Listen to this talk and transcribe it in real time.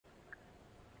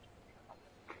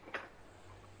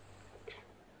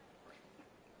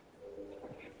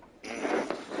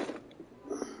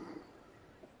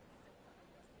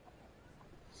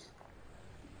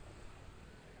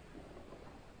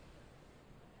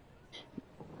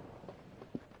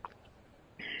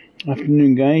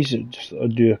Afternoon, guys. I'll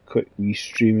do a quick wee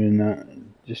stream in that,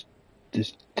 just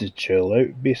to chill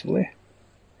out, basically.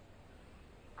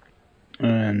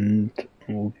 And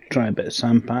we'll try a bit of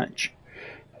Sandpatch.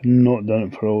 I've not done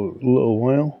it for a little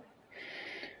while.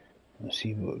 Let's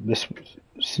see what this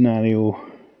scenario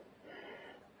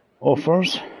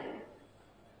offers.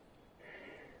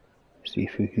 See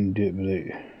if we can do it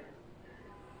without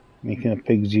making a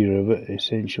pig zero of it,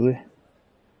 essentially.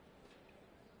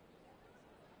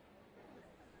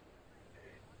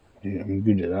 Yeah, I'm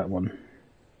good at that one.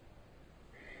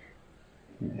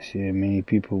 Let's see how many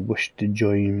people wish to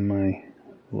join my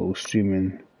little stream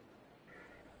and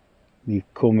leave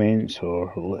comments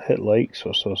or hit likes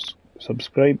or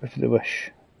subscribe if they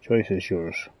wish. Choice is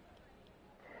yours.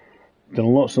 Done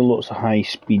lots and lots of high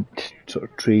speed sort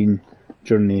of train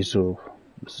journeys, so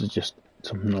this is just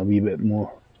something a wee bit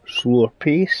more slower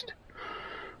paced.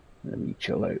 Let me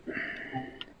chill out.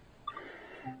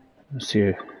 Let's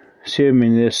see how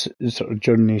many this sort of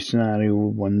journey scenario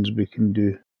ones we can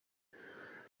do.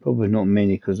 Probably not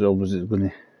many, because obviously it's going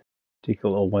to take a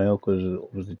little while, because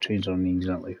obviously trains aren't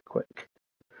exactly quick.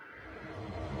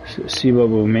 So let's see what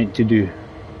we're meant to do.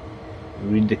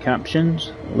 Read the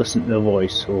captions, listen to the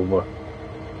voice over.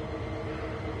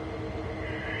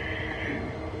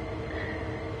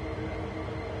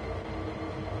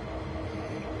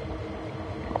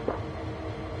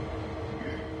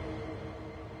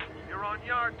 You're on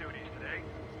yard duties today.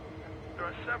 There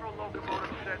are several locomotive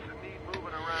sets that need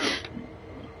moving around.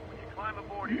 When you climb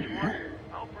aboard each one,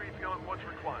 I'll brief you on what's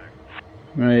required.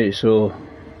 Right, so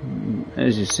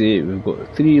as you see, we've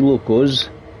got 3 locos.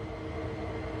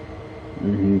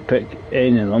 You can pick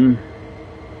any of them,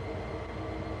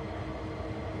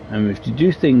 and we have to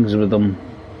do things with them.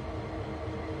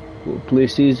 Go to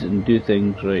places and do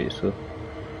things. Right, so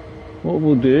what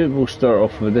we'll do, we'll start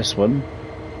off with this one.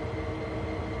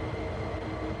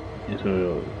 So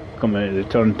we'll come out of the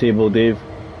turntable, Dave.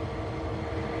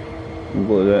 We'll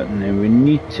go to that, and then we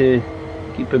need to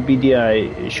keep a beady eye.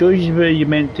 It shows you where you're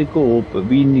meant to go, but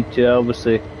we need to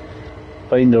obviously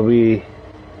find a way.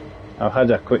 I've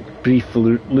had a quick brief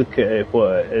look at it,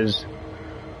 what it is.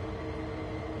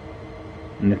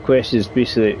 And the quest is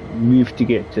basically we have to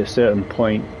get to a certain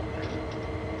point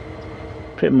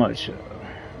pretty much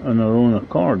on our own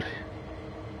accord.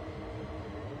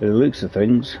 By the looks of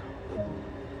things.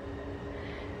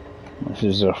 This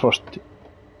is our first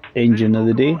engine of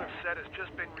the day. This set has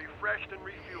just been refreshed and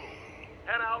refueled.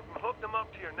 Head out and hook them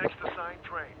up to your next assigned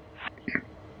train.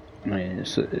 Right,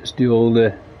 so let's do all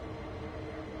the...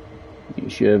 Make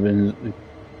sure everything's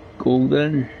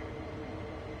golden.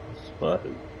 That's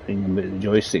the thing about the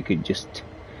joystick, it just...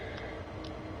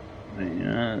 Right,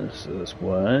 yeah, so that's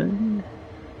one.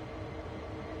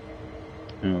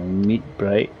 Oh, meet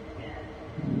bright.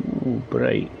 Oh,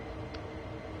 bright.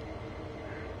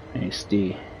 Nice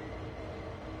day.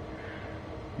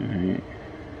 Alright.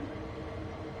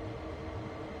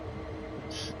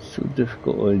 It's so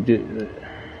difficult to do.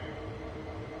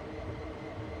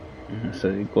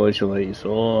 So the gauge lights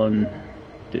on,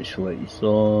 ditch lights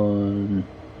on.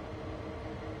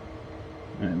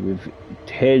 Right, we've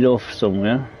head off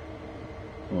somewhere.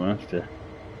 We'll have to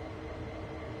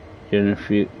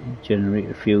generate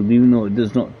a field, even though it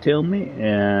does not tell me.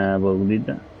 Yeah, we'll need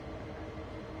that.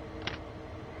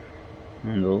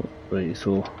 And right,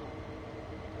 so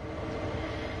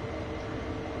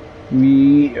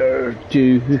we are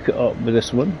to hook it up with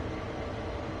this one.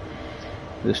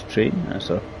 This train, that's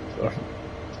our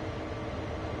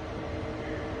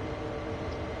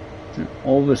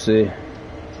obviously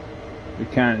we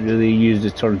can't really use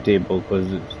the turntable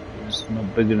because it's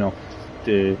not big enough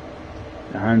to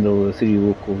handle the 3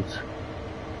 locals.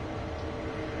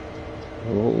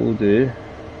 So what we'll do,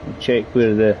 we'll check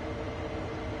where the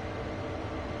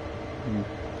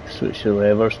switch the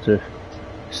levers to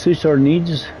suit our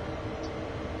needs.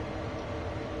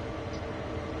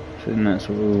 So that's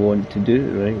what we want to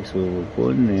do, right? So we'll go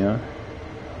in there,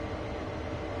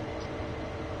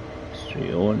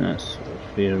 straight on, that's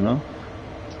fair enough.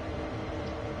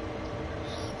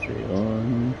 Straight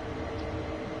on.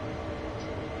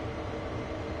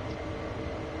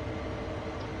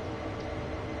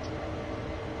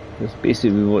 Because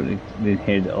basically we want to then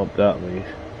head it up that way.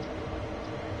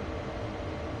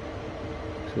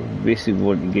 So basically we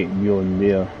want to get beyond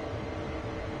there.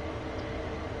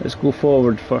 Let's go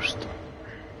forward first.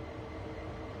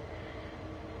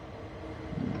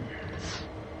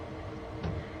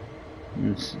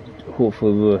 And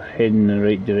hopefully we're heading in the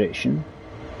right direction.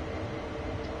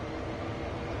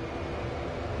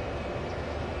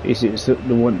 Basically it's the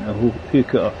one to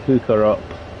hook her up.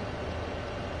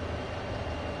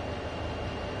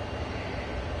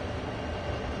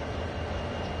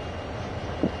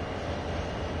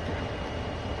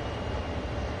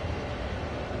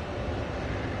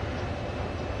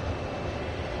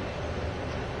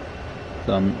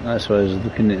 So that's why I was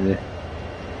looking at the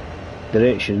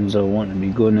directions I want to be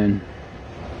going in.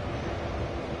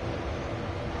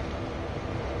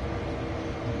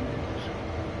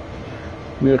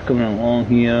 We're coming along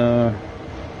here.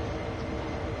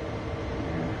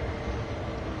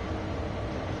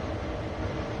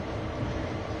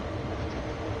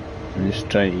 I'm just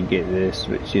trying to get the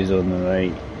switches on the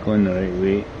right, going the right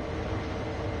way.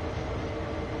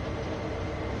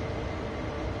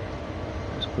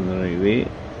 Let's go the right way.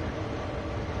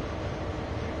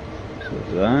 So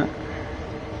that.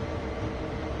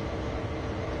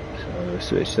 So I'll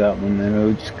switch that one, then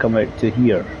I'll just come out to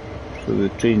here. So the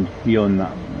train's beyond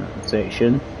that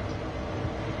section.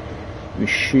 We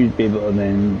should be able to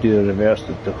then do a reverse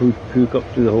to hook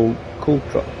up to the whole coal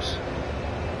trucks.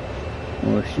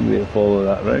 Well, I should be able to follow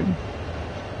that round.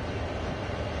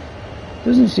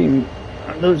 Doesn't seem,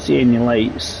 I don't see any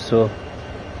lights, so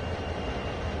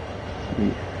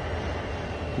we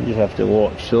just have to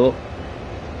watch. So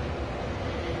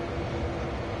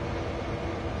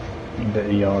a bit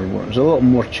of yard work. It's a lot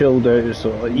more chilled out. It's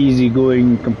sort of easy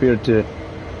going compared to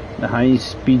the high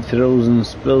speed thrills and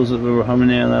spills that we were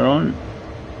having earlier on.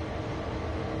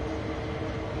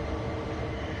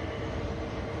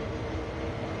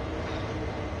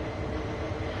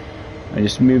 I'm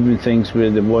just moving things where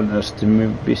they want us to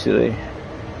move, basically.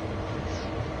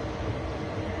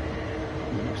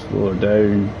 Slow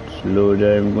down,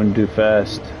 we're going too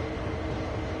fast.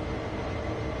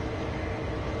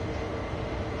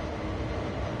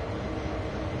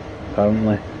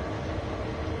 Apparently.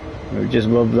 We just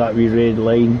love that wee red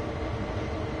line.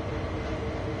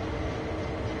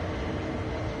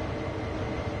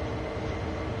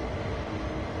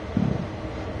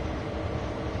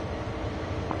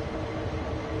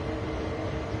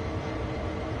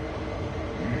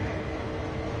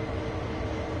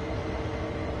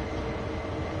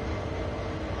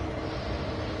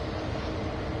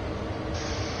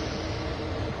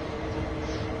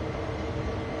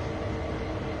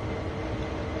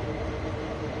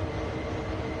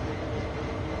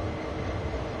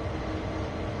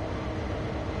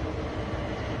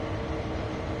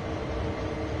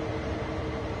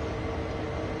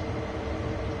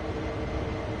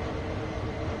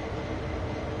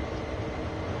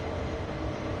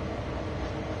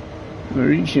 We're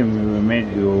reaching where we're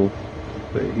meant to go,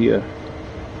 but here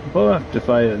we'll have to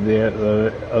fire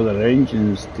the other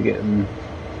engines to get them.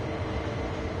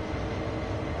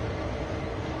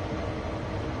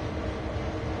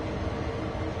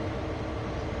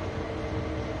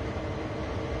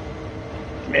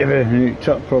 Everything hooked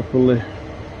up properly.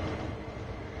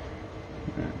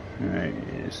 Right,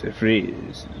 it's a free,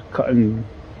 it's cutting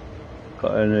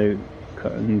out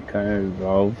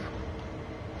valve.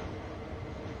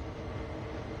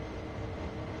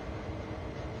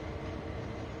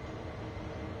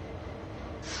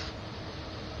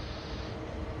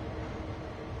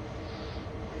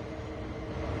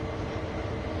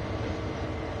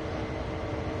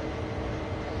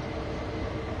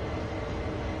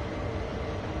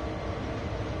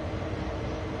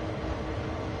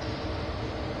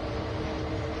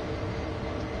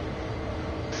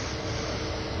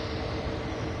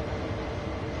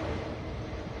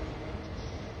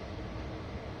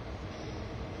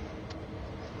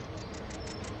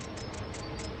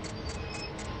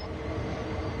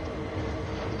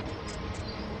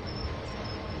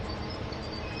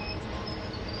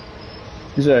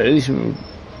 So at least we've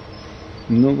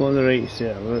not got the right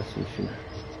setup, that's for sure.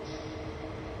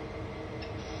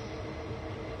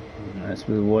 And that's what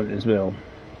we want as well.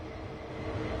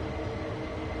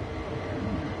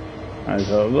 I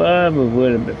thought, well, we're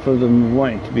going a bit further than we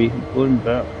want it to be going,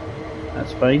 but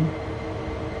that's fine.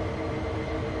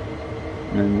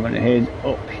 And we want to head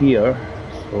up here,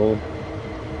 so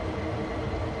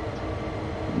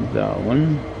that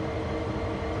one.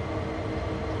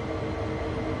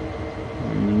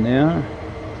 And there.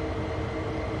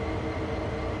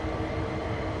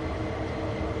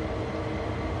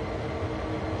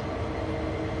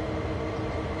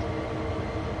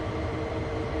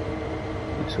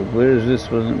 So where is this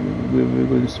one? We're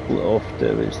going to split off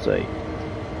to this side.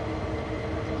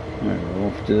 Right, we're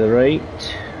off to the right.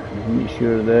 Make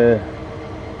sure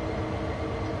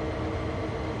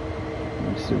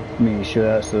make sure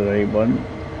that's the right one.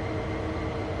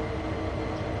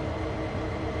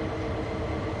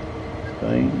 It's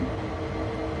fine.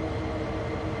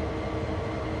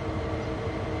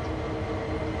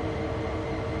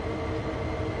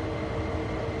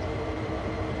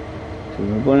 So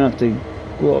we're going to have to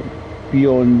go up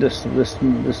beyond this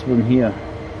one here.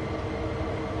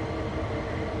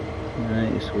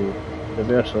 Right, so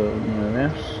reverse or in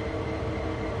reverse.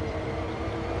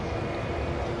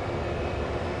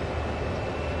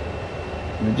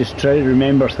 We just try to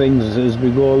remember things as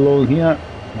we go along here.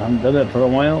 I haven't done it for a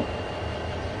while.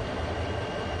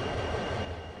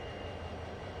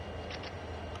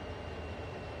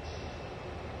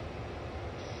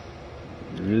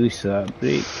 Release that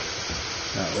brake.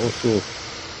 That also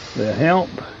will help.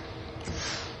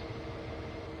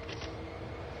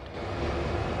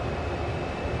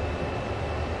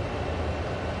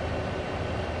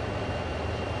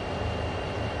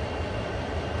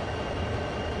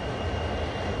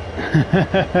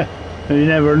 You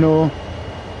never know.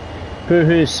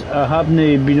 Who's I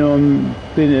haven't been on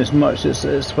playing as much,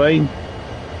 it's fine.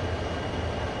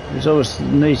 It's always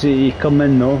nice that you come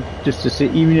in though, just to say,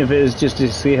 even if it is just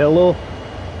to say hello.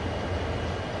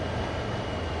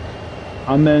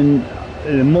 I'm in,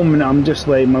 at the moment I'm just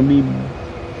like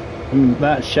I'm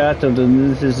that shattered,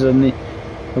 and this is a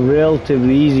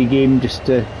relatively easy game just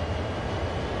to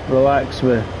relax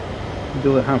with. You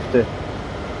don't have to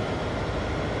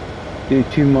do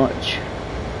too much.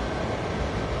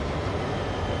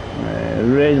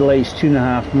 Red light's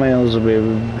 2.5 miles away.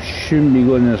 We shouldn't be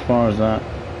going as far as that.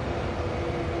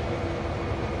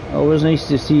 Always nice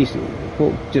to see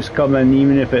folk just come in,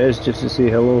 even if it is just to say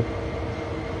hello.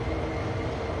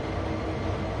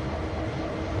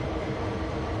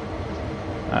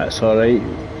 That's alright.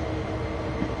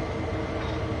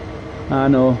 I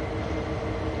know.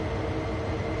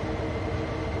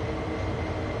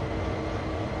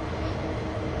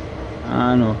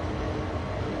 I know.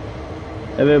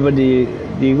 Everybody,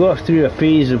 you go through a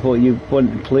phase of what you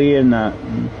want to play in that.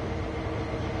 And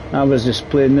I was just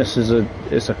playing this as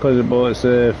it's a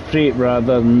freight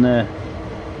rather than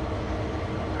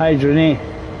Hydron.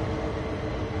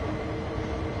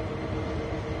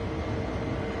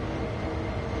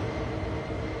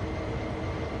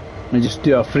 I just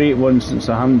do a freight one since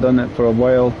I haven't done it for a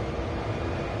while.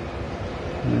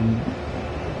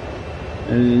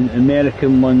 And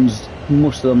American ones,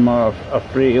 most of them are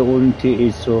freight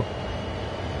orientated, so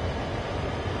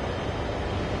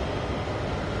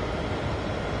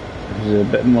it's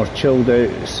a bit more chilled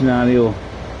out scenario.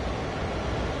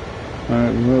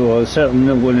 Well, certainly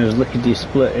not going as lickety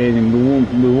split in, and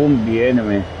we won't be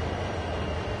anyway.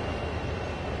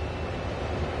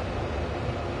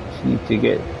 Just need to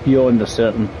get beyond a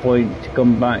certain point to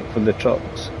come back for the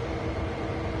trucks.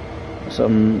 That's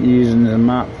what I'm using the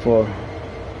map for.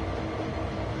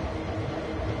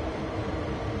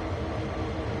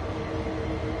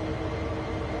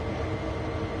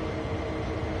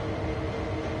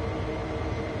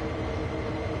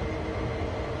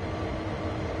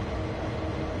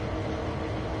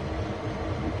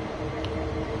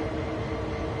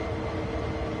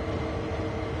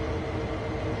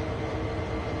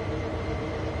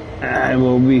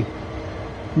 Will be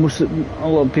a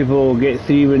lot of people will get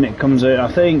 3 when it comes out. I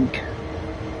think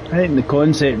the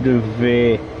concept of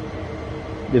the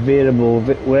variable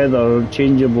weather or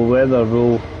changeable weather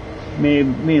will make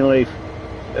life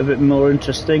a bit more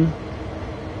interesting,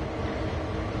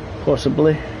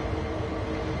 possibly.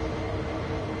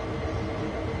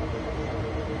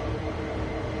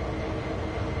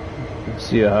 Let's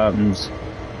see what happens.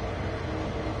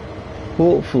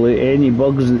 Hopefully any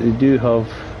bugs that they do have,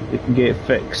 they can get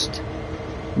fixed.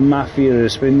 My fear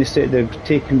is when they say they're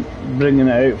bringing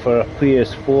it out for a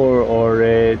PS4 or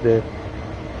the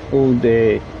old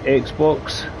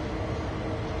Xbox,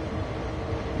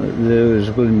 there's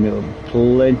going to be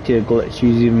plenty of glitches,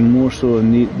 even more so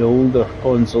in the older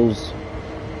consoles.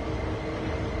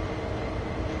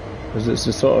 Because it's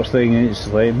the sort of thing, it's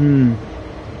like,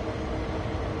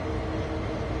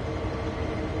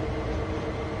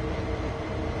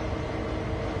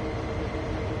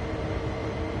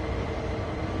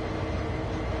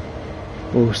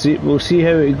 We'll see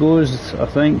how it goes. I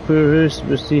think we'll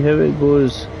see how it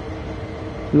goes.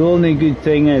 The only good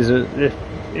thing is that if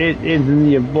anything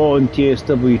you bought on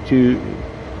TSW2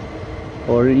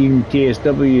 or even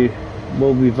TSW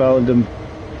will be valid on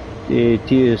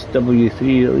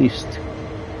TSW3 at least.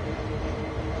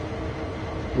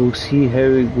 We'll see how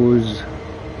it goes.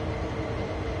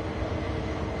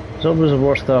 It's always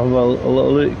worth to have a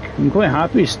little look. I'm quite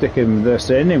happy sticking with this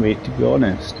anyway, to be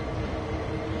honest.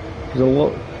 There's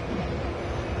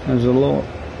a lot.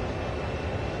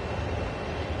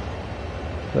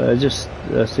 But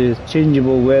I say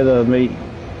changeable weather might,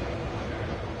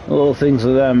 little things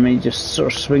like that might just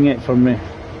sort of swing it for me.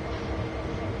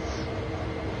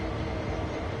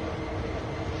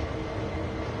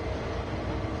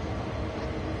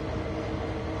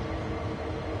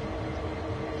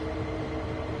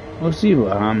 We'll see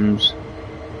what happens.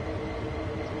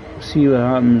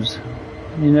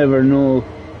 You never know.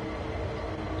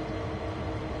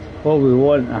 what we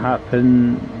want to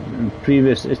happen in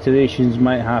previous iterations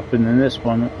might happen in this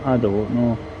one, I don't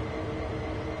know.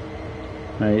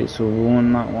 Right, so we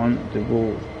want that one to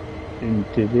go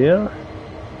into there.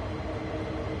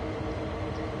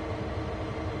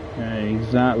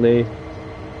 Exactly.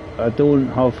 I don't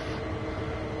have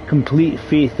complete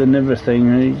faith in everything.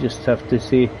 I just have to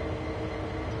say,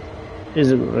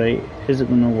 is it right? Is it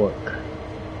going to work?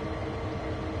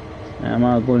 Am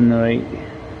I going in the right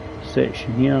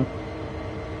section here?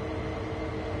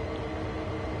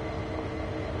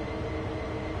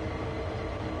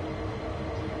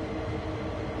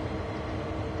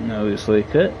 No, it's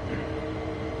like it.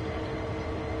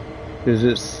 Because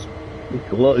it's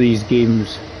like a lot of these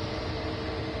games,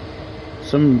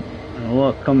 a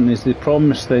lot of companies, they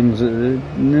promise things that they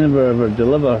never ever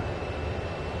deliver.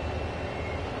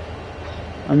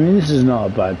 I mean, this is not a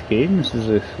bad game, this is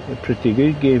a pretty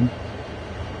good game.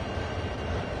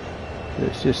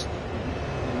 It's just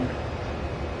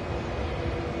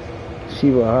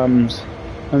see what happens.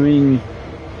 I mean,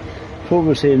 folk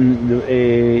were saying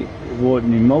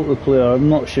wanting multiplayer. I'm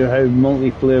not sure how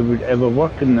multiplayer would ever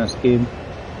work in this game.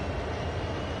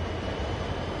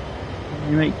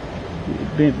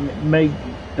 It might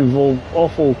involve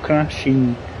awful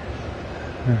crashing.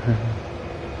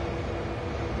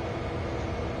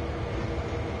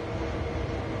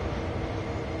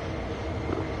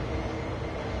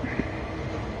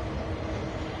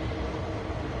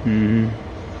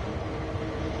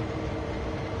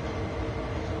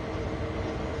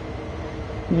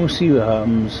 We'll see what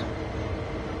happens.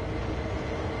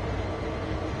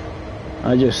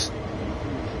 I just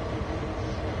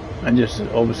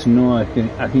obviously know I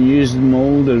can use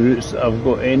all the routes that I've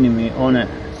got anyway on it,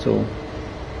 so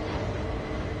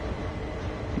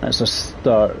that's a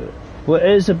start. What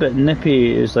is a bit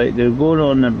nippy is like they're going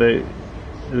on about it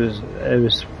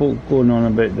was folk going on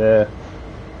about the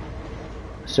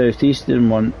southeastern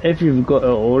one. If you've got it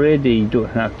already, you don't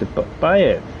have to buy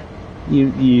it.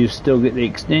 You still get the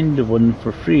extended one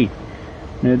for free.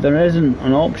 Now there isn't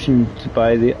an option to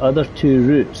buy the other two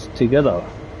routes together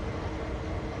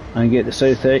and get the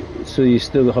south out, so you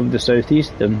still have the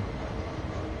southeastern.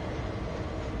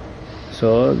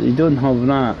 So you don't have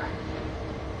that.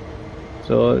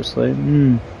 So it's like,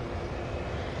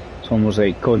 it's almost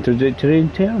like contradictory in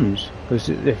terms. Because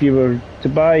if you were to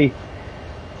buy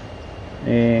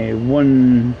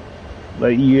one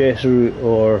like US route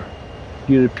or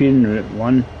European route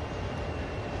one,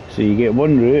 so you get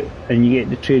one route and you get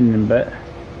the training bit.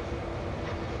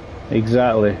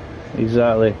 Exactly.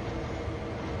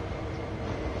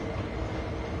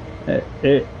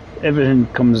 Everything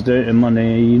comes down to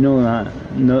money, you know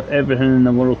that. No, everything in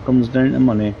the world comes down to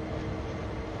money.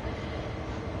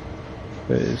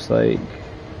 But it's like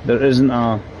there isn't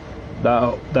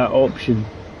that option.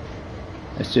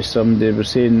 It's just somebody was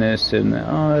saying this and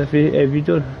if you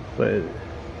don't, but it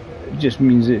just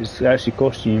means it's actually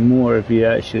costing you more if you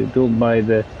actually don't buy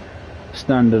the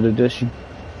standard edition.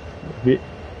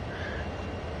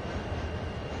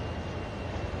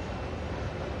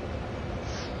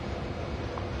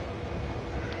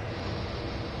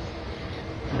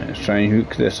 Let's try and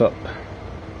hook this up.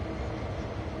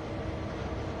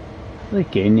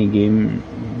 Like any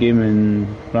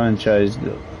gaming franchise,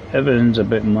 everything's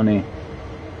about money.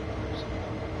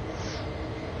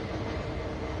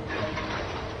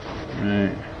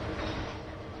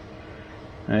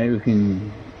 Right, we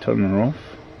can turn her off.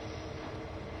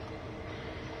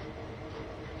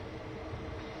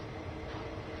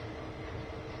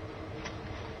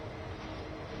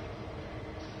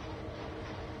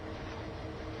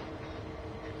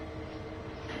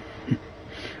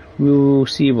 We'll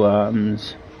see what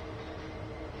happens.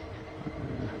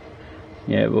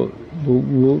 Yeah,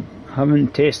 we'll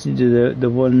haven't tested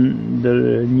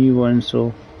the new one,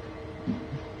 so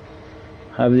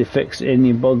have they fixed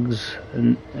any bugs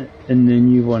in the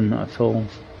new one at all?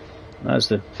 That's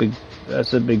a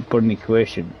big burning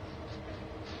question.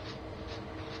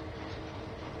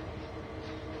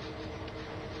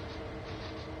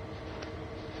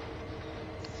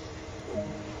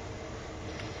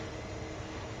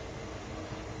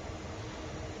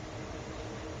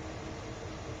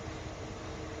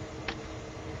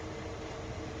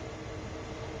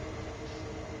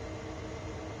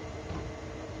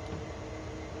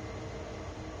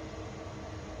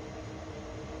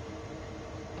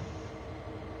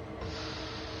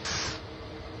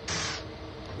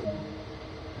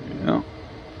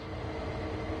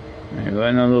 Got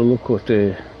another local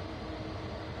to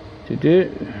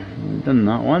do. We've done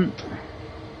that one.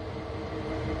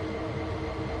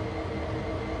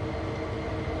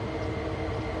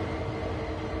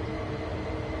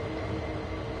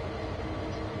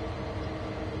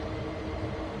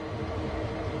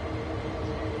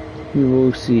 We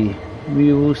will see.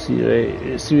 We will see, right?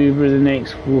 Let's see where the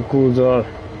next locals are.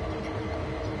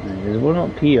 There's one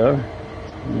up here.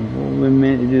 What we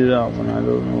meant to do that one, I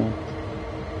don't know.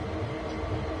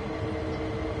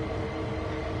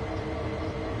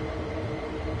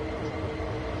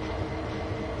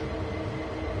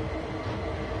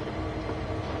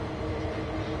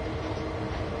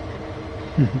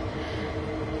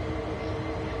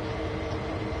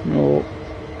 No,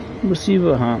 we'll see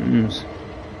what happens.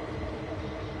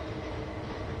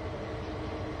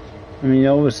 I mean,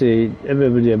 obviously,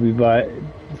 everybody will be back.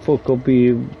 Folk will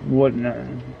be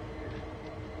wanting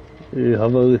to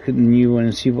have a look at the new one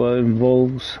and see what it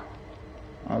involves,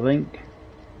 I think.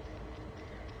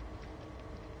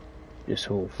 Just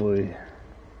hopefully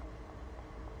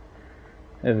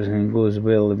everything goes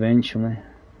well eventually.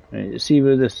 Right, see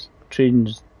where this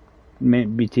train's meant to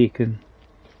be taken.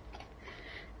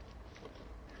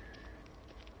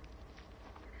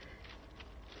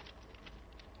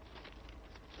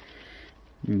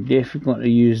 I'm definitely going to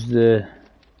use the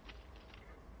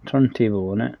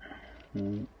turntable on it. I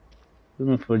don't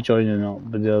know if we're joining up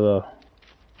with the other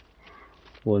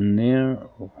one there.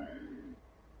 Oh.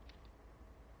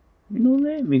 No,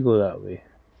 let me go that way.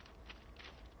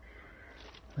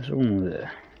 What's wrong with it?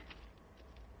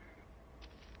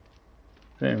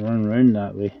 Try to run around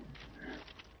that way.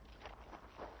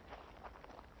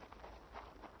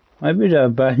 I would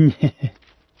have banned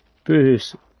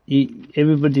Bruce.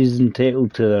 Everybody's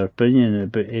entitled to their opinion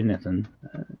about anything.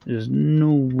 There's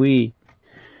no way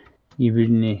you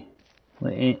wouldn't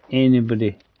let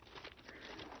anybody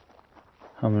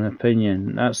have an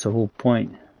opinion. That's the whole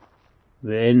point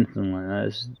with anything like that.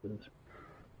 Is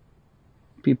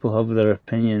people have their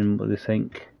opinion and what they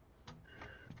think.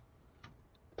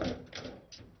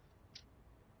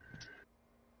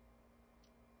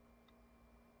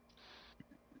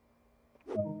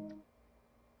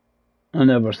 I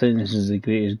never think this is the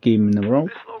greatest game in the world.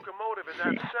 This locomotive has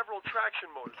had several traction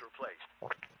motors replaced.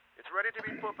 It's ready to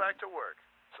be put back to work.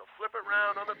 So flip it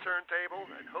round on the turntable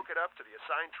and hook it up to the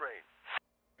assigned train.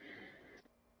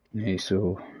 Okay,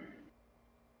 so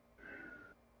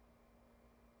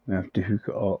we have to hook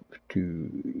it up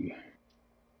to.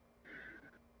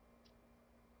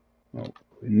 Well,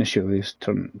 initially, let's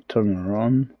turn her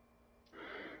on.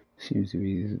 Seems to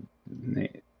be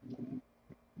the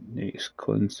next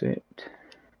concept.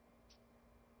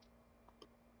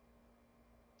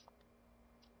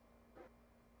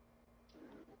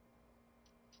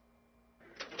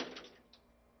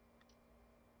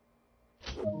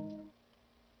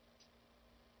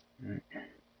 Right.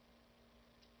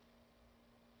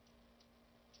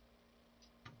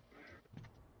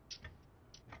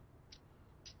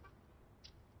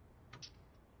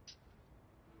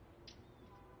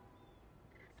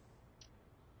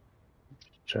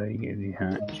 Try and get the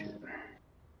hatch.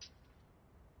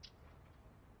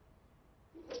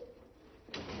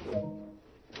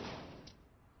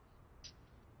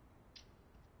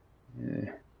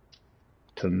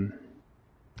 Turn.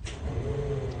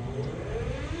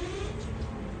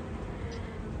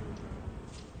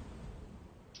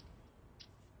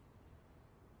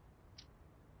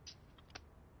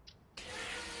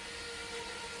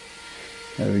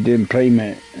 We didn't prime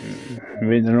it. We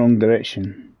went in the wrong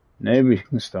direction. Now we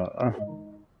can start her.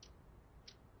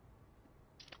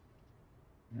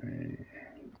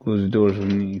 Close the doors when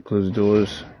we need to close the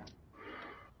doors.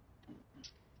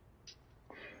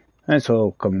 That's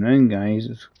all coming in,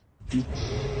 guys.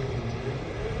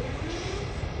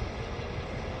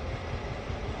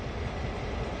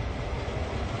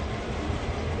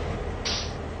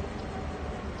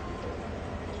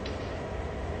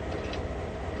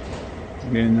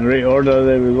 In the right order,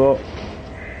 there we go.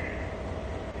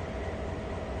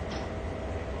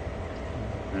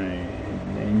 Right,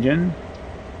 the engine.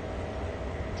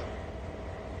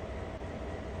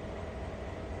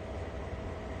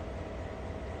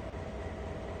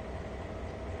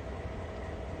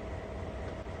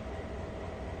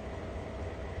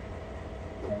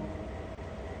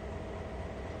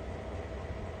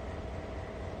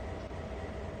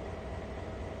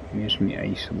 Here's my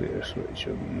isolator switch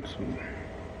on. So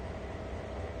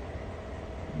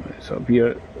it's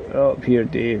up here,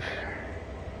 Dave.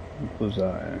 Close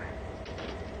that.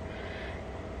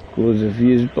 Close the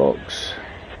fuse box.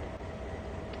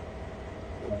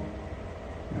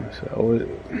 So all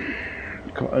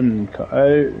cut in, cut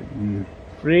out, and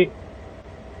freight.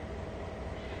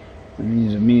 It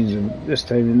means this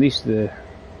time at least the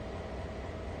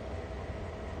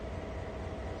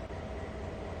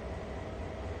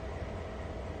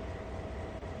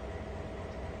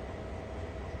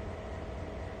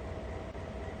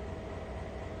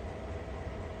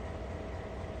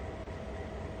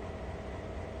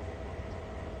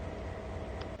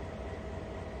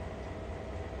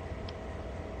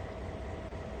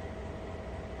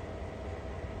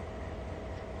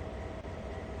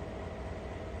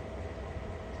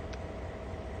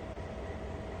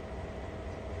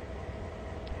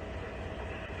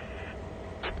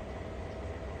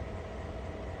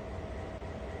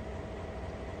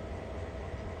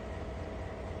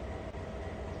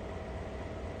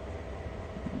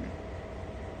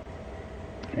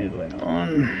Headlight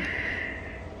on.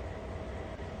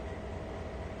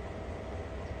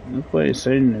 Not quite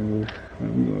sound now.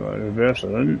 We've got a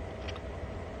reverser in.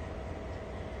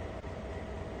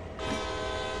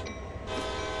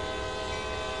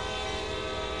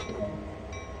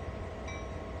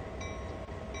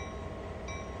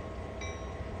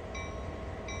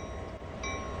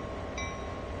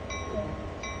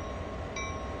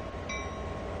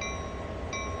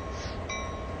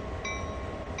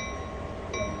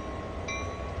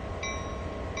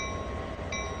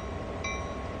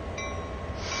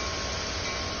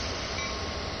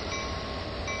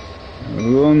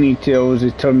 We will need to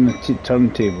always turn the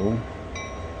turntable.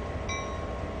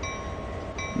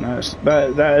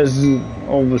 That is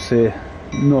obviously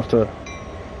not a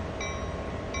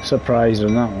surprise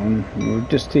on that one. We'll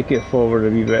just take it forward a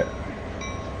wee bit.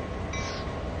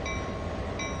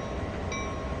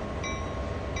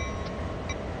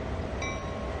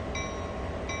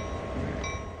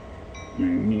 You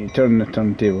need to turn the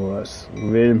turntable, that's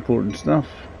very important stuff.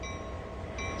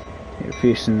 Get it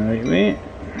facing the right way.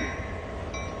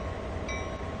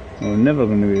 We're never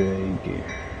going to be ready again.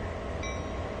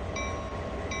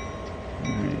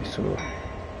 Right, so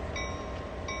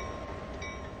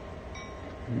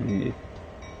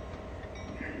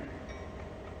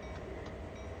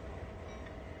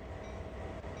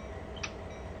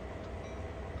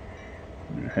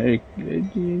how do you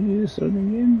do this one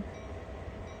again?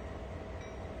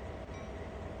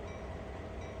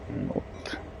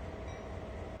 Locked.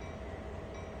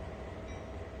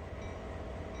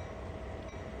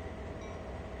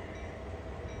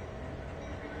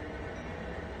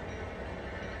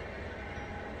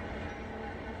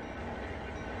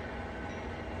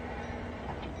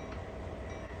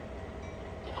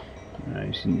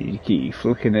 So you keep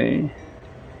flicking it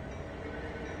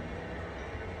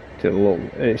to lock.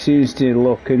 It seems to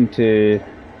lock into.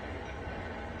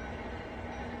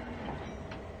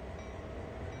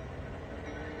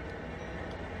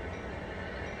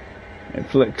 It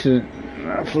flicks it.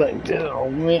 I flicked it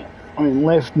on me. I mean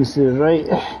left instead of right.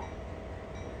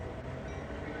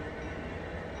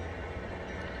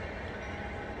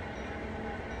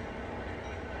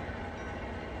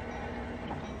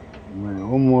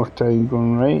 One more time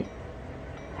going right.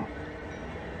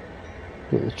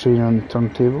 Get the train on the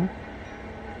turntable.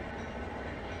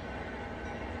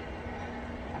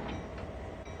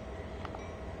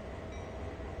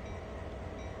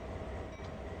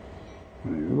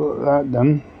 We've got that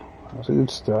done. That's a good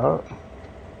start.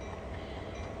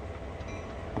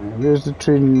 Where's the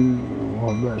train?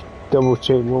 Well, let's double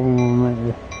check what we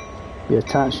might be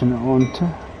attaching it onto.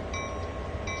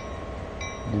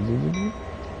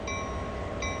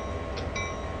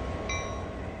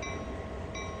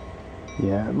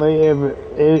 Yeah, like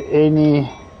any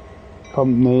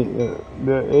company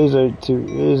that is out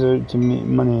to make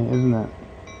money, isn't it?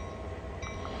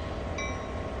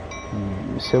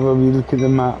 Let's have a wee look at the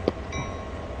map.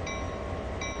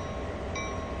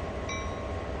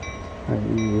 Right,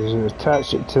 we'll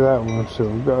attach it to that one, so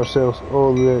we've got ourselves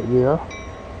all the way out there.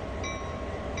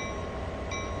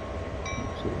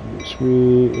 So which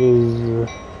way is?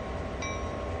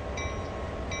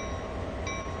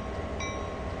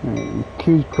 Right, we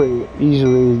could quite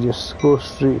easily just go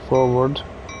straight forward.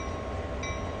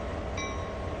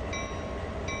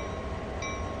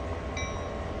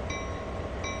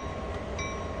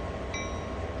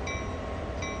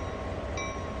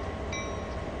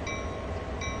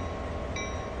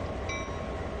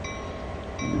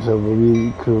 So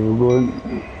we're going.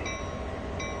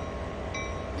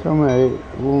 Come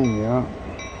out, won't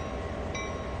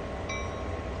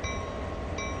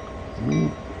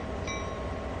we?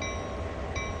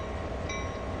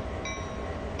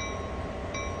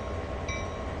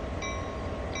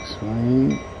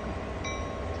 Fine.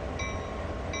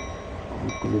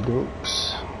 Open the docks.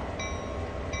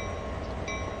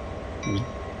 Just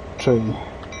try.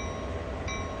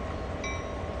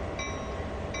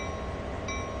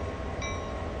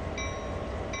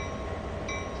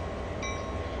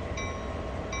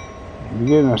 We're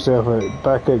getting ourselves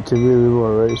back out to where we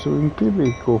were, right? So we can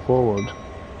probably go forward.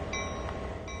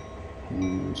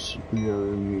 This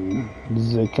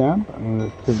is a camp,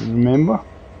 I couldn't remember.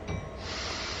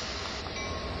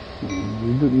 We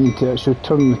don't need to actually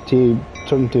turn the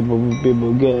turntable, we'll be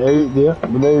able to get out there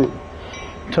without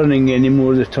turning any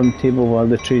more of the turntable while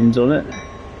the train's on it.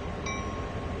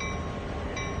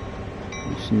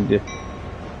 Just need to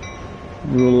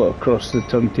roll it across the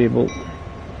turntable.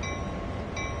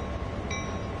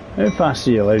 How fast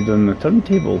are you allowed on the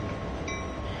turntable?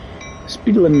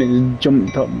 Speed limit has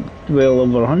jumped up well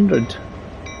over 100.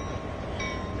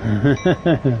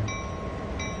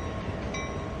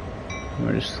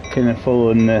 We're just kind of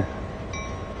following our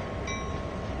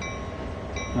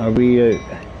way out.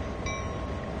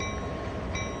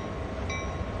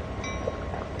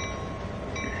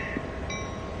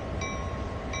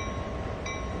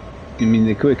 I mean,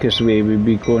 the quickest way would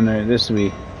be going out this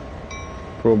way,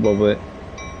 probably,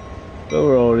 but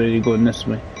we're already going this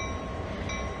way.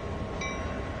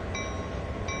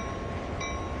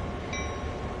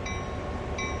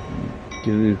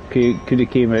 Could have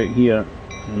came out here.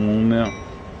 No.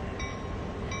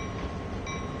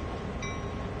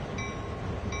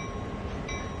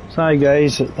 So hi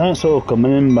guys, that's all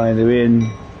coming in by the way, and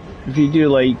if you do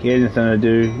like anything I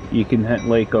do, you can hit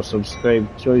like or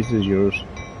subscribe, choice is yours.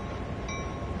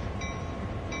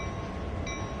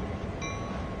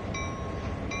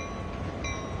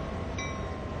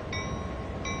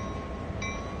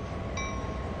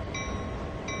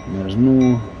 There's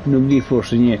nobody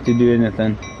forcing you to do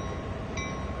anything.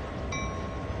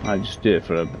 I just do it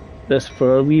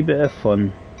for a wee bit of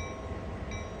fun.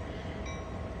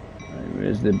 Right,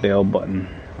 where's the bell button?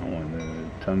 I want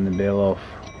to turn the bell off.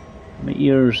 My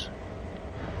ears.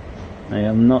 I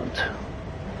am not.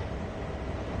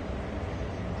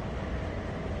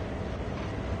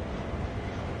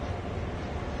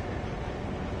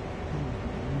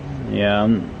 Yeah,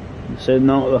 I'm said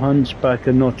not the Hunchback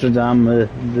of Notre Dame,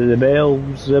 the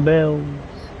bells, the bells.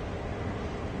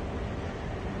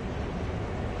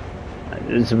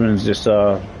 This one's just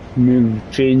a move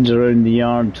trains around the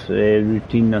yard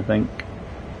routine, I think.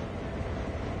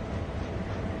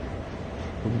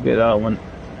 We'll get that one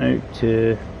out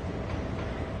to...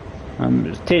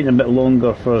 it's taking a bit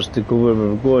longer for us to go where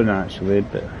we're going actually,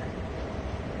 but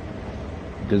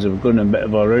because we're going a bit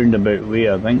of a roundabout way,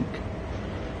 I think,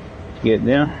 to get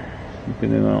there. We're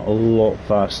going to go a lot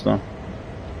faster.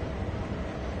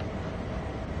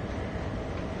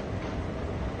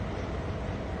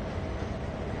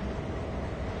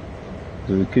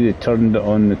 So we could have turned it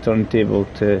on the turntable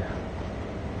to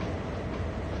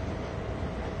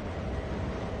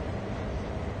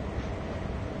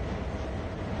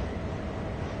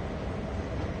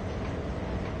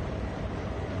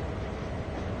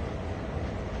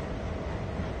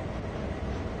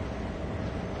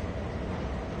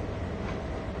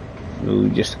we'll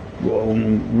just go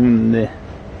on the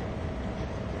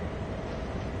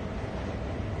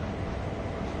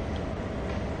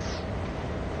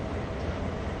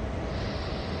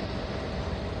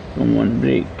on one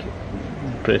brake,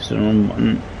 press the wrong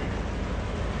button.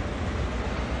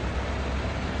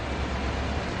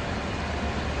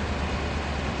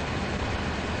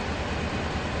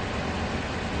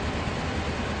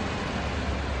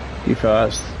 Too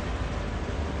fast.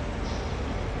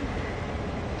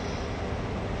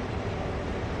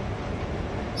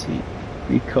 See,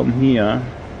 we come here,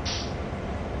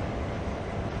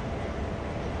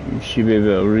 we should be able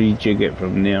to rejig it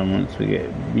from there once we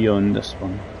get beyond this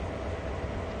one.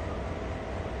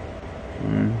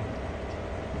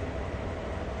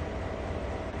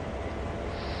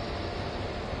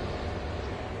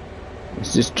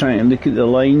 It's just trying to look at the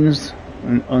lines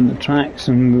on the tracks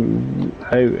and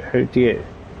how to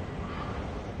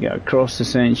get across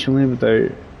essentially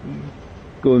without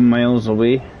going miles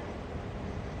away.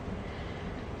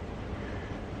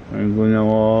 I'm going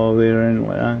all the way around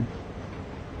like that.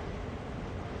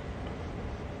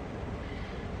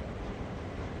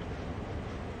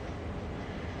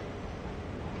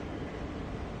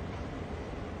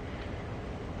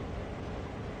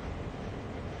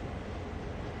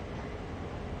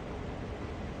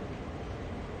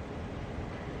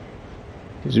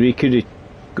 Because we could have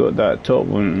got that top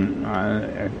one,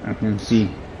 I can see.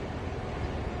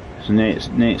 It's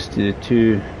next to the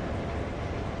two.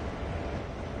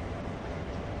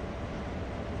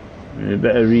 A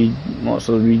bit of lots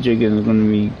of rejigging is going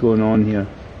to be going on here.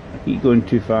 I keep going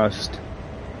too fast.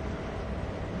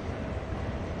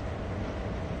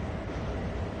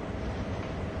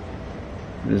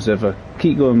 As if I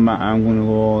keep going back, I'm going to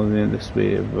go all the way this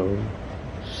way. We'll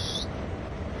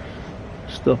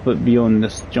stop it beyond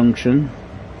this junction.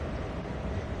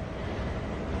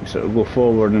 Sort of go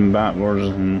forward and backwards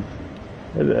and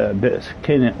a bit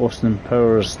kind of Austin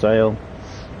Powers style.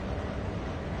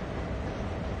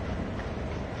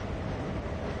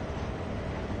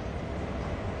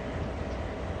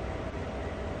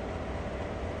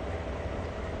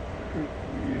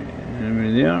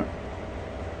 There.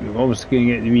 We're obviously going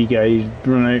to get the wee guys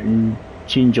run out and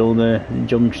change all the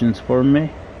junctions for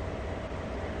me.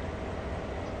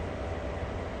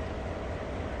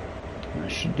 That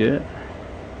should do it.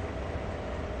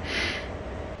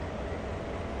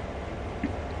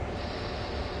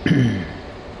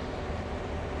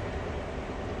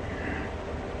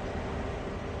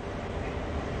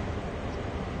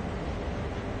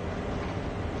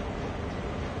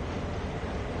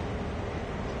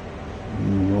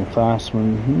 fast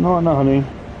when not in a hurry.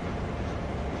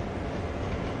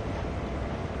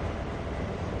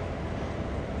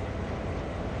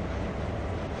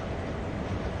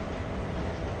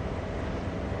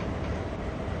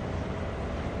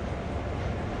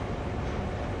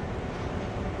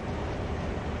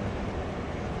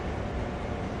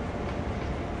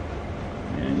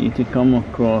 I need to come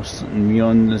across and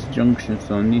beyond this junction,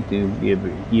 so I need to be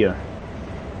about here.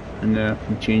 And then I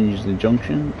can change the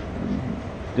junction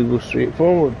to go straight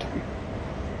forward.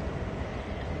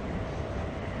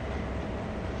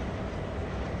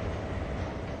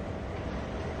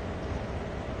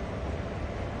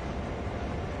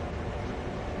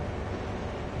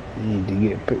 I need to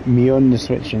get me on the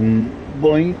switching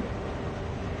point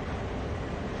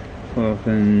so I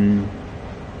can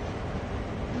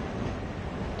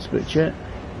switch it.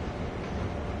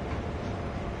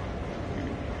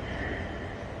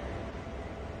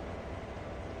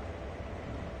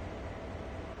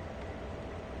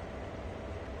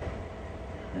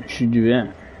 I should do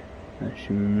that. That should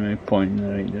be my point in the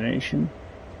right direction.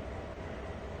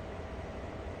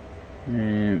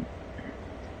 Pin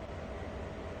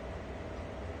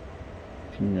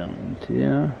that one to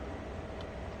there.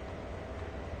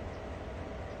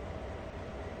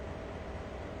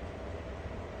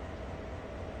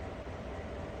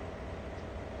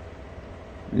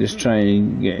 Just try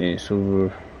and get it so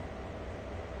we're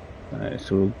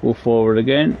so we'll go forward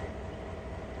again.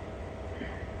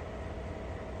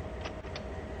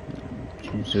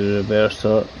 Change the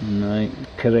reverser in the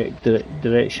correct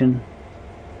direction.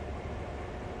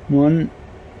 One,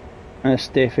 that's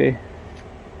Steffi.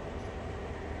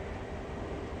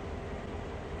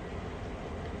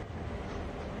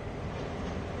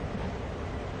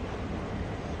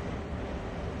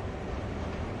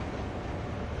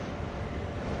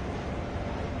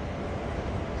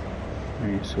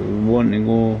 Right, so we want to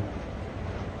go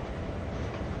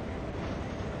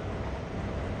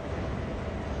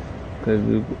because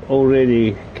we've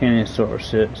already kind of sort of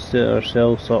set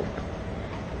ourselves up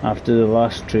after the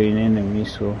last train anyway,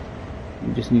 so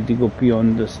we just need to go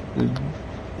beyond the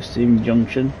same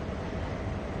junction.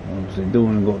 Obviously don't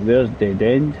want to go up there, it's dead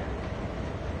end.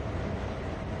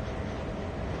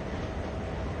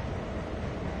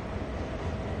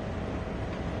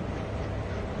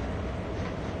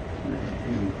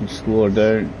 We can slow her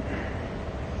down.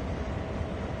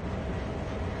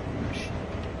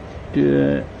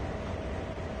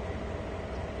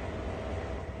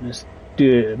 Let's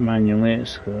do it manually,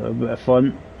 it's got a bit of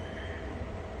fun.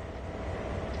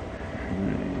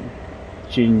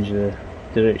 Change the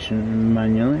direction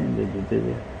manually.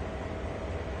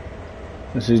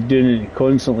 This is doing it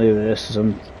constantly with this,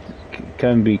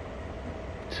 can be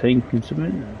time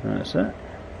consuming. That's it.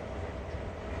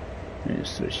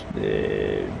 Let's switch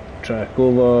the track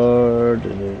over,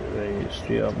 right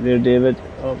straight up there, David,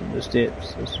 up the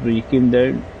steps, that's where you came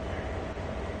down.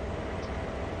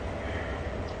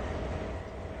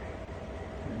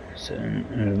 It's in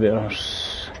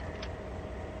reverse.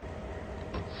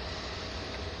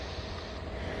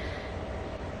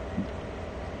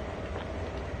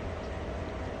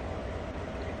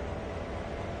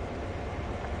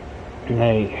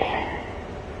 Right.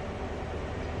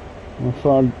 How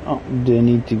far up do I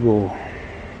need to go?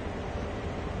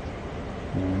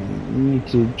 We need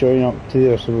to join up to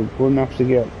there, so we're going to have to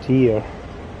get up to here.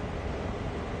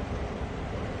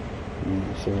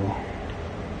 So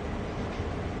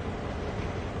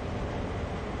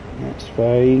that's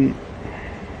fine.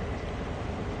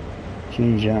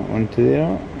 Change that one to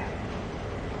there.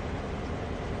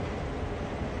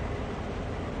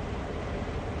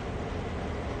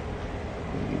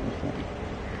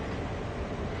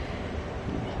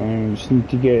 We just need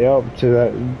to get up to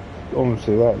that,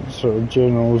 obviously that sort of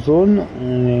general zone,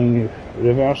 and then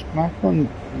reverse back on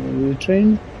the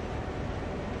train.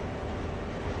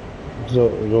 So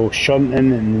it was all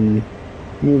shunting and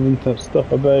moving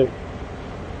stuff about.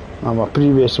 And my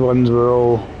previous ones were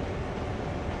all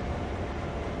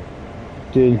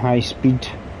doing high speed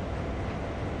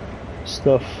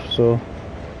stuff, so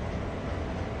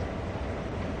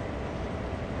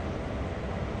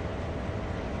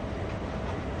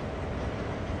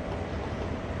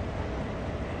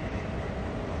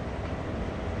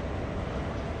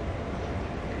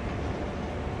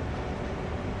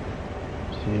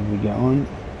see if we get on.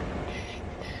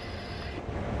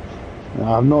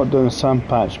 Now, I've not done a sand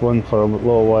patch one for a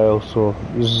little while, so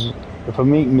if I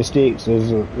make mistakes,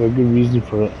 there's a good reason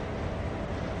for it.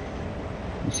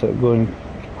 Instead of going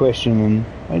questioning,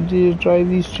 how do you drive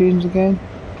these trains again?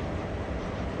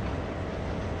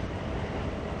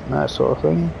 That sort of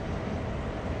thing.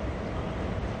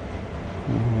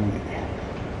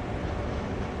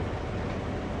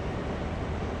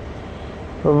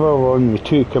 Other one we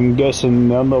took, I'm guessing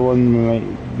the other one we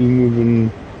might be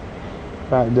moving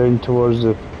back down towards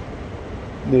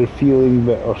their feeling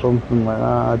bit or something like that,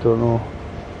 I don't know.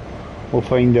 We'll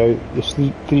find out. There's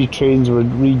three trains we're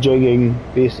rejigging,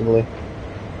 basically.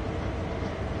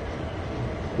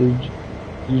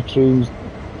 Three trains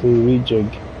to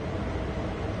rejig.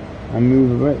 And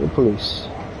move about the place.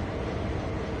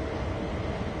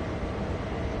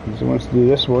 Because wants to do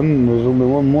this one, there's only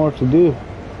one more to do.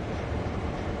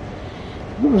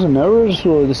 It was an hour or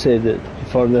so they said it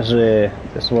for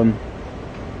this one.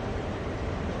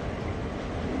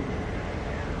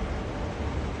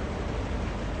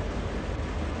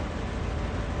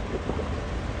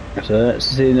 So that's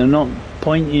to say they're not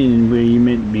pointing where you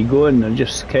meant to be going, they're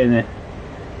just kinda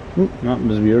that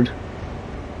was weird.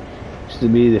 Just the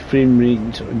way the frame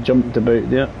rate sort of jumped about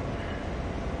there.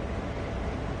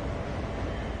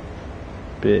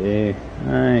 But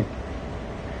aye.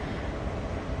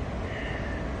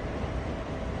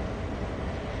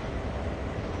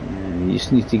 You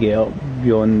just need to get up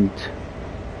beyond.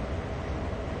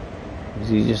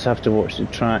 You just have to watch the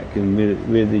track and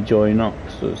where they join up.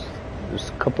 So there's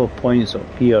a couple of points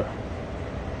up here.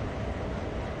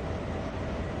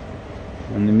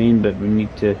 On the main bit we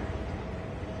need to.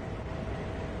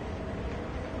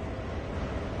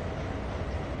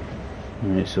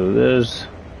 Right, so there's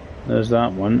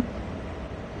that one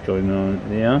joining on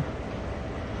there.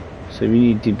 So we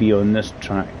need to be on this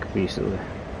track basically.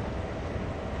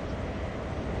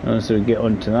 Once we get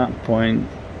onto that point,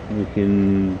 we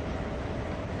can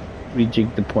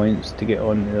rejig the points to get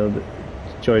on to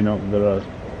join up with the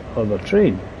other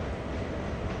train.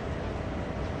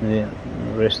 The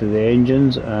rest of the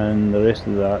engines and the rest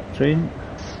of that train.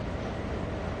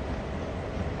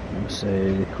 That's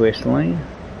the quest line.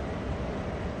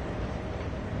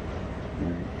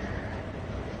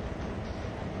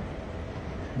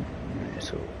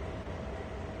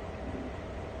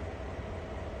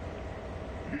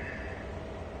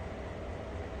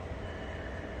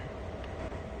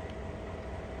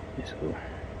 So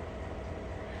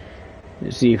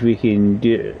let's see if we can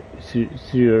do it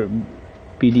through our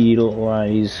beady little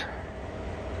eyes.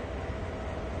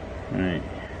 Right,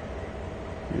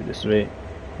 do this way,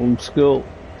 old school.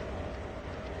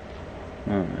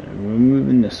 We're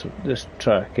moving this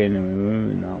track anyway. We're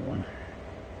moving that one.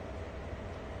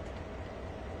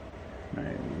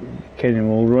 Right, kind of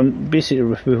will run.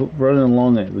 Basically, if we're running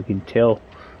along it, we can tell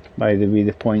by the way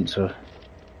the points are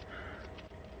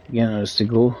getting us to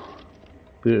go.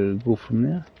 We'll go from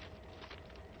there.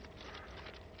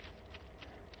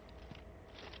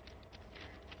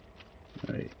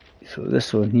 Right, so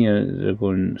this one here, they're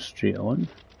going straight on.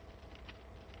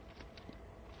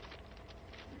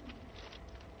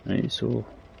 Right, so,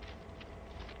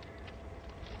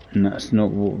 and that's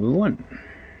not what we want.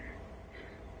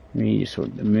 We just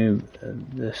want to move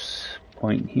this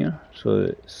point here so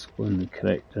it's going the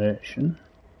correct direction.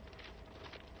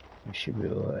 We should be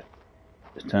able to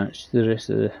attach to the rest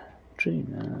of the train.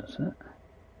 That's it.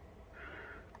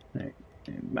 Right,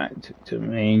 back to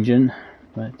my engine.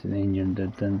 Back to the engine.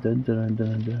 Dun, dun, dun, dun,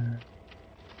 dun, dun.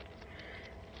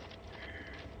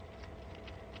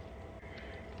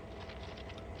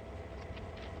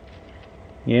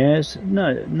 Yeah, it's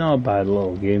not a bad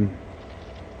little game.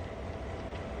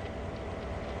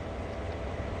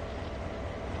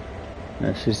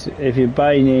 This is, if you're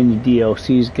buying any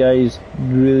DLCs, guys,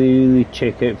 really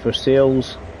check out for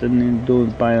sales.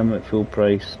 Don't buy them at full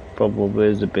price. Probably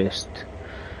is the best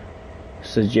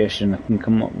suggestion I can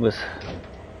come up with.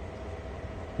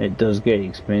 It does get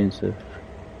expensive,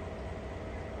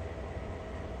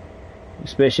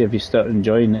 especially if you start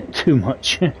enjoying it too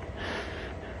much.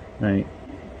 Right,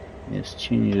 let's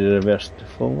change the reverse to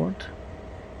forward.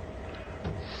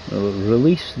 We'll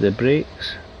release the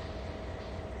brakes.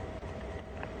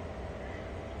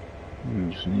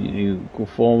 Just need to go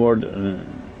forward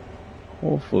and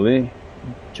hopefully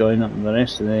join up the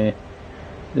rest of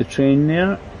the train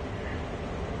there.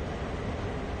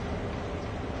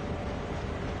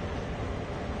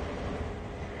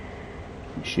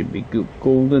 It should be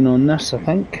golden on this, I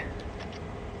think.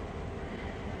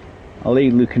 I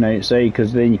like looking outside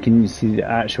because then you can see the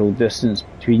actual distance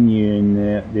between you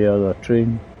and the other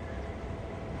train.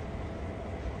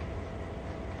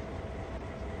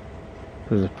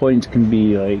 Because the points can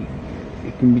be like,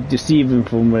 it can be deceiving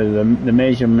from where the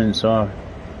measurements are,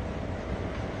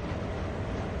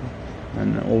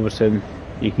 and all of a sudden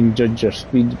you can judge your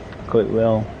speed quite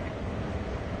well.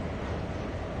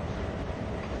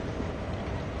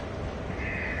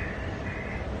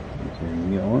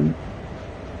 Get on.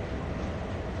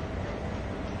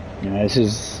 Yeah, this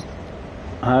is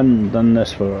I hadn't done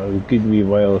this for a good wee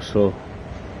while, so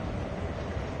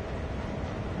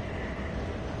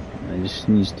I just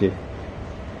need to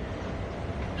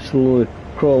slowly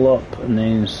crawl up, and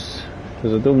then,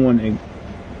 because I don't want to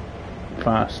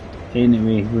fast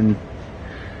anyway, when you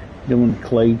don't want to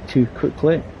collide too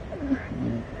quickly.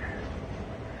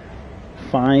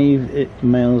 5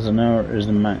 miles an hour is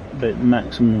the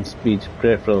maximum speed,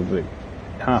 preferably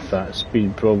half that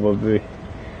speed, probably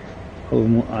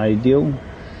ideal.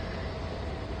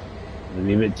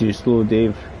 Leave it too slow,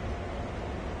 Dave.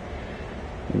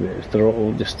 A bit of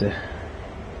throttle just to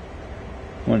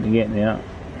want to get there.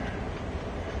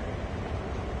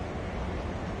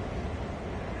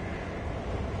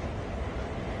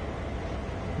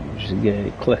 Just get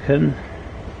it clicking.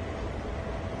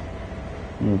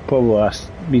 We'll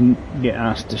probably get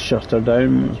asked to shut her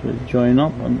down once we join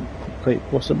up, and quite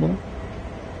possibly.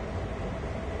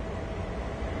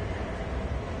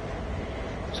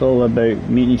 It's all about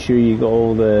making sure you got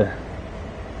all the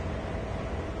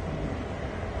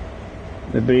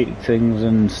brake things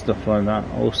and stuff like that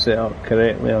all set up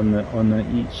correctly on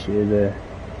each of the.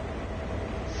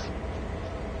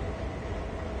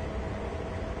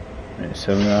 Let's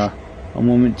have a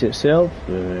moment to itself.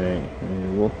 There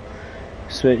we go.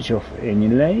 Switch off any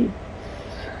light.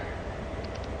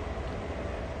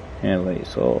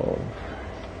 Headlights off.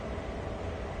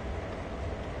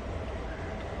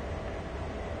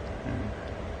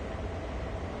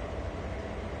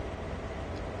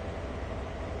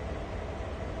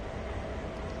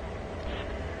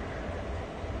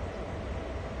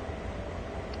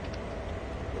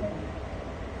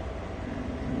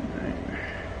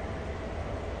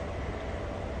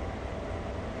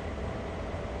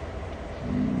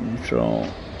 Control.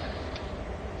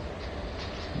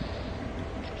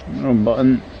 No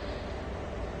button.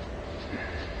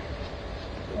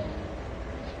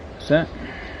 That's it.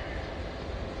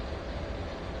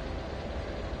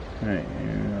 Right,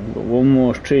 I've got one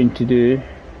more train to do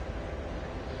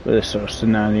with this sort of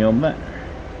scenario bit.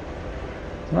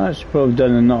 Well, that's probably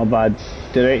done in not a bad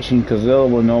direction, because the other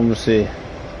one obviously,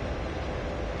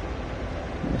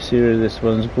 let's see where this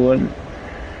one's going.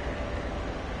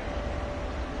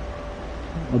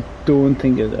 I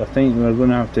think we're going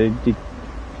to have to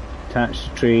detach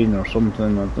the train or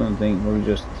something. I don't think we're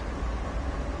just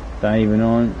diving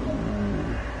on.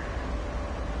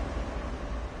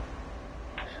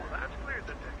 Well, that's cleared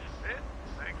the decks a bit.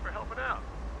 Thanks for helping out.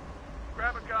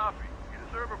 Grab a coffee. You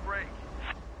deserve a break.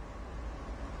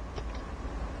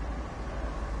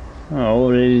 I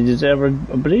already deserve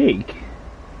a break.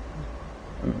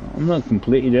 I'm not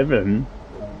completed everything.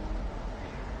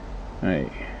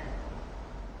 Right.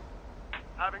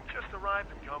 Having just arrived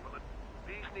in Cumberland,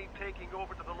 these need taking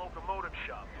over to the locomotive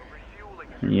shop for refueling.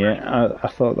 Yeah, I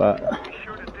thought that. Be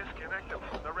sure to disconnect them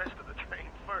from the rest of the train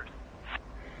first.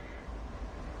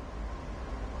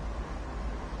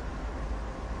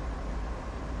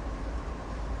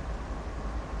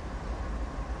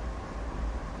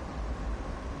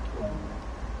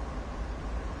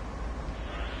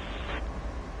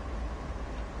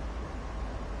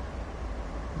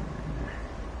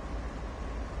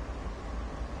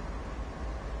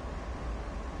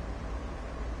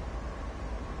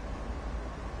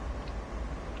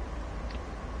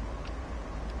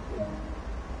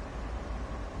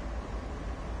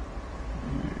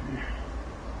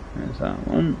 There's that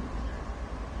one.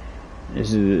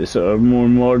 This is the sort of more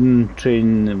modern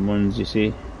train ones you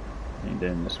see. Right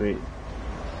down this way.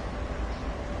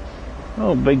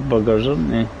 Oh, big buggers, aren't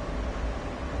they?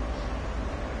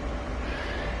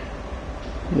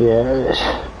 Yeah,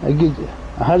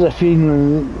 I had a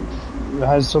feeling it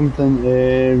has something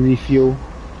to refuel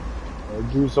or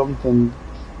do something,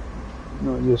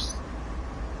 not just.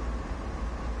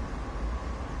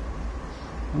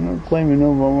 I'm not climbing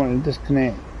over, I want to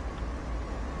disconnect.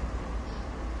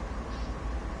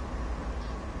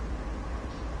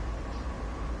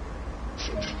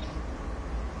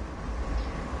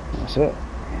 That's it.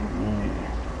 Right.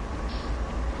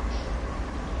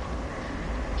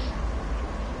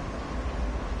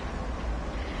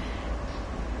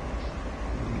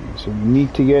 So we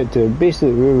need to get to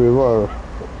basically where we were a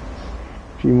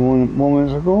few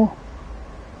moments ago.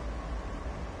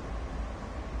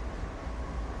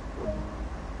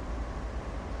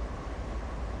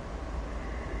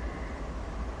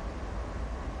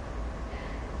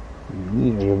 We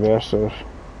need a reverser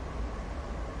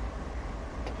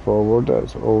to forward,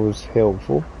 that's always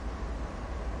helpful.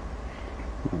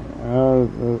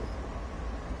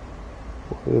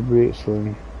 The brakes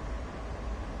then.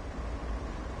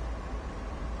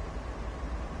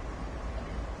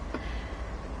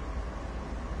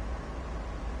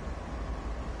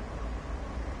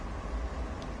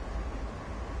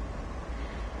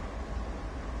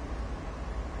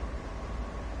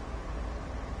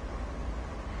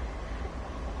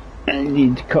 I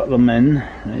need to cut them in.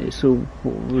 Right, so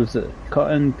what was it?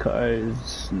 Cut in, cut out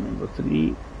is number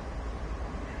 3.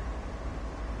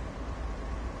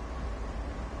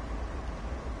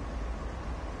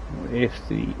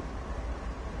 F3.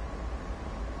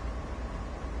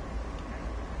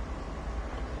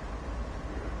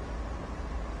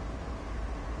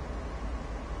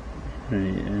 Right,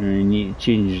 and I need to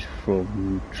change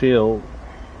from trail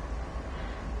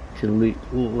to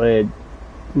lead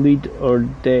or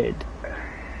dead.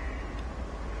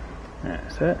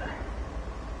 That's it.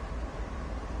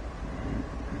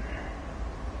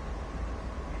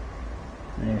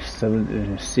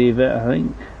 F7 to save it, I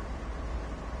think.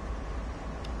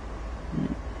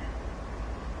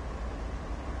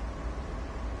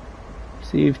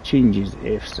 Save changes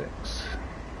F6.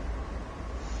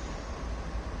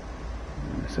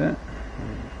 That's it.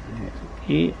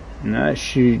 F8. And that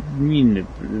should mean the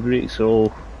brakes are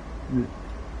all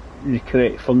the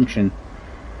correct function.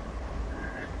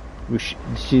 We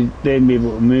should then be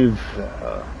able to move.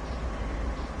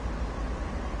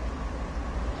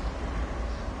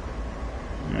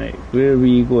 Right, where are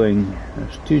we going?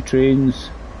 There's 2 trains.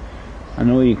 I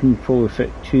know you can probably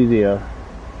fit 2 there.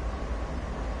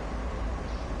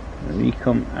 When we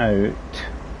come out,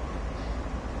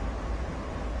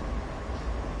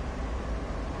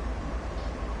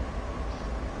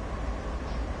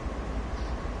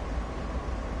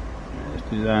 let's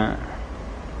do that.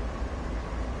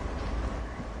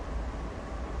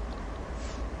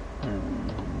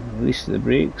 Release the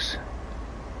brakes.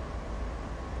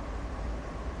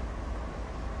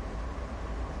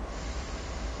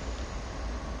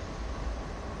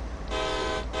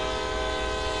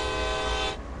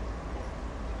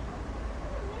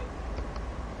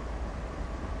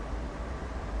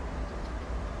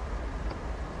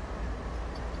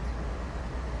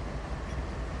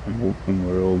 I'm hoping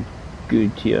we're all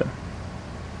good here.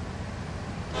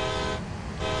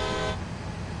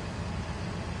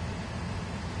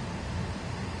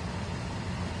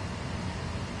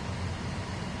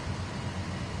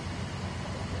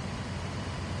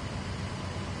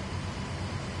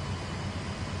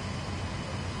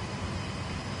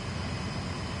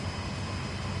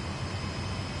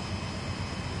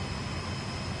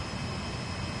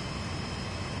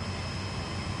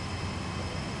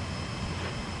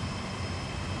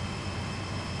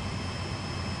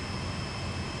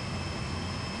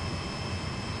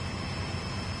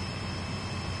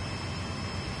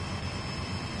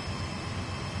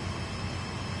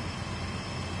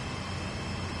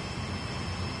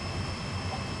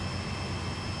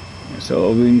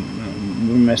 So we're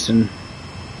missing.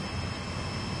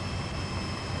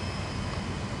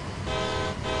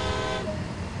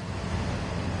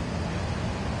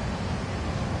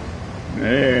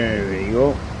 There we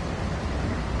go.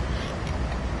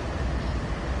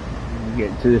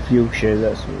 Get to the fuel shed,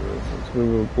 that's where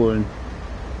we're going.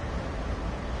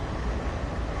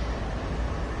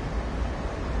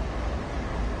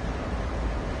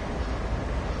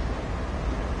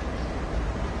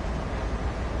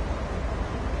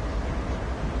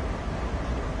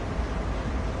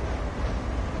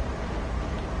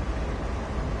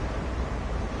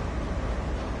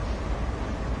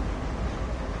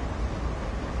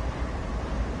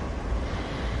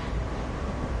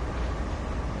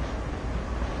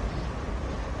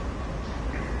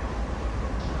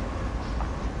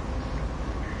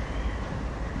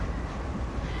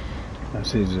 I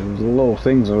see there was a lot of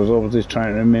things I was always just trying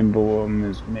to remember what I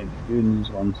was meant to do in these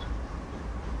ones.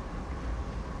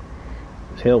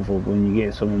 It's helpful when you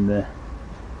get some of the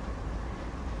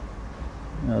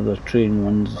other train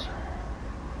ones.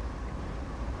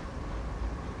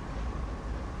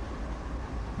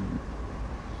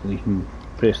 So you can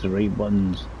press the right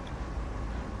buttons.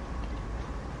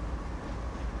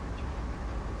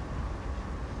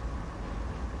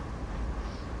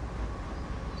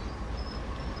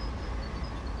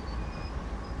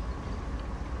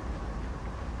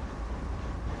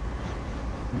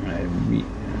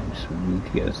 So we need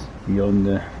to get us beyond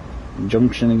the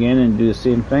junction again and do the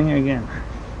same thing again.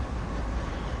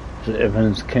 So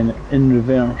everything's kind of in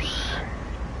reverse.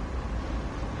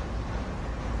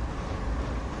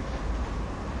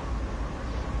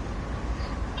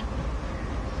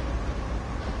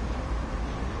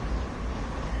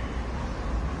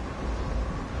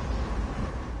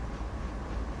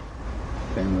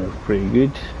 Then we're pretty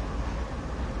good.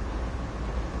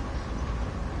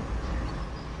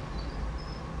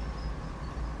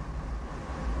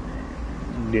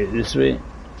 Do it this way.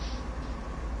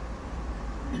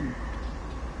 You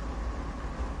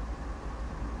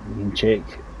can check.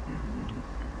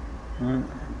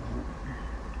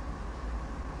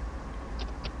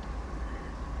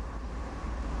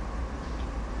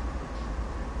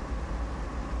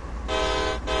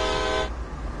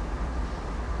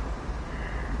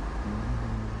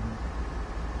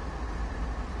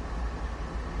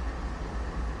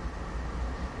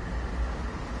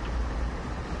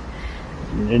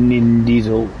 Indian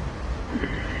diesel.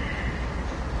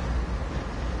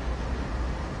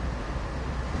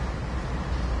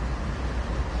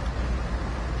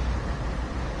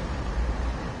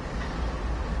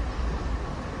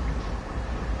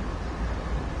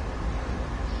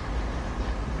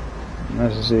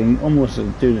 As I say, almost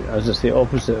doing, as I say,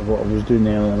 opposite of what I was doing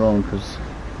earlier on, because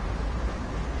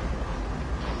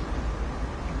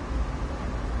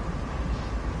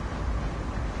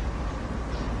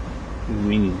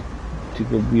we need to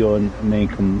go beyond and then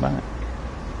come back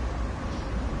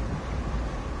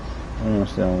on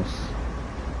ourselves.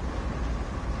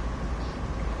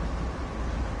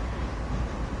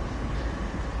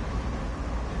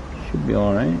 Should be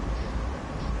alright.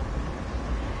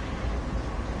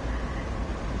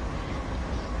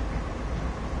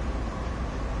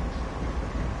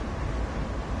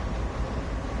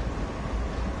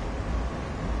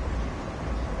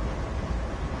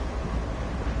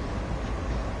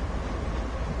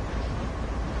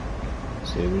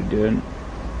 See what we're doing.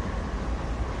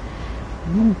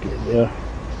 We'll get there.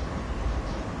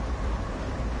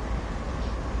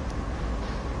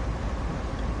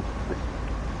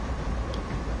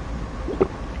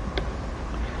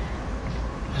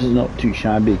 This is not too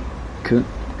shabby,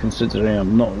 considering I've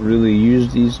not really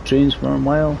used these trains for a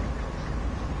while.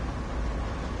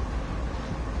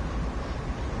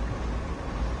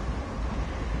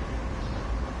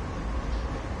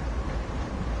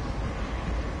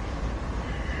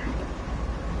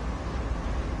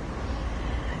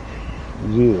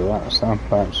 Really, that sand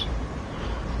patch.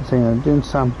 The thing I'm doing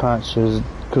sand patch is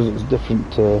because it's different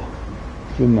to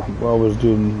doing what I was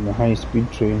doing the high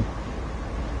speed train.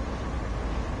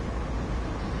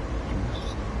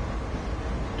 It's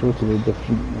totally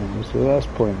different. So that's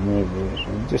pointing right there.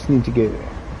 So I just need to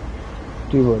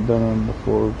do what I've done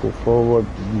before, go forward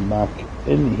and back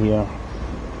in here.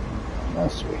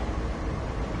 That's way.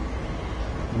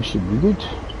 We should be good.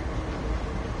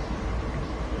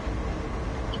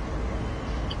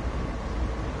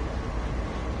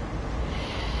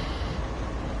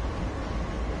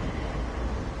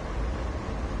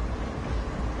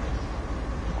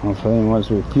 I think once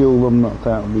we fuel them,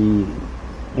 that'll be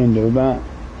end of that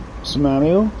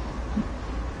scenario.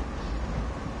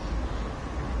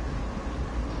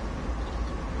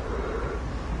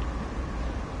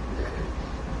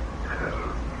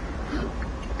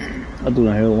 I don't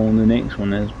know how long the next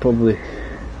one is. Probably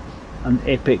an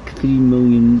epic 3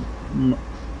 million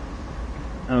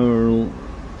hour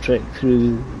trek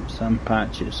through the sand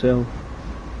patch itself.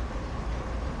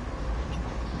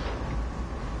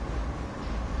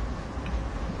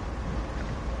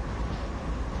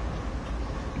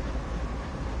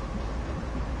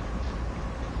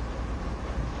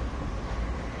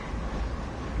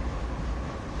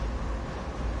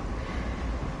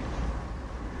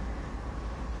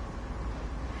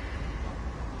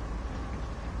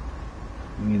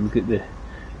 You look at the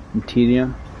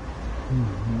interior.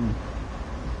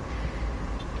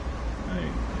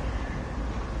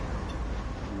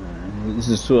 This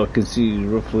is so I can see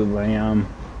roughly where I am.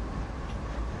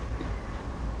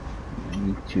 I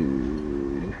need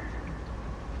to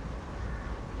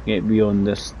get beyond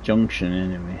this junction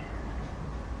anyway.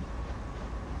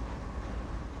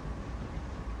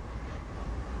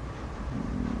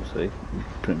 Looks like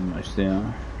pretty much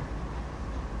there.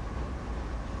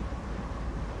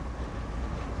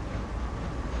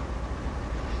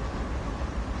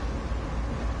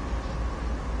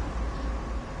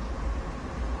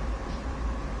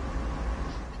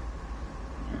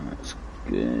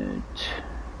 Good.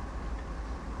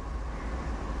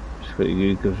 It's quite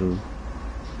good because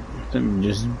we're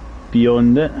just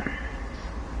beyond it.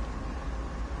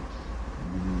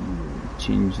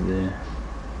 Change the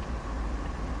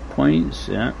points,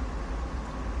 yeah.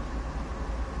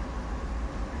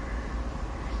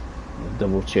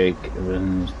 Double check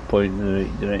everything's pointing in the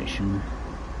right direction.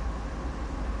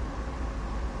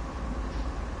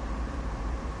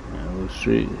 Go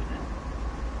straight.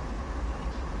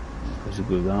 To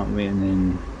go that way and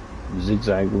then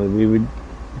zigzag the way we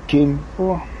came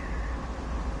before.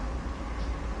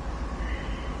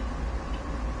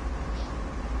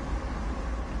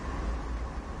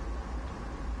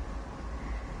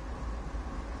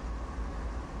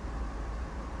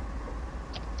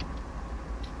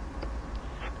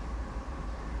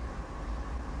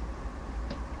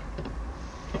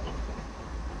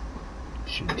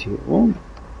 Should take one.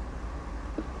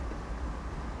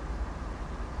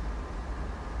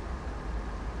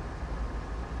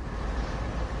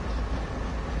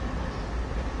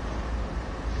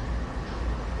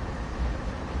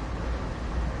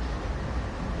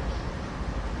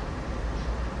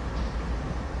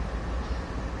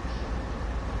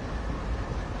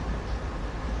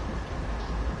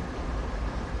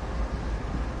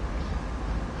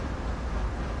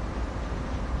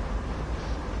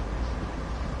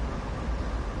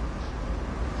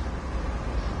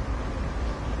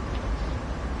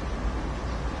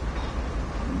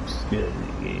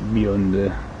 be on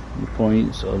the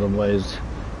points, otherwise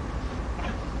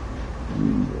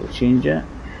we'll change it.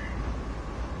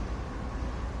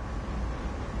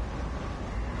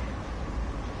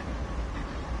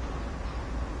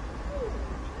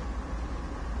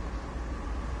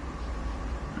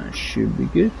 That should be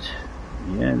good.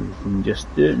 Yeah, we can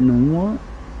just do it no more.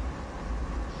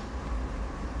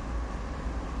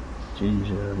 Change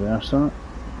the reverser.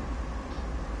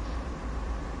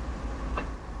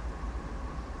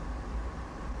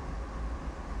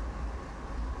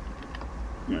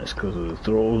 That's because of the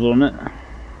throttles on it.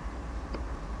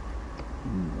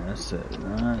 That's it,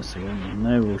 that's it.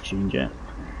 Now we'll change it.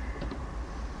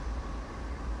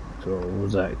 Throttle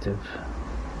was active.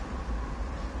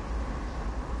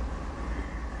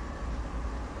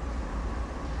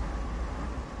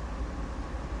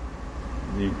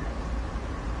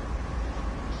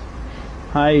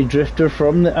 Hi, Drifter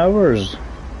from the Hours.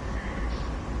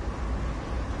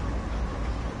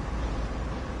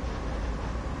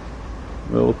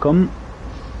 Welcome.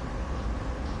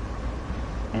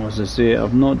 As I say,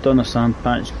 I've not done a sand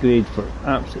patch grade for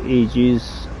absolute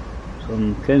ages, so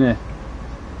I'm kinda,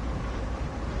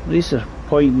 at least they're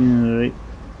pointing the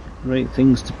right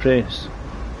things to press.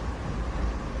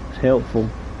 It's helpful.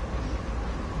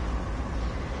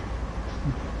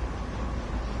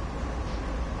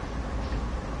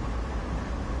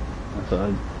 I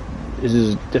thought this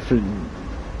is a different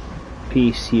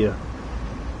pace here.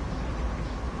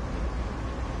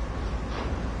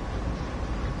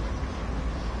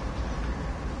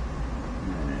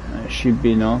 Should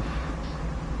be enough.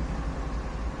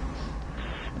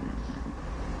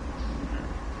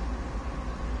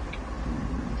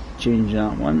 Change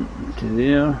that one to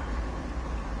there.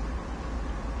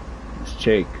 Let's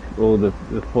check all the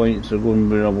points are going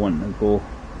where I want to go.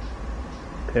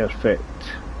 Perfect.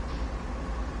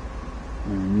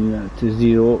 And that to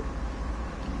 0.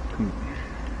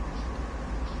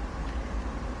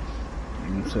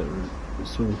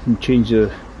 So we can change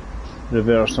the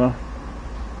reverser.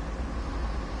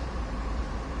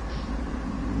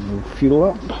 Fuel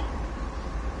up.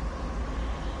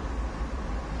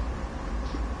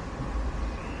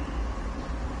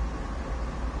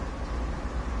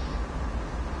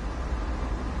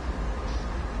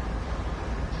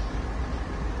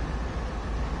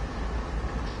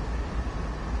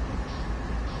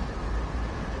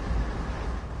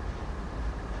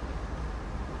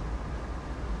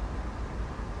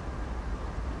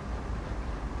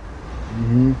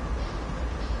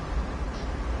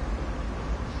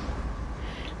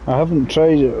 I haven't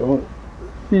tried it.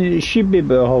 It should be able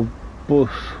to have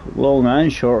both long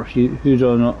and short who's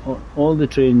on all the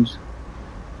trains.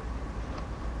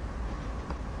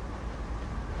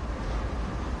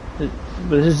 But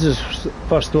this is the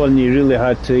first one you really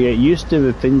had to get used to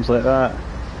with things like that.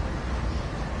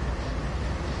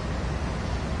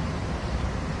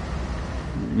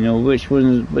 You know, which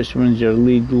one's your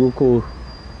lead local.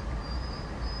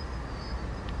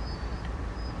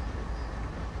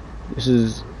 This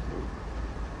is,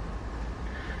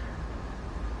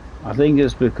 I think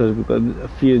it's because we've got a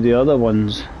few of the other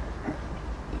ones.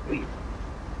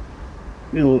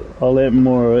 I'll let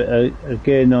more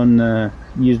again on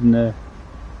using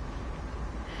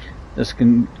this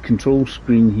control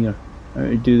screen here, how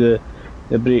to do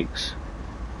the brakes.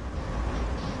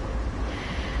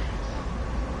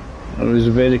 It was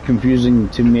very confusing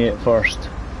to me at first,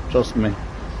 trust me.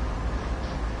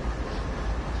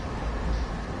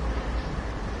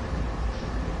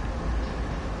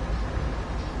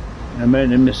 The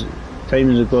amount of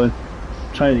times I've gone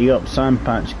trying to get up sand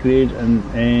patch grade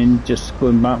and just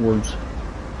going backwards.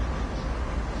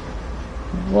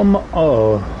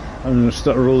 Oh, I'm going to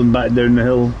start rolling back down the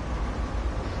hill.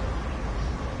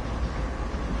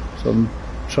 So I'm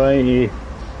trying to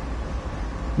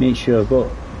make sure I've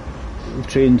got the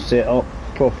train set up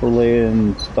properly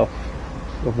and stuff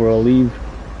before I leave.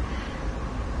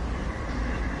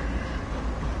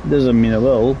 Doesn't mean I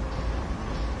will.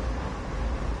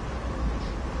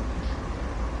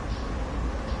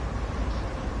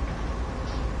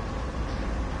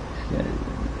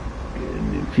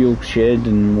 Fuel shed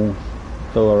and we'll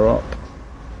fill her up.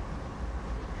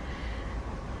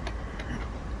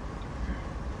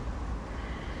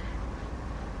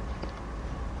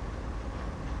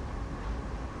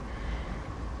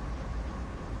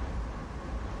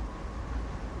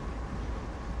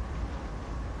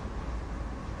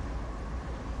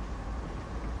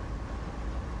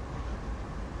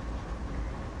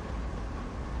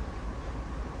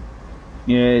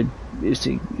 Yeah, it's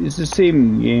the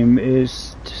same game.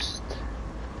 It's just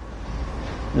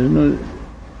there's no.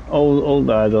 all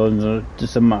the add-ons are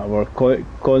just a matter of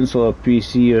console or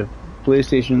PC or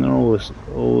PlayStation.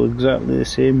 They're all exactly the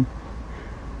same.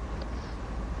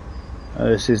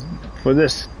 This is for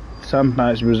this Sam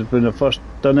patch was when I first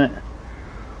done it.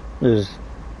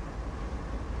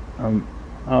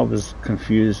 I was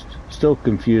confused, still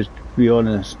confused to be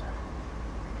honest.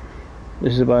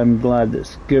 This is why I'm glad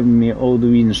it's given me all the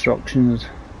wee instructions.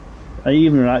 I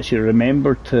even actually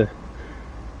remembered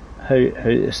how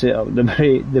to set up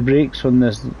the brakes on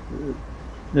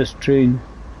this train.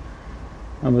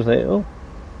 I was like, oh,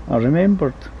 I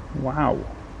remembered. Wow,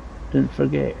 didn't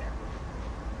forget.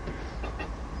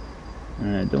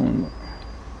 And I don't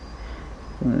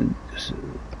just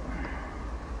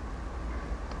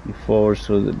be forward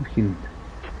so that we can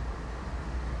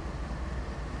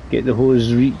get the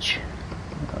hose reach.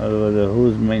 Otherwise the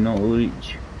hose might not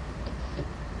reach.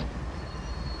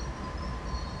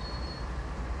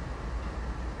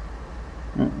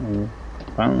 Uh-oh.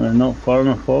 Apparently they're not far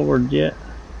enough forward yet.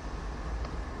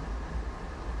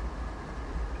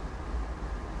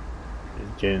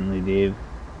 Just gently, Dave.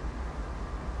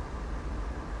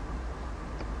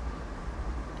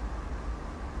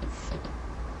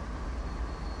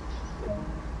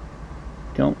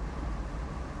 Jump.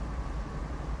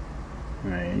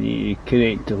 Right, you need to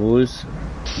connect the hose.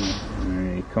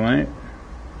 There you come out.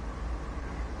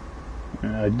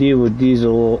 I deal with these a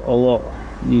lot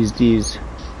these days.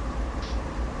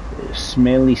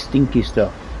 Smelly, stinky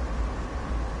stuff.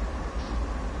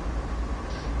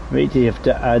 Right, you have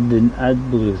to add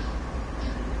blue.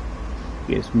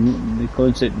 Gets the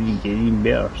concept you get even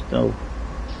better still.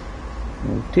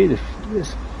 We'll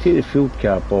let's take the fuel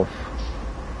cap off.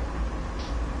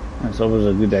 That's always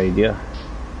a good idea.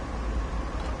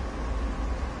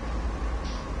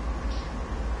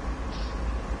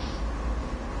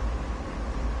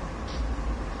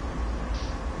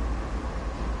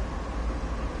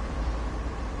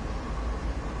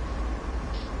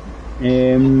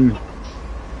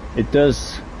 It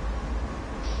does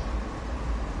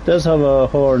have a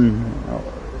horn.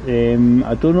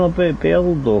 I don't know about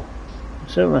bell though. It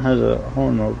certainly has a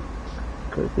horn. I'll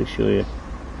quickly show you.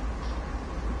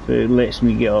 So it lets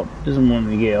me get up. Doesn't want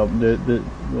me to get up the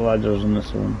ladders on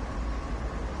this one.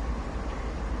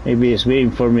 Maybe it's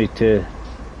waiting for me to.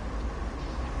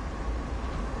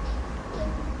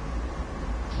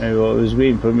 Well, it was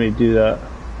waiting for me to do that.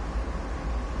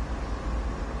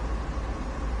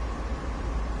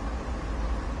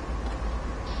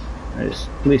 Let's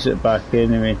place it back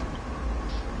anyway.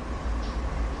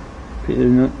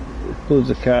 Close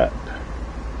the cap.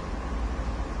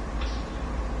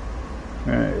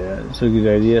 Right, yeah, that's a good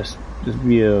idea. Just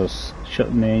be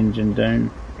shutting the engine down.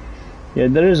 Yeah,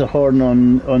 there is a horn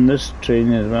on this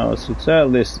train as well. It's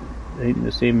exactly, I think,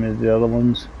 the same as the other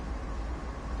ones.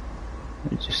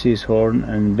 It just says horn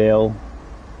and bell.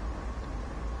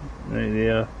 Right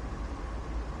there.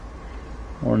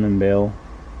 Horn and bell.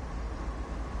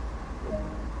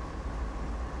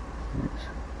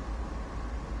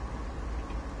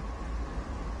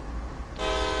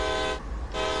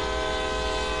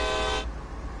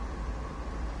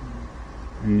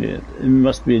 And it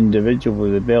must be individual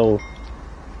with the bell.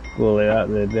 Go like that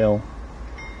with the bell.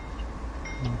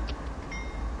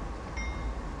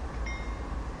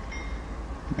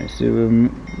 Let's see, we're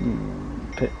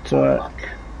pit track.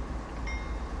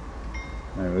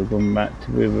 Right, we're going back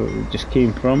to where we just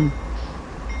came from.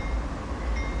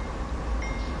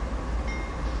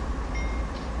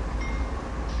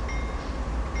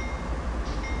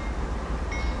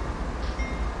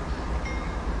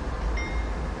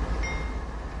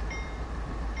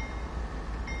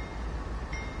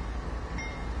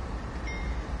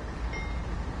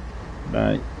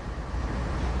 Right.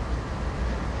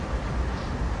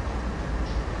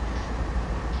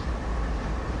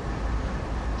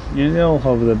 Yeah, they all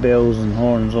have the bells and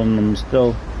horns on them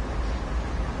still.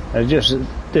 They're just at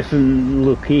different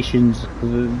locations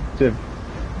because they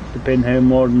depend how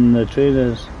modern the train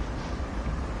is.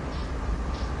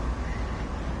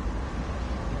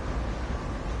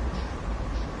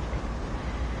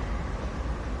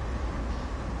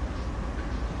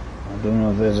 I don't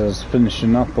know if this is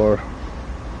finishing up or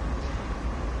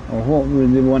what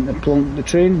would they want to plonk the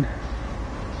train?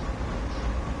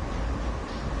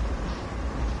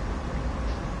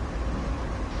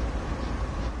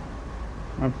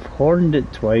 I've horned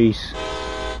it twice.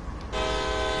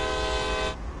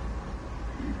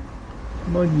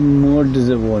 What more does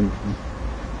it want?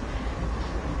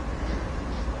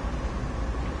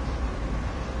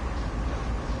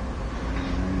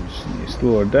 Just need to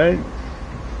slow her down.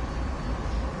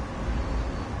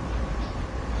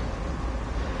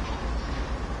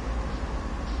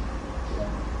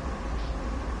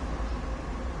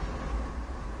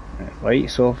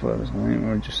 lights off. I think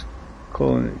we're just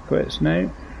calling it quits now.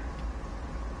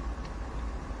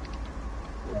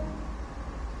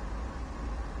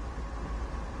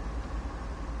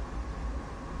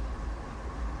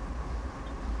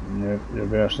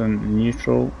 Reverse into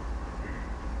neutral.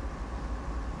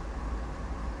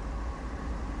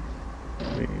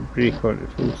 Brake onto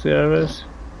full service.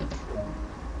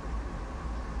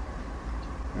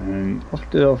 And off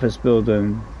to the office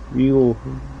building. We go.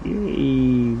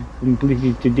 Yay!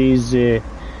 Completed today's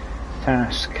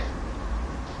task.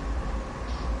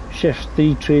 Shift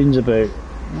 3 trains about.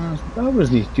 That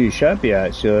wasn't too shabby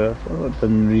actually. I thought I'd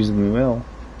done reasonably well.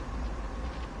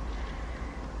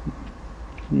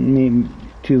 Made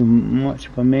too much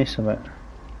of a mess of it.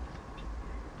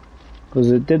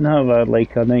 Because it didn't have a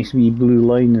nice wee blue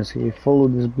line. As you follow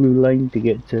this blue line to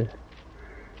get to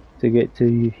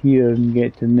here and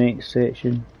get to the next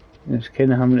section. It's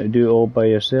kind of having to do it all by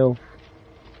yourself.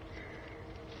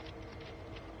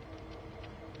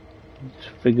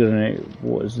 Just figuring out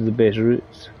what is the best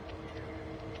routes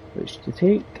which to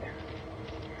take.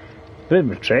 Bit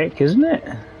of a trek, isn't it?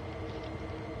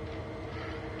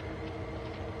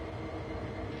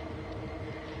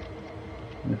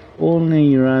 If only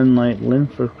you ran like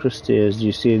Linford Christie, as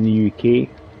you say in the UK.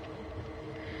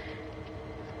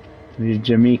 You're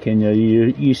Jamaican,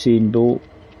 you're Usain Bolt.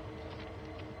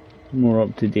 More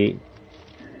up to date.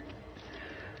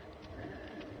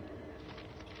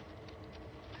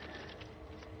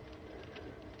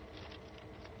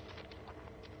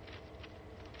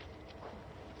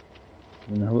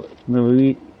 No,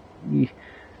 we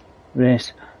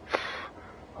rest.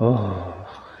 Oh,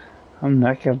 I'm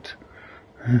knackered.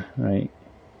 Right.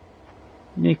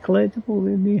 Any collectibles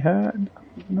in the heart?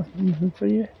 Nothing for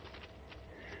you?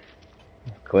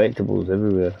 Collectibles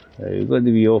everywhere. Right, we've got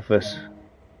to the office.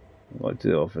 Got to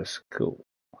the office. Cool.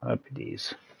 Happy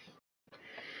days.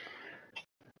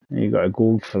 You got a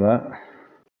gold for that.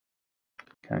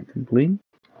 Can't complain.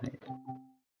 Right.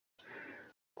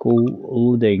 Coal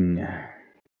loading.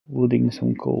 Loading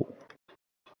some coal.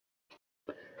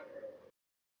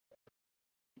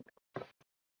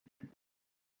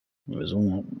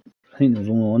 I think there's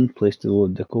only one place to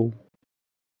load the coal.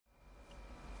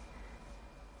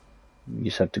 You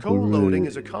just have to coal go loading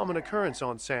is a common occurrence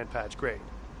on Sandpatch grade,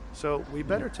 so we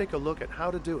better take a look at how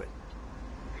to do it.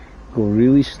 Go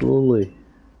really slowly.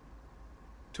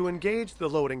 To engage the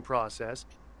loading process,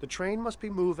 the train must be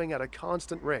moving at a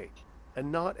constant rate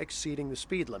and not exceeding the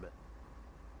speed limit.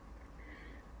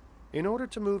 In order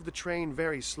to move the train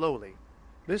very slowly,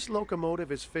 this locomotive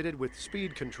is fitted with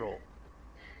speed control.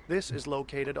 This is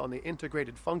located on the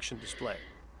integrated function display.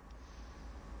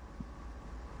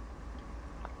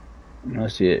 I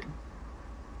see it.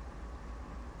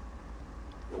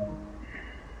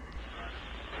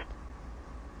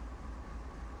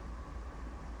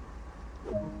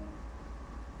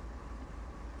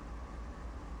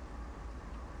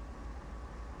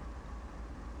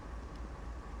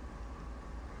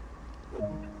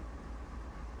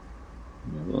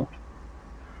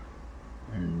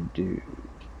 And do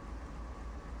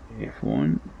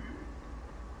F1.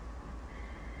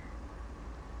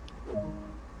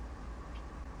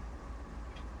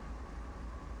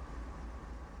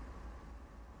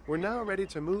 We're now ready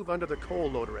to move under the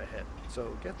coal loader ahead,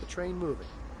 so get the train moving.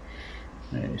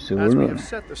 Right, so As we have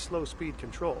set the slow speed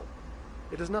control,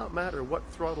 it does not matter what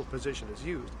throttle position is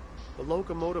used, the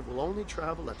locomotive will only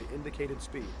travel at the indicated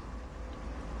speed.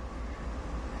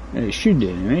 It should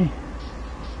anyway.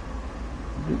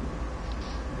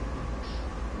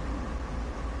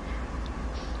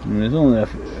 And there's only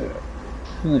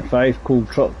 5 coal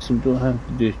trucks, so we don't have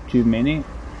to do too many.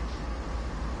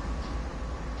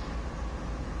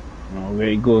 I'll get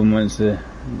it going once the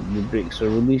brakes are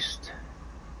released.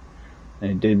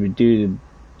 Did we do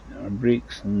our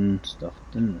brakes and stuff?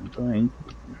 Didn't I think?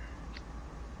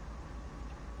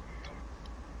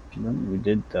 I think we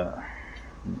did that.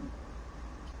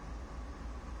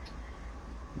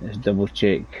 Let's double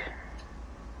check.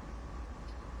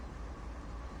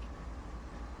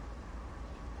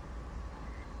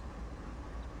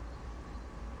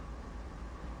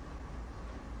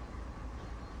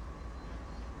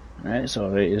 That's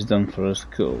alright, it's done for us,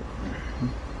 cool.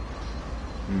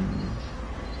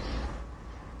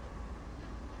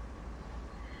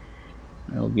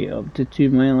 I'll get up to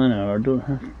 2 miles an hour. I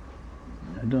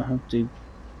don't have to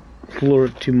floor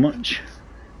it too much.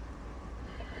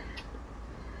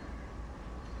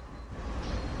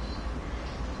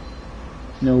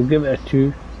 No, we'll give it a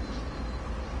 2.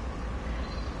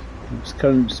 Its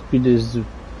current speed is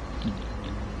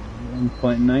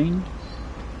 1.9.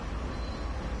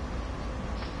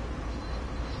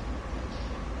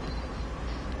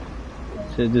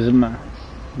 So it doesn't matter.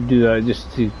 Do that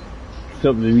just to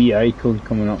stop the wee icon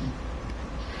coming up.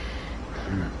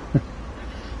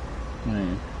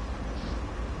 Right.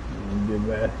 Do a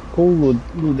bit of coal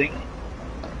loading.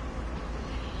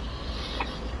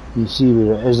 You see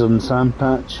where it is on the sand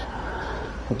patch.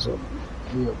 It's up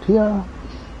here.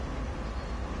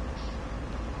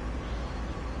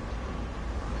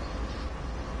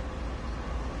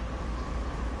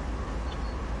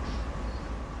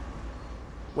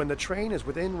 When the train is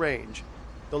within range,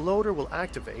 the loader will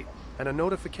activate and a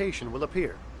notification will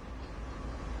appear.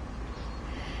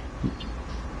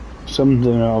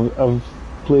 Something I've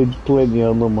played plenty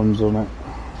of other ones on it.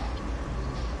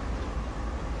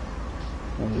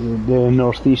 The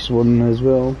northeast one as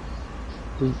well.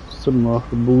 Similar,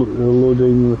 the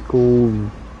loading, the coal,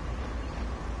 and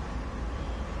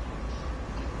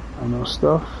other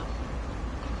stuff.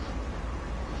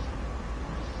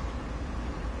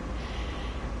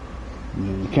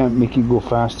 You can't make it go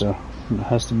faster. It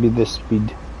has to be this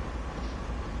speed.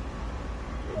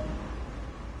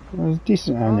 There's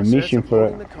decent animation for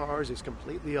it. The cars is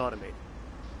completely automated.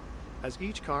 As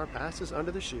each car passes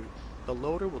under the chute, the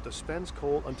loader will dispense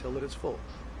coal until it is full.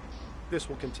 This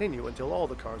will continue until all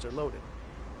the cars are loaded.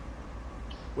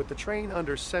 With the train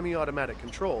under semi-automatic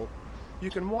control, you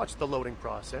can watch the loading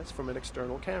process from an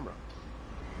external camera.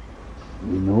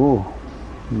 No,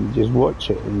 you just watch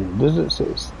it and it does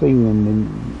its thing and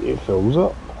then it fills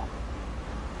up.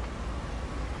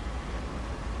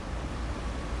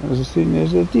 As I say,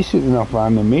 there's a decent enough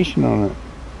animation on it.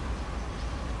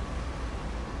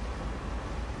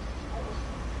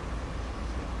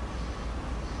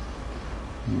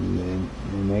 And then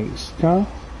the next car.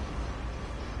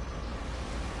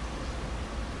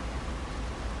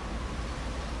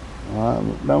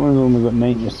 That one's only got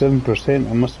 97%.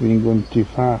 I must have been going too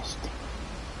fast.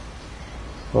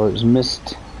 Or it's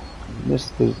missed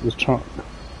the truck.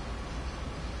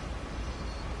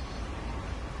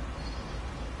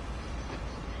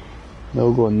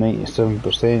 They'll go at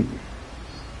 97%.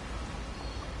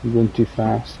 You're going too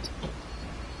fast.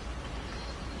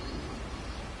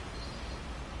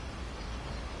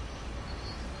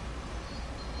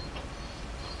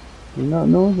 Do you not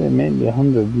know they meant to be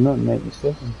 100, not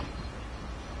 97?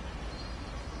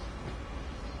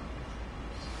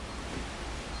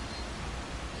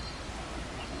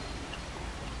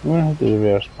 I'm going to have to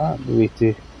reverse back the way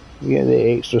to get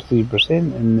the extra 3%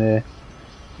 in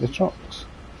the trucks.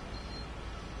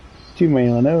 2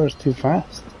 miles an hour is too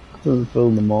fast. It doesn't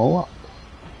fill them all up.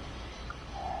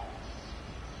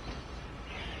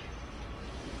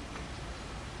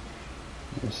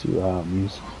 Let's see what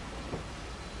happens.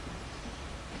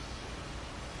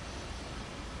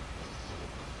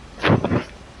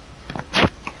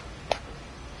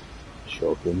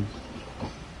 Shocking.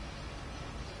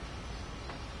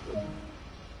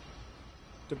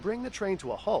 To bring the train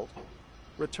to a halt,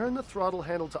 return the throttle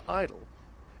handle to idle,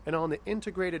 and on the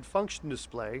integrated function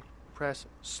display, press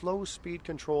slow speed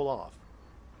control off.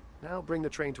 Now bring the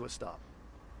train to a stop.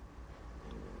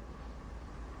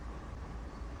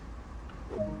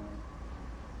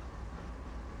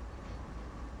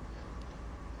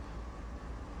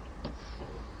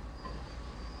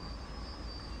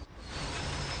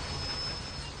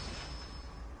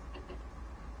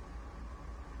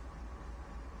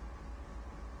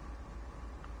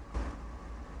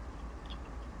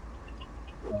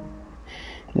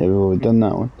 Yeah, we've already done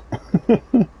that one.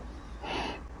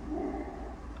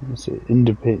 It's an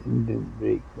independent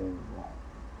brake.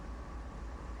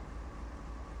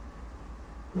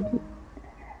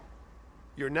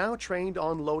 You're now trained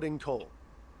on loading coal.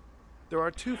 There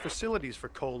are 2 facilities for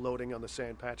coal loading on the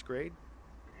Sandpatch grade,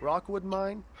 Rockwood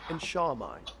Mine and Shaw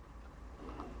Mine.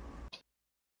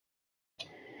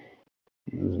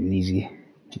 It was an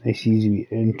nice easy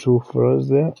intro for us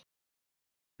there.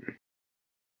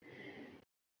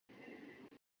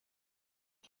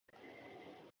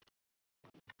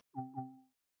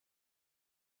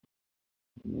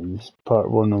 And this part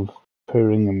 1 of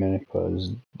Powering America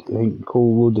is, I think,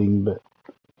 coal loading, but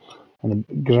on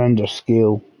a grander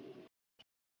scale.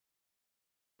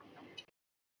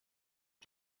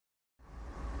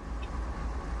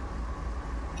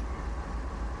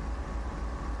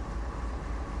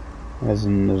 As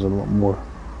in, there's a lot more.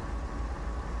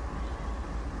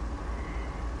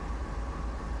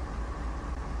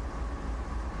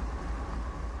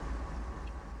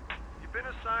 You've been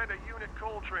assigned a unit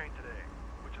coal train today,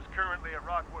 which is currently at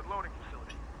Rockwood Loading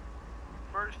Facility.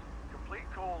 First, complete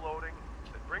coal loading,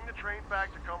 then bring the train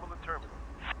back to Cumberland Terminal.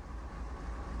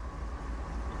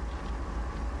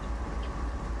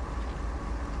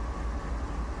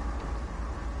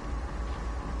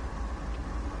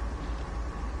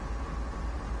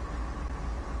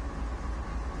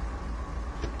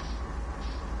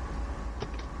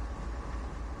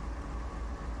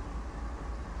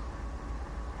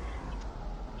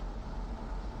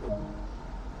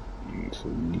 So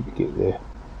you get the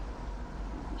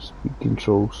speed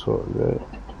control sorted out.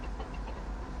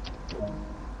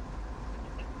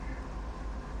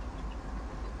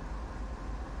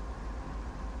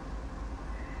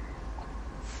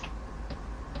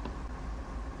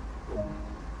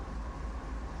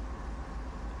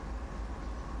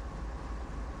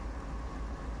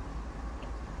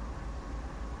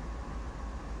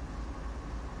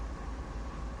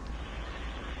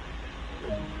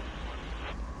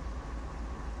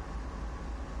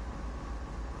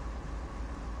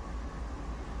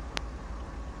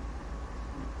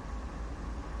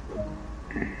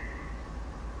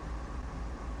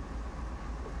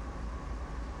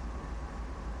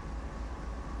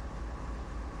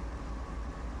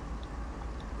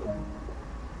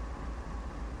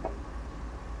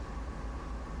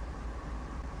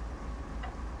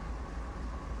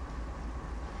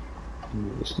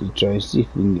 Just to try and see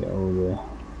if we can get all the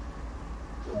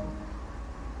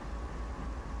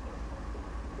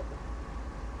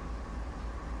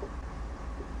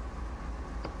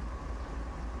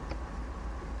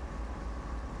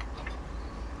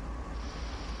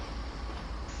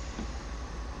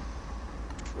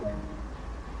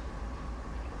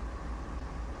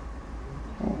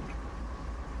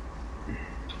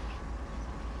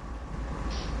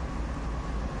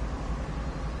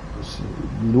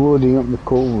loading up the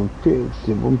coal. We put it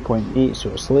to 1.8, so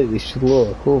it's slightly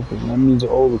slower coal, but that means that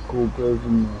all the coal goes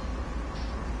in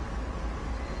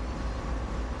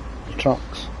the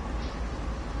trucks.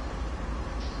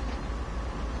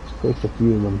 There's quite a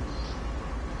few of them.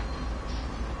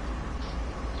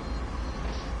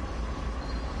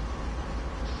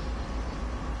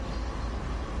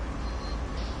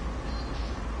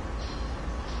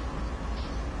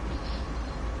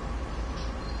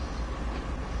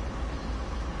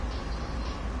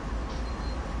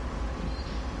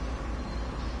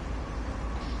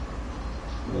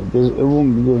 It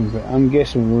won't be going, but I'm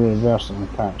guessing we'll reverse and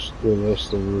catch the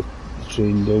rest of the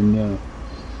train down there.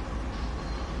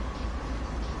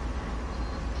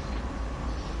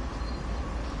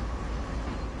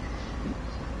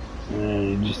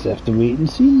 You just have to wait and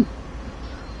see.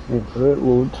 Wait for it to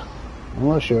load. I'm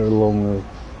not sure how long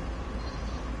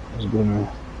it's gonna.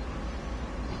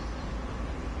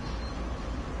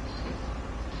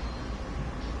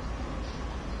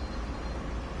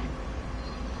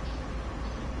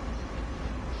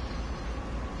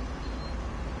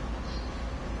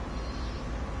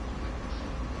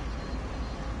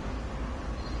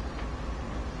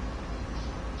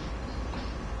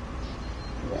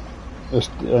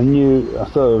 I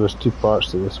thought there was two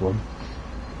parts to this one.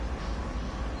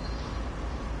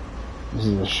 This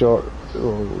is a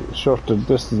shorter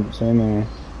distance anyway.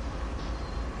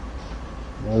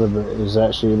 The other bit is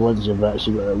actually once you've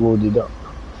actually got it loaded up.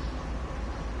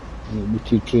 There'll be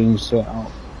two trains set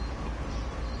up.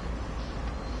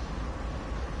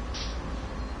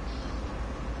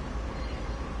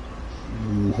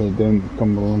 And you head down to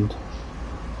Cumberland.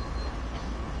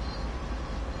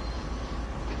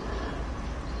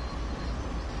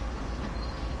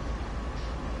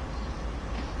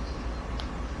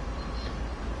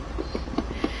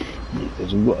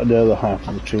 Because we've got the other half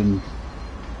of the train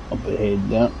up ahead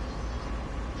there.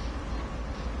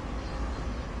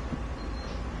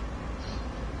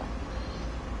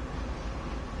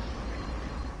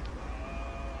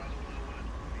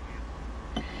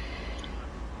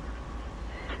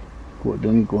 What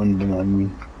didn't go in behind me?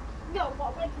 No, but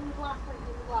I went in the glass,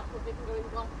 but didn't go in the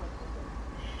glass.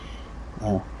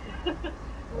 Oh.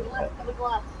 We left the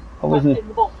glass I wasn't in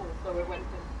the bottle, so we went in.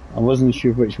 I wasn't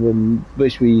sure which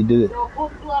way you did it. No, I put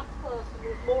the glass first, and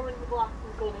there's more in the glass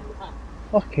than going in the pan.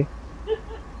 Okay.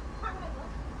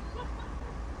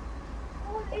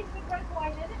 Oh, there's the red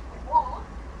wine in it. What?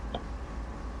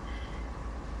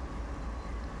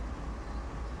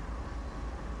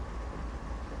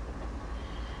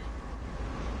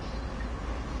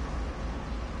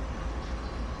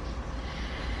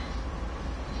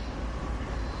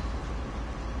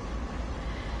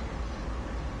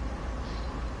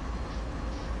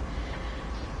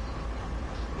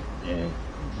 Yeah.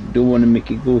 Don't want to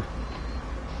make it go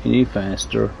any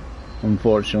faster,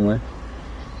 unfortunately.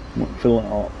 Won't fill it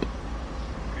up.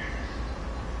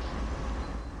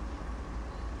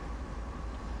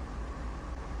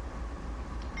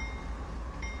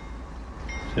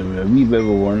 So a wee bit of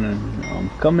a warning. I'm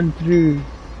coming through.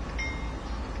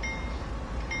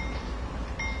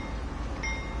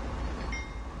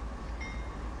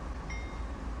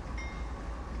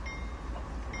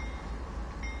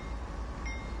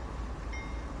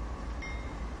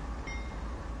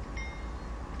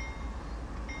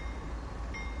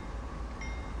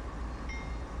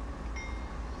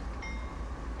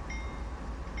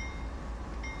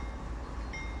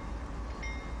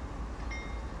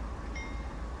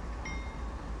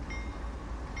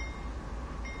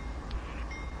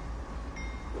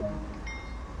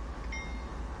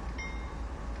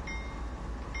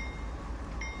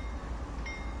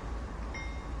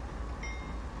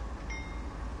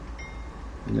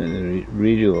 The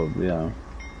radio, yeah.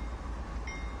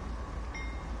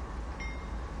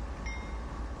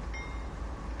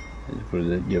 For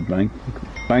your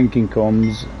banking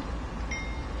comms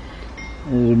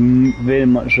is very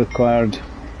much required.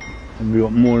 If you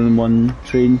got more than one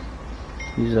train,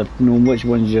 you just have to know which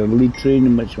one's your lead train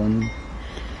and which one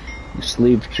your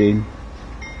slave train.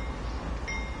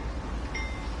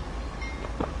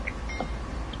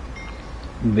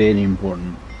 Very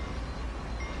important.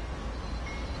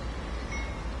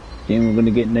 Again, we're going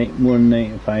to get more than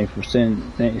 95%,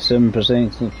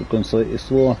 97% since we're going slightly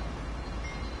slower.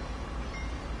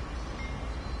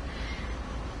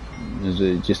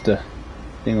 There's just a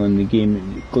thing on the game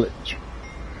that glitch.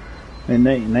 And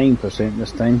 99%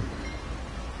 this time.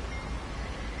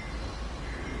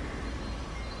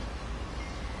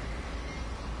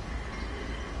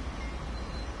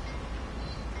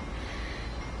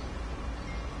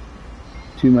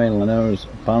 $2 miles an hour is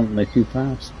apparently too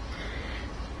fast.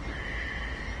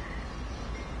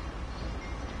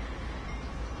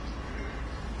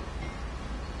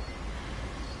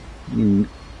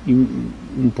 Even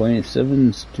 1.7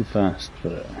 is too fast for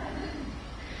it.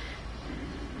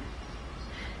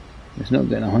 It's not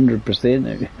getting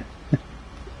 100% out.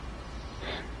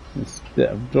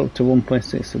 I've dropped to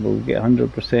 1.6, so we'll get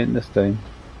 100% this time.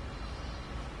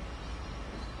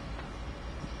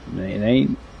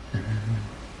 99.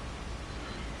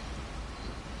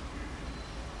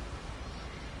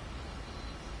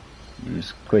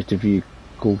 There's quite a few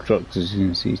coal trucks, as you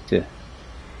can see, to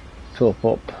top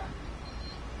up.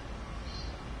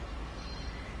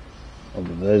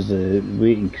 As the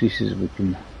weight increases, we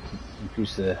can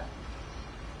increase the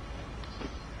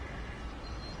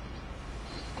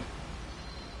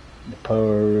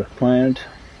power required.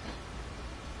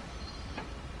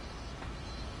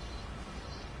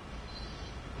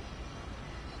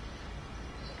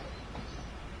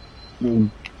 We'll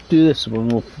do this one,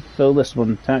 we'll fill this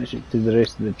one, attach it to the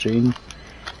rest of the train,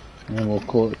 and then we'll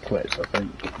call it quits, I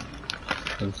think.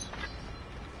 Because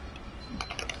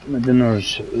my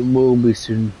dinners will be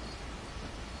soon.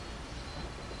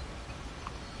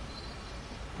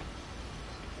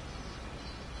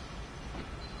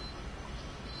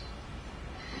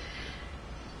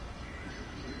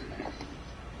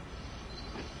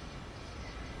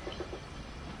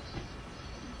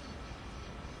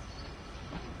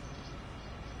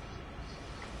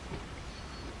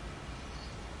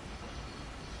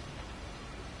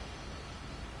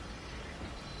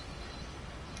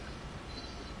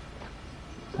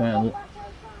 Well,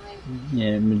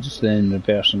 yeah, we're just then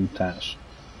reverse and attach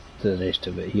to the rest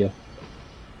of it here.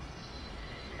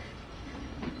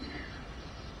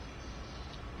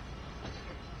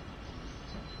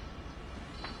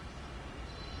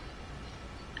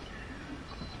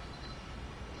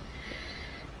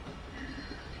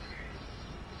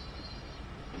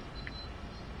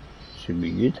 Should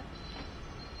be good.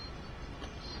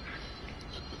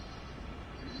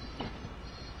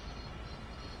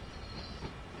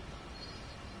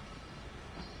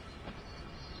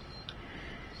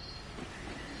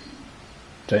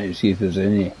 Trying to see if there's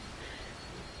any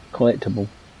collectible.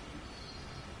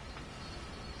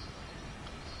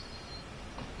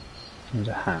 There's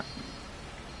a hat.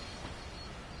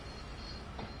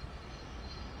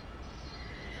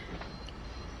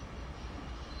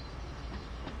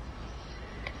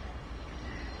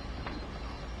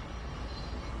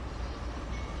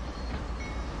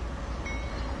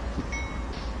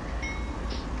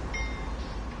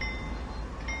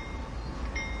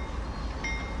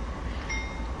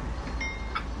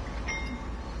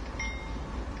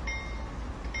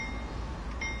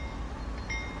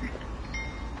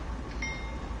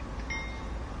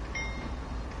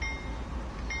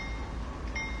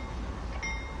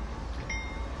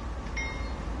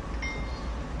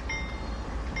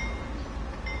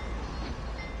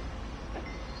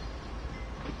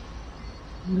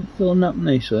 It's filling up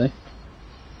nicely.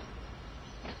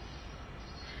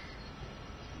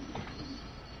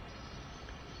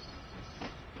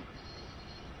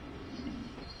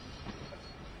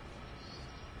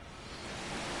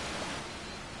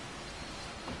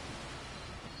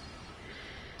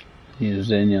 See if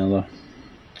there's any other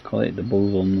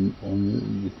collectibles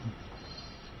on the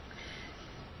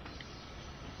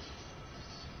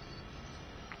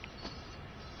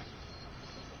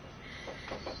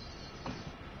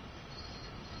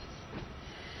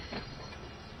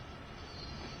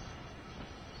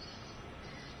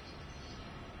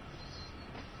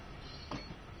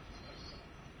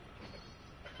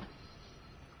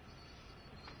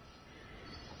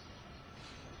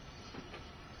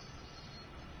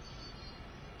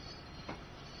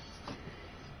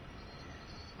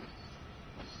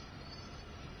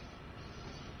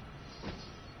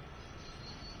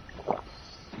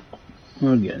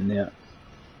We're getting there.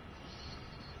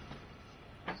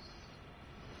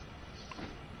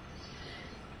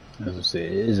 As I say,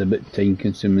 it is a bit time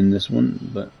consuming, this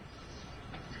one, but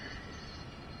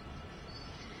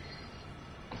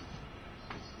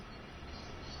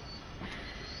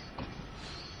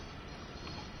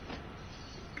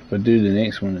if I do the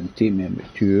next one, it'll take me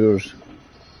about 2 hours.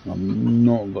 I've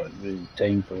not got really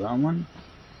time for that one.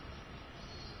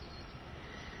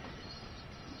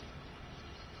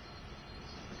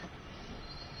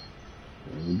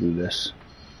 We'll do this.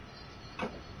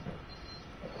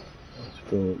 Let's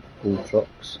fill up full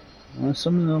trucks.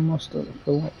 Some of them must start to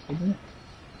fill up today.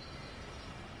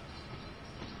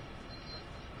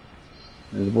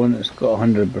 There's one that's got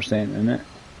 100% in it.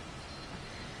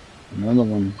 Another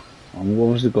one, I'm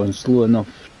obviously going slow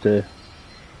enough to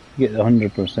get the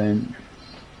 100%.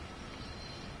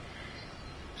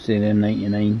 Say then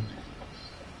 99.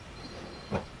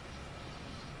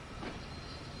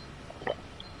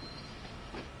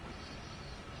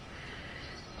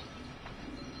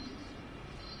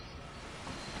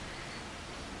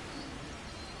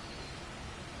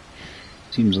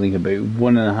 Seems like about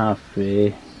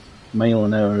 1.5 mile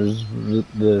an hour is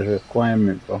the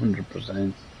requirement for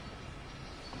 100%.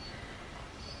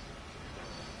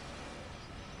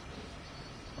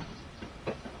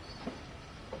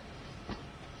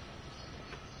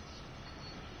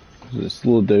 So it's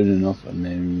slowed down enough, and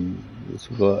then it's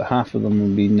got half of them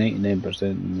will be 99%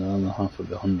 and the other half will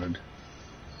be 100.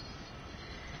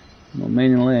 Not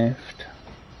many left.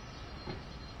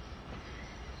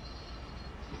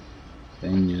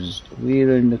 Then just way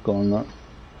around the corner.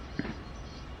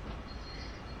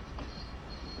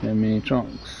 How many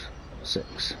trucks?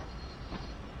 6.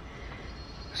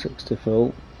 6 to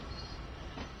fill.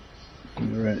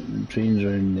 The train's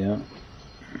around there.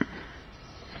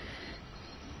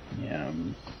 Yeah,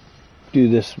 do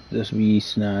this wee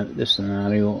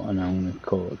scenario, and I'm gonna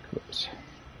call it quits.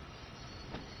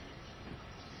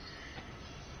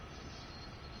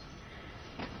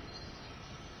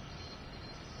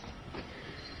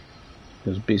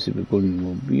 Because basically we're going to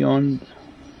go beyond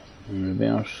and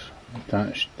reverse,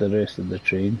 attach the rest of the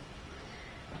train.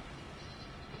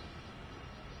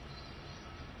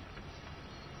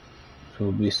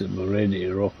 So basically we're ready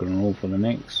to rock and roll for the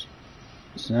next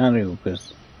scenario,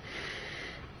 because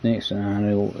the next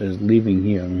scenario is leaving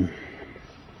here and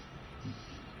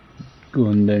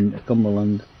going down to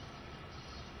Cumberland.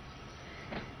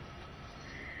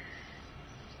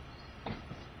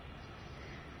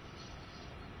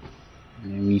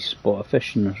 And we spot a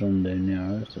fishing or something down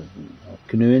there, or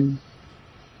canoeing.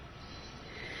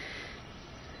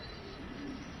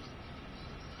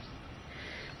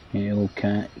 Yeah, old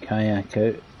kayak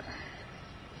out.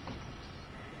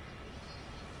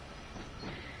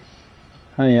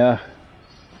 Hiya.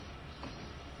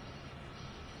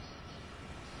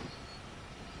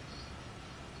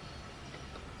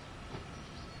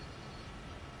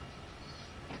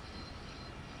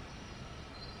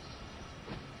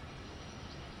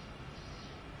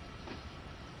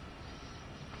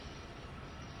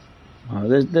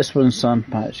 This one's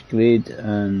sandpatch grade,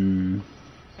 and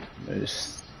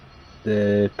it's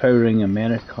the Powering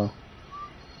America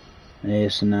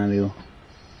scenario.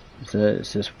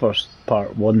 It's this first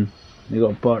part 1. They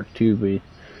got part 2 where you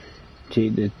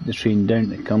take the train down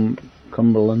to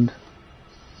Cumberland.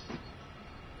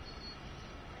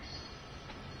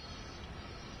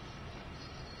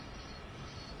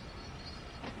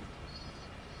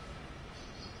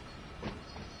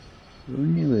 We're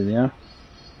nearly there.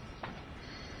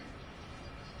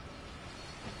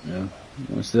 Yeah.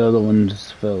 Once the other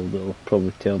one's filled, it'll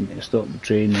probably tell me to stop the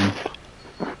train and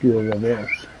do a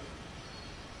reverse.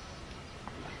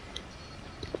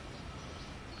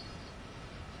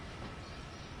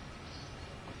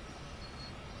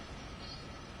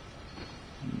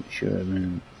 Make sure I'm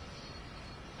in.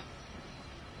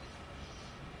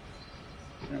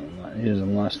 Here's the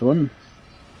last one.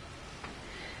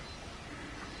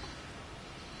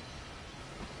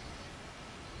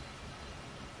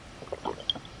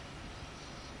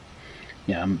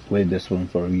 Yeah, I haven't played this one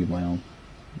for a wee while.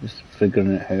 Just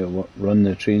figuring out how to run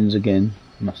the trains again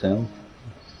myself.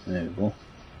 There we go.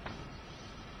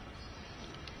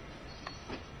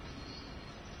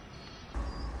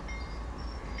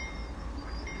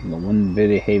 Got one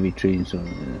very heavy train, so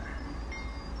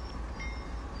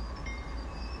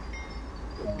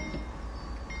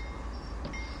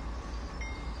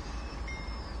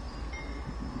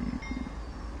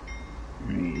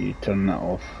you turn that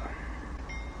off.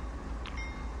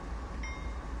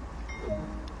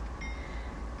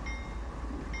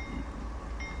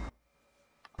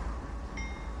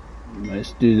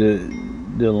 Let's do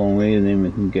the long way and then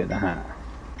we can get the hat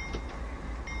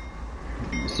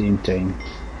at the same time.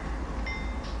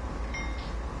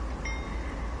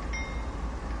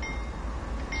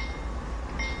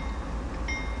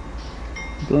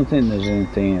 I don't think there's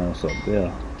anything else up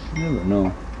there. You never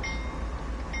know.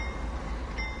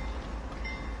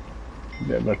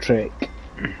 Bit of a trek.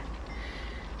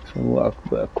 So what,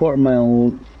 about a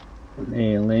quarter-mile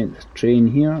length train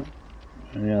here,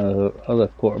 and the other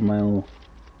quarter-mile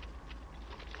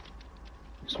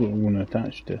is what I'm going to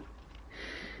attach to.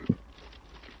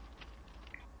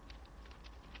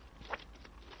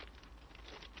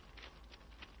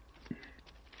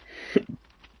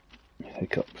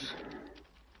 Hiccups.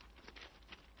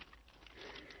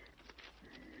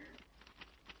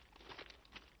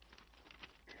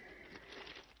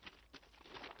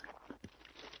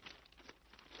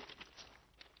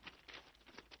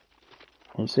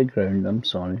 What's the ground? I'm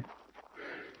sorry.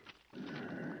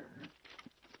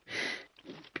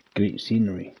 Great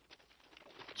scenery.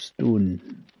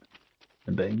 Stone.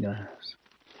 A bit of grass.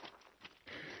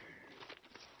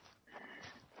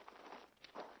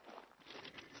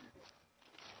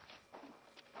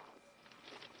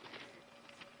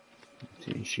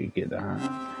 So you should get the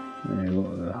hat. There you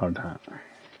go, the hard hat.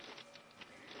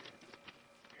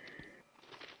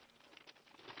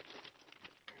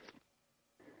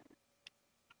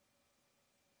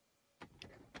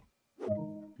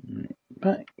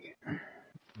 Back.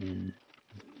 And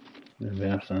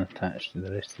reverse and attach to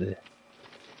the rest of the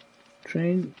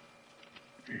train.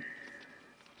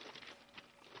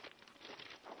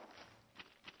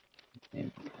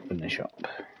 And finish up.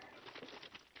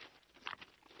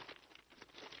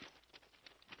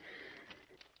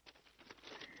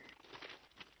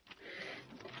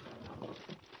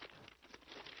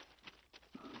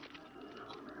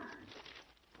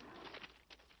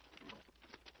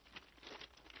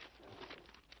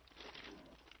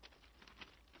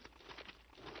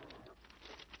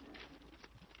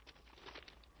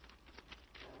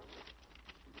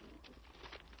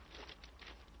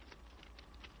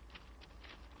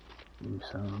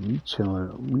 So we chill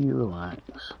out, we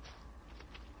relax.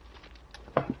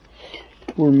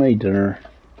 For my dinner.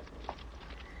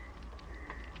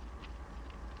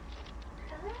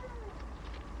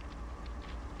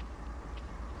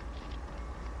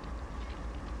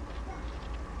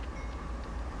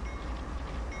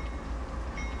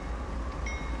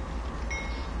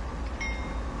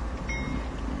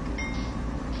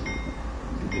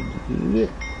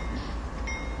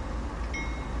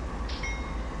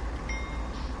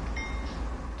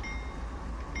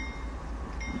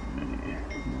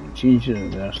 Change the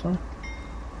reversal.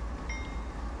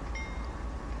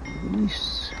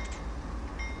 Release.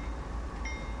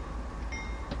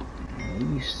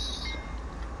 Release.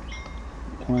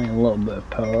 Apply a little bit of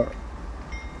power.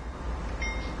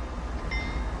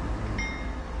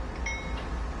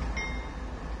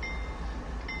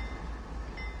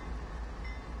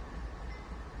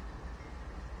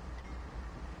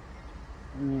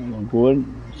 We're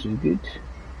going, this is good.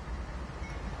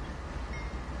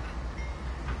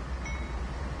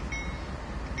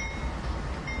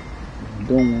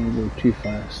 Don't want to go too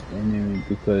fast anyway,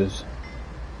 because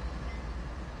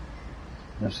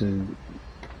this is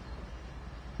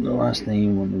the last thing you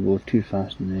want to go too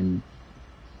fast and then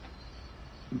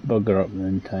bugger up the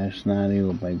entire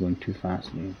scenario by going too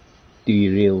fast and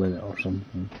derail it or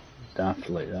something daft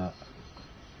like that.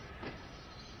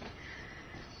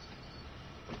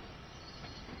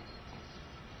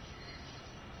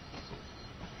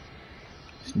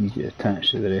 Just need to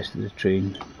attach to the rest of the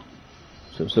train.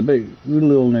 So it's about,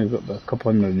 really only got about a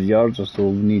couple hundred yards or so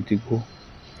we need to go.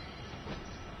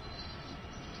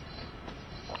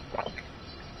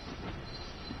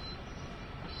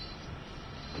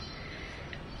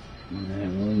 We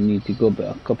only need to go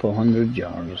about a couple hundred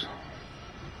yards.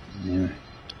 Anyway.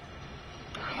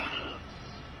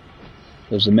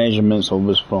 There's the measurements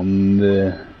always from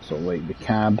the, sort of like the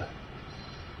cab.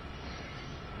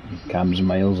 The cab's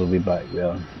miles will be back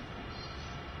there.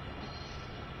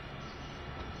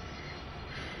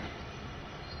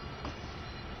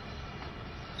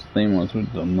 Thing once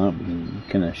we've done that, we can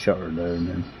kind of shut her down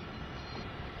and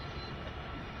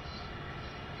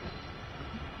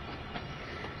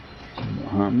see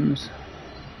what happens.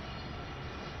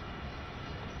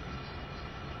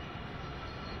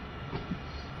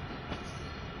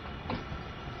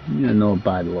 Yeah, no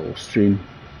bad little stream.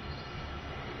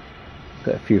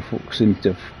 Got a few folks seem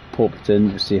to have popped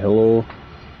in to say hello.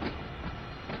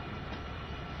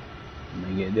 And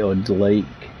they get the odd like.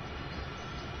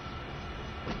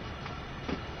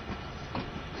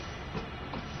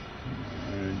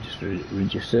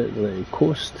 reduce it, let it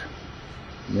coast.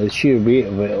 The sheer weight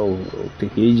of it will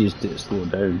take ages to slow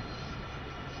down.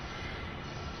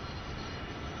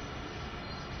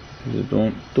 Because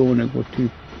I don't want to go too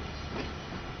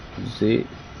zate.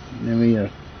 Whenever you're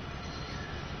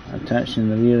attaching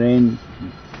the rear end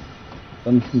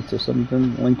something to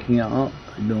something, linking it up,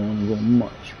 I don't want to go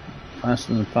much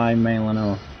faster than 5 miles an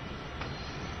hour.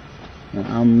 And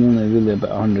I'm only really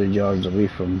about 100 yards away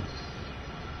from.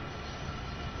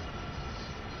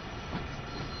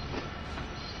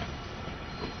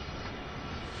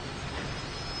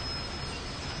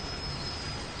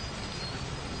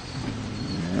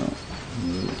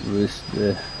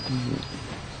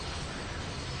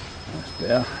 That's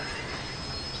better.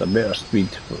 It's a better speed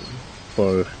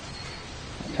for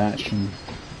attaching.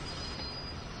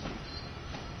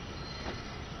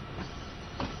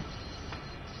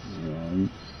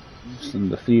 Just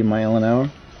under 3 miles an hour.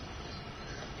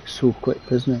 So quick,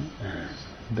 isn't it?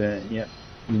 But yeah,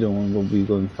 you don't want to be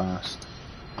going fast.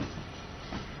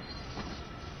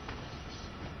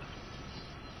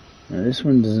 Now this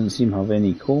one doesn't seem to have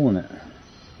any coal in it.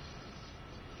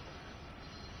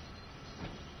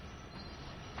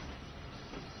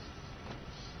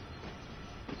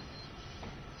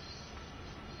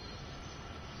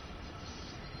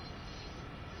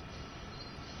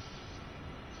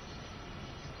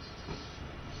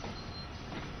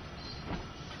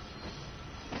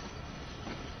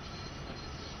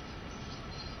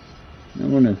 I'm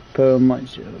going to pour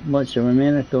much of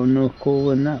America, no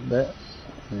coal in that bit.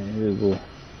 There we go.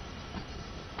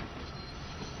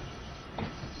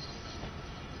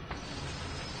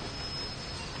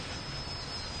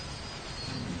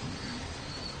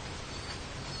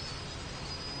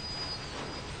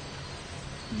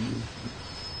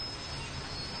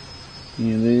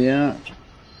 Here they are.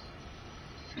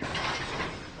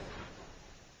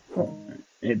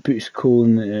 It puts coal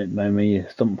in it by me. You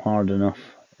thump hard enough.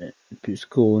 It puts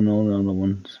coal in all the other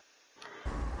ones.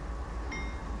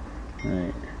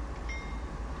 Right.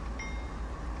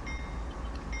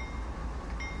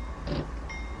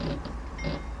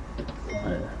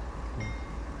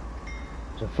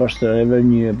 It's the first I ever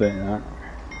knew about that.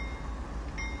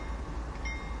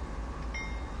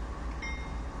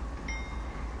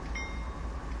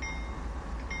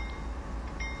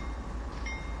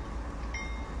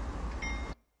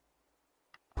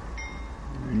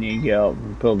 When you get up,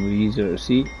 it's probably easier to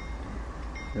see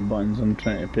the buttons I'm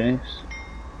trying to press.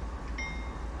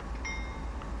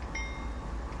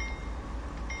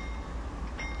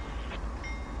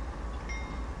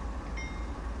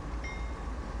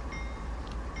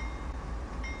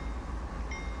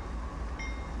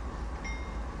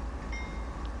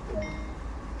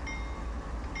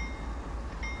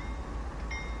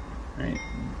 Right.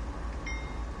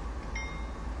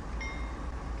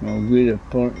 Well, good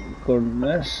according to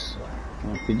this.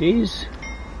 Happy days.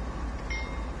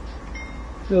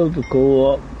 Fill the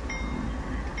coal up.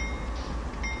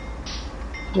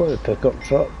 Got the pickup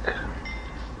truck.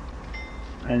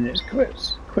 And it's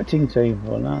quitting time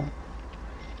for that.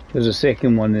 Because the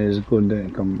second one is going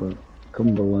down to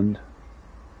Cumberland.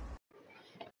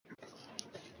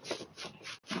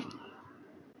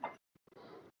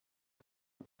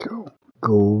 Cool.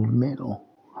 Gold medal.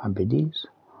 Happy days.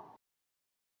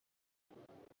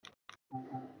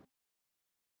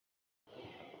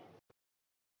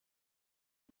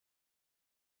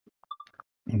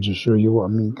 I'll just show you what I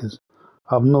mean, because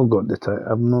I've not got the time.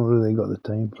 I've not really got the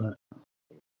time for it.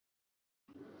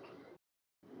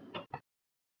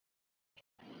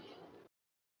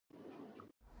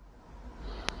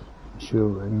 Sure,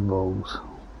 what it involves.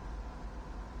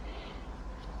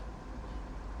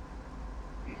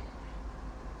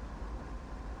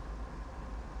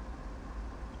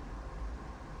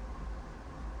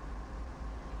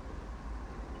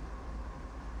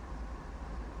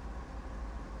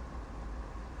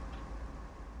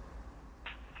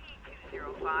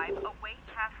 T205, await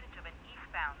passage of an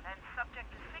eastbound, then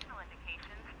subject to signal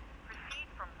indications, proceed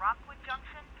from Rockwood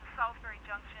Junction to Salisbury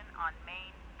Junction on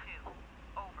Main 2.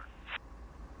 Over.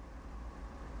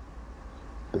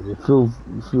 But the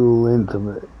full length of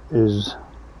it is,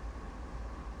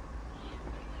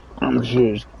 I'm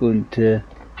sure it's going to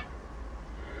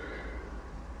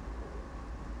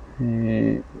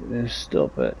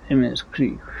stop at Emmett's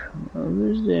Creek. Well,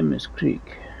 where's the Emmett's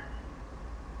Creek?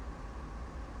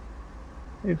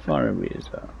 How far away is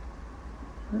that?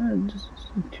 This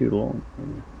isn't too long.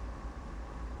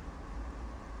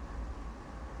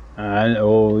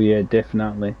 Oh yeah,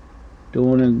 definitely. Don't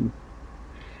want to.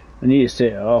 I need to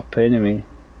set it up anyway.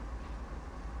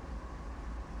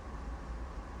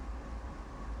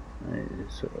 Right,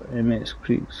 so MX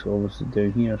Creek's obviously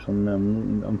down here somewhere.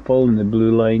 I'm following the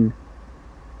blue line.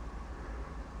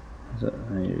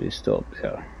 Right, we stopped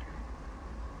here.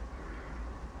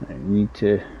 Right, we need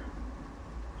to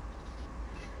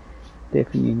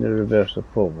definitely need to reverse the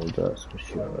forward, that's for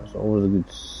sure. That's always a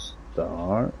good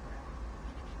start.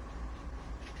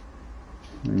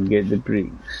 And get the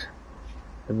brakes.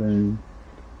 Even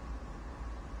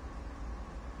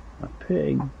a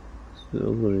pretty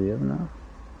auxiliary, haven't I?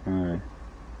 Aye.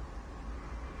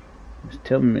 It's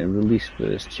telling me to release, but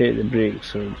let's check the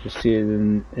brakes so just see it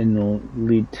in the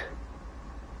lead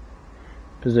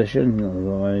position,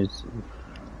 otherwise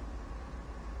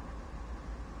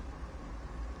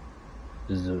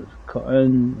is it cut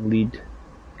in, lead,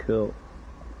 cool.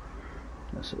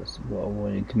 That's what I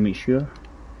wanted to make sure.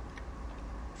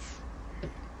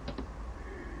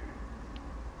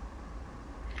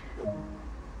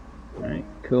 Right,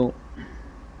 cool.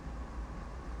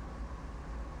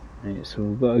 Right, so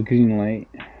we've got a green light.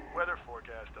 Weather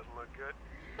forecast doesn't look good.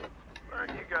 But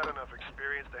you got enough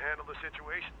experience to handle the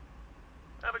situation.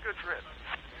 Have a good trip.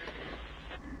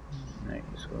 Right,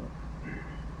 so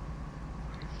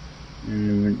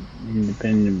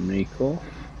independent brake off.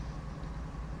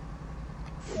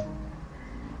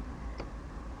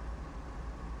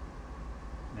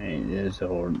 Right, there's the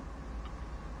horn.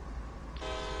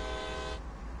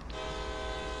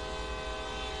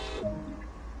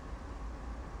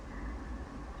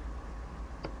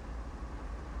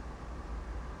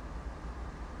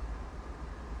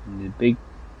 The big.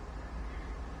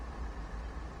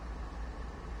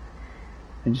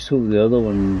 I just hope the other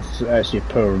one's actually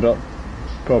powered up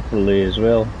properly as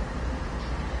well.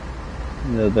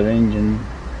 The other engine.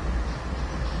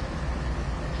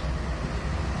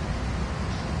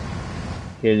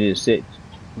 Here it is set.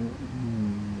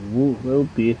 Will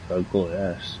be if I go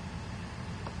this.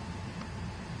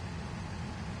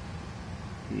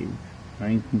 Dave,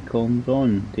 ranking comms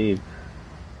on, Dave.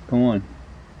 Come on,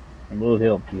 I will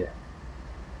help you.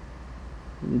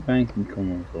 Put the banking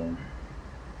comms on.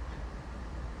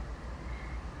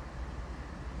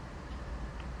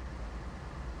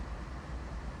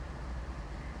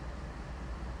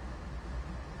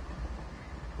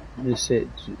 It's set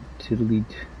to lead.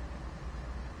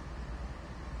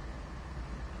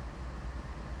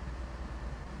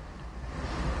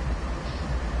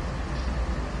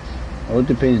 Well, it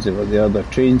depends on what the other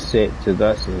train's set to,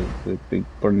 that's the big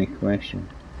burning question.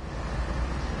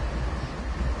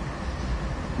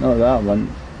 Not that one,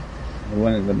 the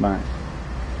one at the back.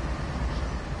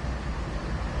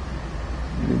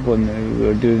 The one that we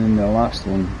were doing in the last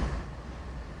one.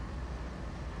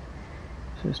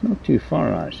 So it's not too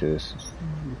far actually.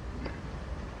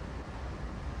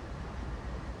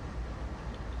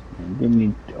 We don't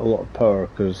need a lot of power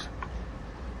because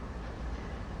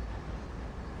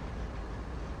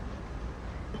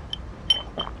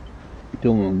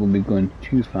don't want to be going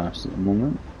too fast at the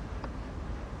moment.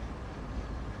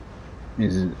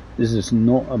 This is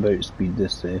not about speed,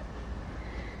 this day.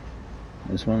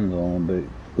 This one's all about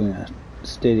going at a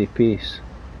steady pace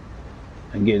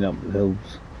and getting up the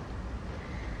hills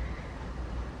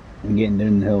and getting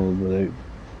down the hill without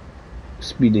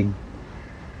speeding.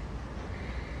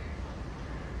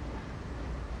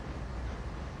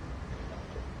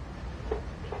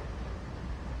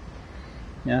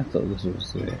 Yeah, I thought this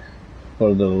was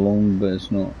further along, but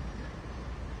it's not.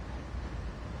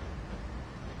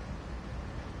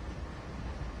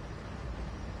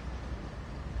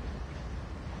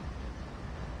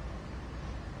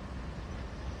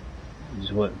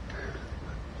 Is what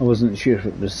I wasn't sure if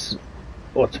it was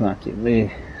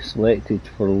automatically selected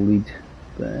for a lead,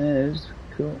 but it is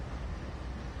cool.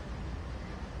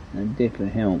 It definitely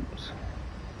helps.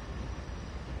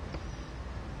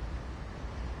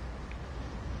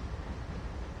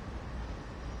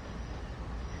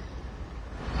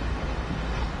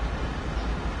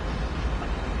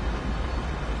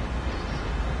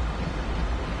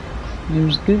 It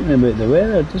was good about the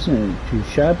weather, doesn't it? Too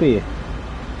shabby.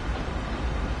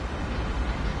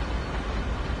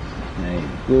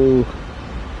 Right, go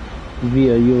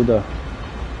via Yoda.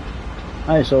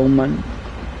 That's all, man.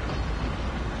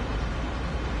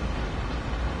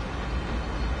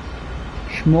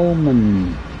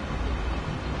 Schmollman.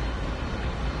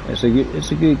 It's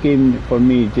a good game for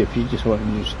me if you just want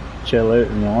to just chill out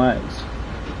and relax.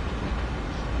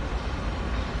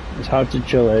 It's hard to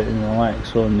chill out and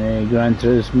relax on Gran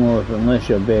Turismo unless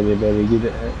you're very, very good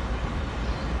at it.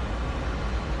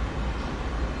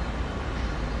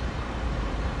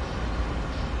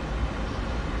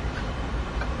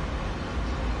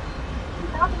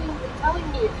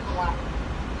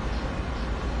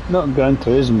 Not Gran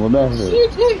Turismo, this is. You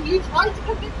do. You try to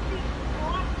convince me.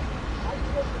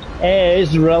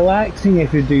 It's relaxing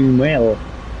if you're doing well.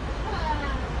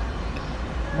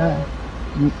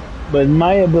 But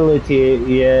my ability,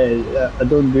 yeah, I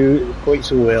don't do it quite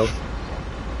so well.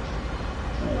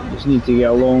 I just need to get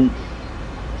along.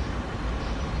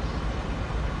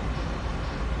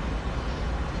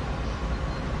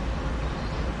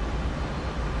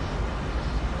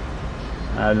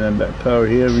 Adding a bit of power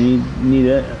here, we need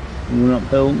it. Going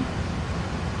uphill.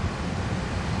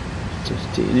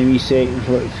 Just taking a wee second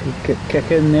for it to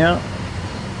kick in there.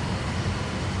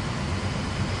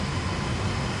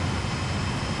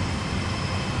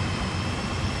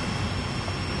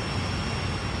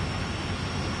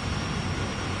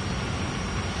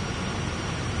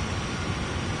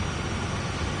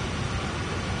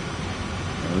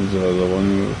 There's the other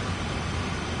one.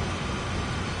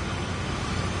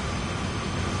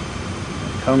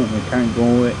 Currently can't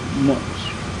go much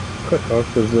quicker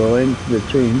because of the length of the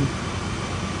train.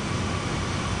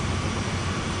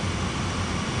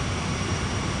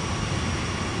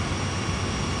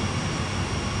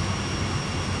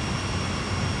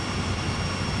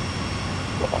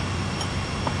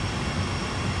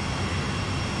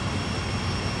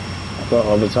 I thought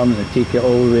I was having to take it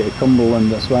all the way to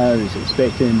Cumberland, that's why I was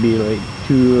expecting it to be like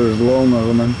 2 hours long or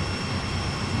something,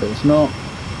 but it's not.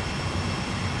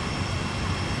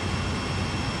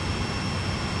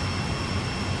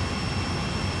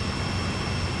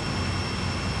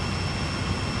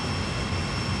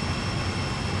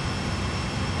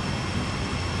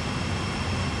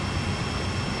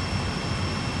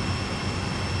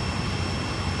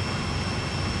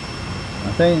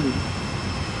 I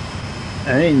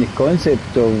think the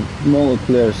concept of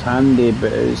multiplayer is handy,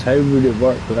 but it's how would it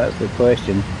work? That's the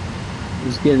question.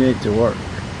 It's getting it to work.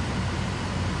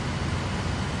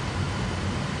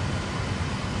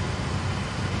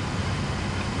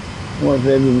 What if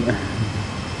everyone...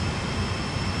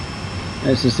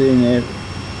 That's the same.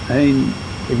 I think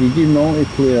if you do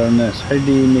multiplayer on this, how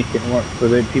do you make it work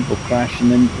without people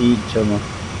crashing into each other?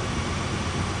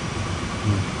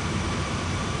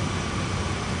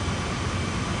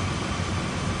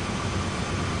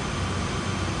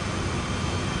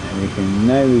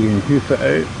 Now we can hoof it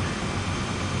out.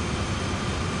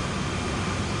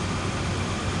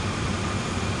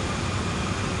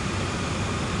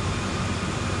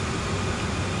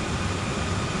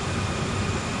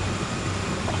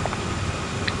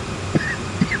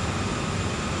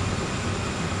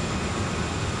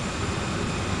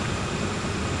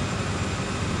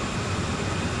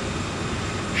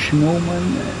 Snowman.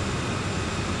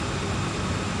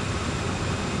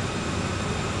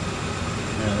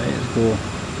 Let's go.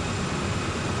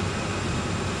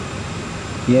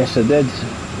 Yes, I did.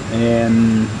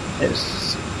 It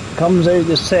comes out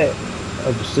the 6th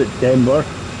of September,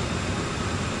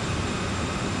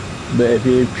 but if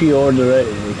you pre-order it,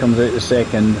 it comes out the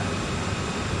 2nd.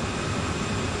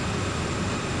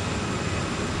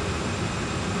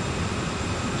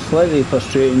 Slightly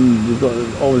frustrating. You've got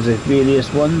obviously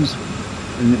various ones,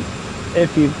 and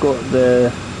if you've got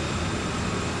the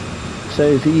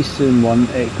southeastern one,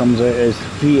 it comes out as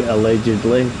free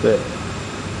allegedly, but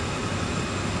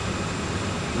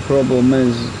the problem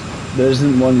is there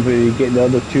isn't one where you get the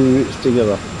other 2 routes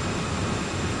together.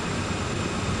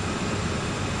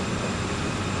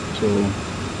 So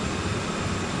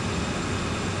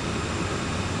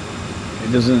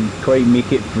it doesn't quite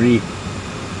make it free.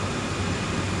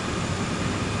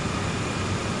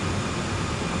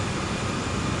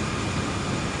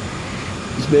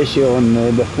 Especially on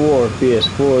the before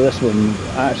PS4, this one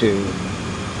actually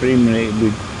frame rate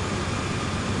would...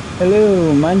 Hello,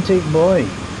 romantic boy.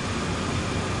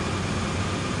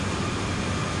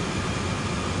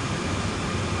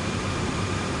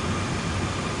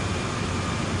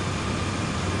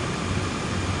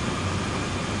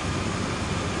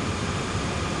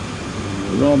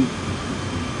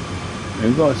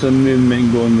 We've got some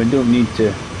movement going, we don't need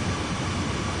to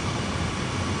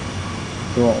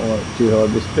throttle it too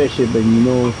hard, especially when you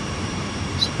know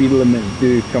speed limits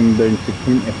do come down to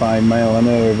 25 mile an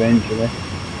hour eventually.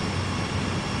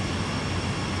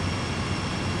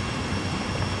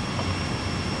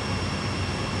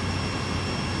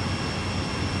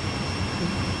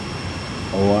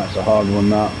 Oh, that's a hard one,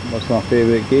 that. That's my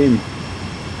favourite game.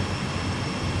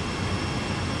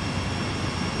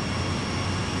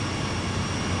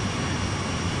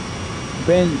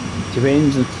 Depends,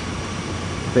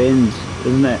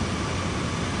 isn't it?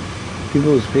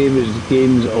 People's favourite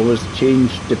games always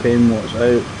change depending what's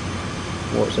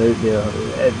out there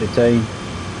at the time.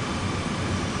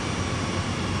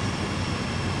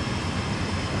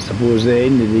 That's suppose at the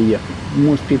end of the year,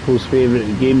 most people's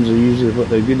favourite games are usually what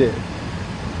they're good at.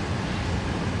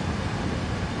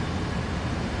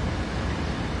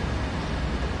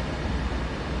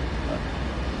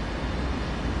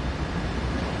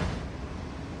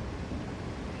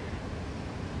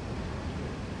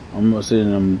 I'm not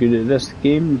saying I'm good at this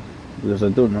game because I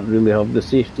don't really have the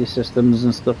safety systems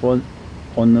and stuff on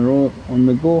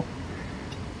the go.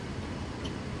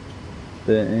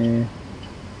 But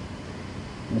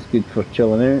it's good for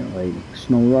chilling out, like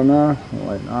Snow Runner,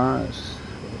 like that. It's,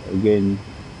 again,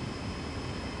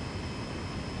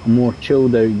 a more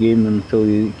chilled out game until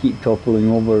you keep toppling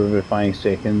over every 5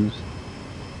 seconds.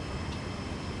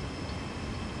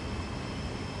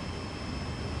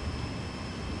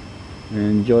 I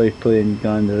enjoy playing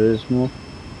Gran Turismo.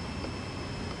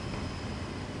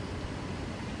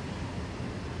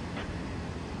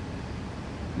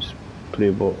 Just play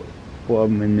what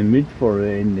I'm in the mood for at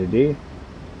the end of the day.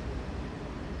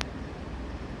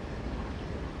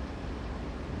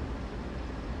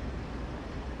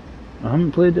 I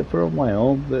haven't played it for a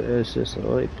while, but it's just I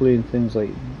like playing things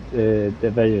like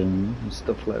Division and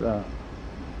stuff like that.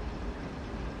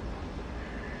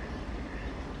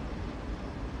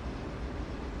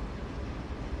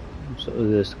 Sort of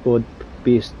the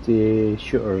squad-based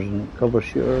shooters and cover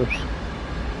shooters.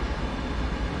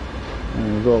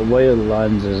 And we've got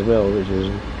Wildlands as well, which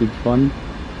is good fun.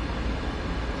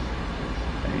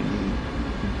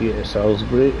 And get to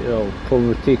Salisbury, it'll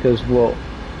probably take us, what,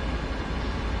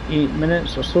 8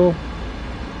 minutes or so?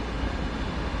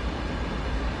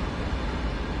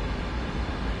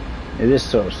 At this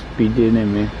sort of speed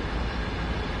anyway.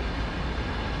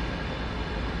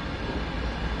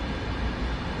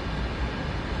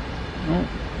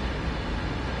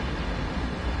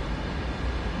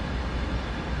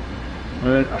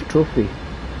 A trophy.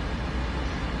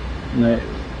 Now,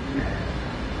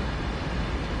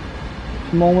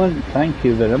 moment, thank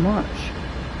you very much.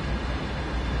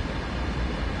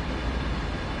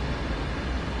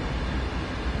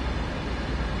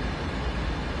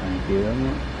 Thank you very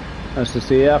much. As to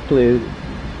say, I played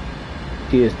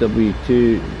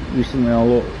TSW2 recently a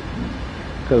lot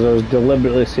because I was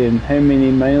deliberately saying how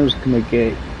many miles can I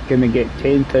get? Can I get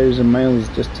 10,000 miles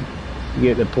just to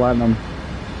get the platinum?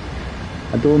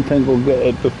 I don't think we'll get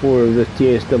it before the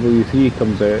TSW3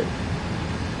 comes out.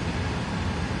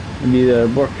 I'm either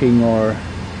working or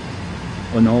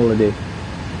on holiday.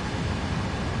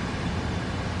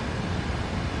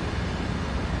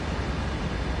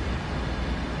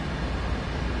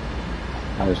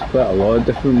 There's quite a lot of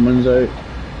different ones out.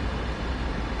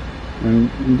 And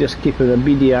I'm just keeping a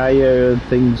beady eye out on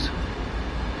things.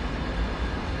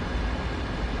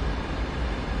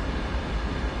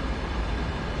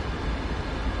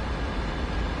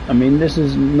 I mean, this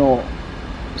is not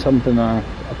something I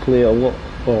play a lot,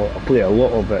 or I play a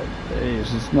lot of it.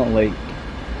 It's not like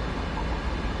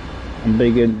I'm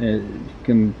big into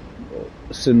train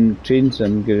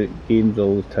sim games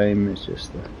all the time. It's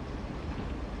just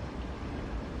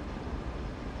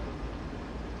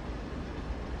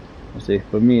I say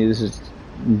for me this is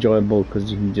enjoyable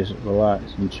because you can just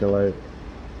relax and chill out.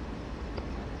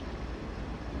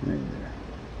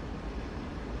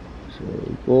 So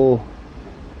go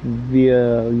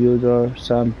via Yoder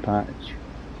Sand Patch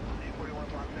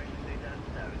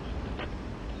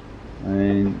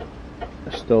and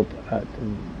stop at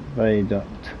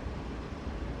Viaduct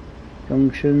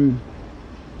Junction,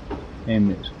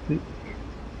 Emmets Creek,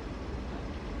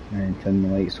 and turn the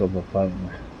lights off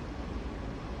apparently.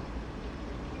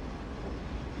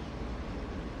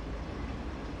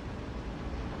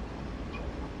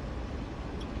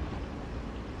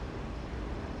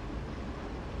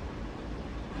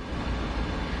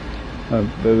 I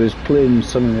was playing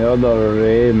some of the other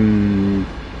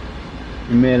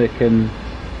American.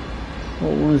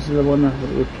 What was the one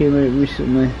that came out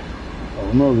recently?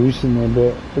 Oh, not recently,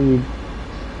 but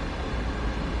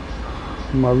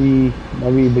my wee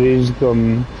brain's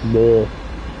gone.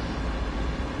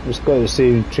 It's got the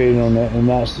same train on it, and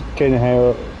that's kind of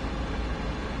how it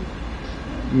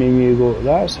made me go.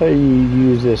 That's how you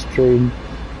use this train.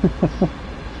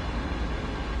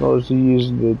 Also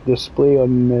use the display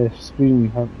on the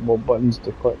screen, what buttons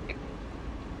to click.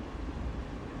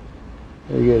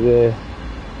 You get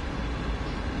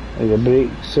the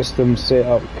brake system set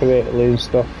up correctly and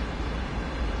stuff.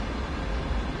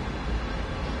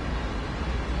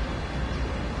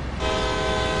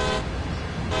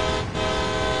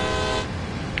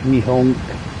 Wee honk.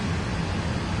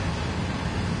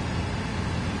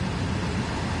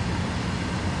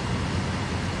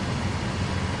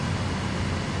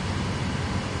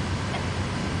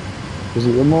 Because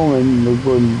at the moment we're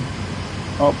going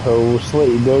uphill,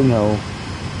 slightly downhill.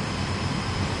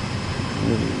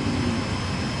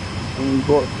 And we've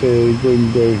got to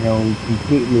going downhill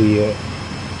completely yet.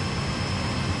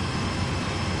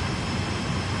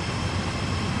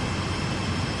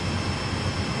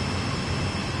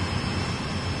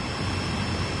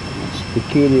 It's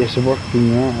precarious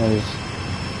working that is.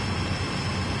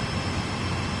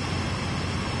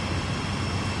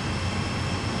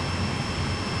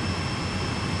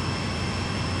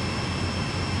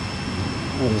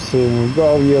 As I say, we've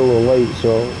got a yellow light,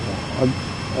 so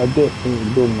I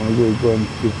definitely don't want to go going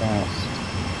too fast.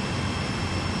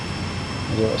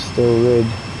 It's still red.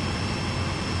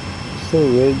 It's still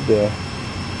red there.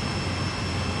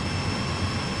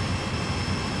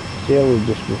 It's yellow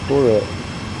just before it.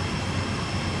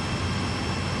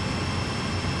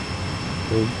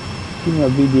 So keep my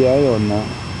beady eye on that.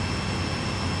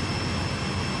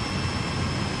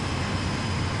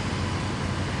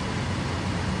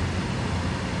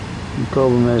 The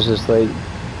problem is it's like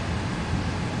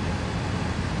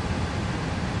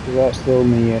that's the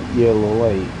only yellow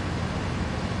light,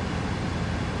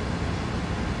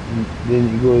 and then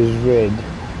it goes red.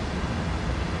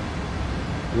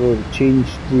 Will it change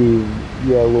to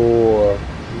yellow or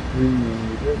green when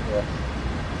we get there?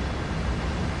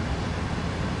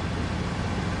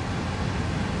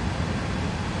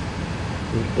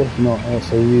 If not,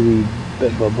 it's a really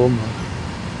bit of a bummer.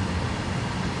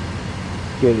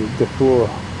 Get it to floor.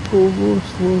 Go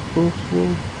slow, go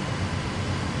slow.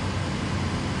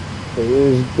 It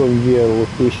is going via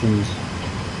locations.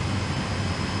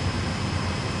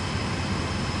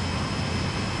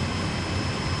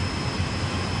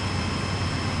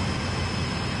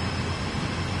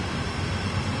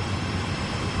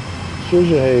 Shows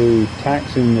you how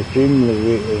taxing the frame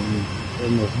rate is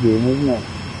in this game, isn't it?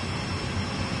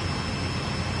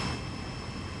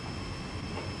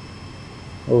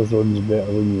 Ozone's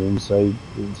better when you're inside.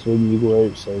 It's when you go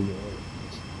outside that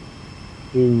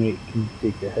frame rate can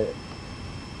take a hit.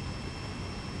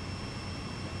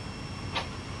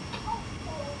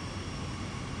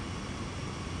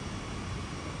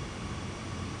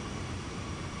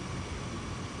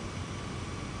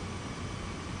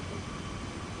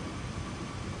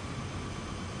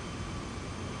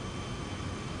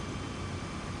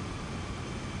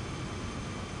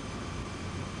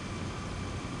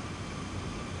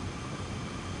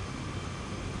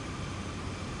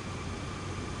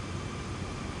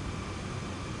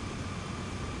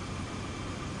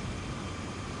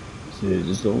 So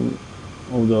just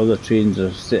all the other trains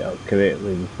are set up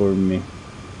correctly before me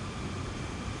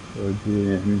or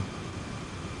do anything.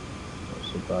 Not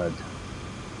so bad.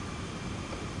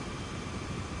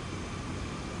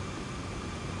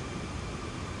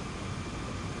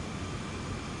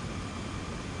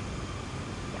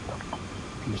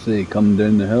 So they come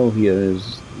down the hill here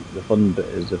is the fun bit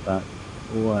is the fact,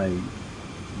 you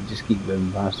just keep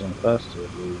going faster and faster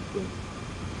if you don't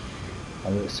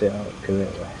have it set up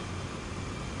correctly.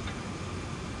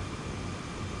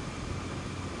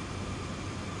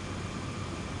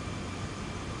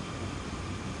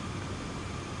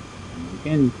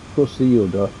 Again, close to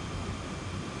Yoda.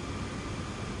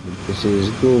 It says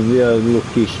go via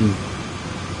location.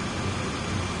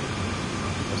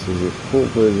 This is it,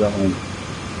 hopefully that one.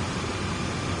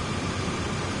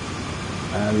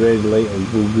 Red light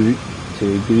will go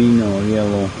to green or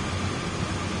yellow.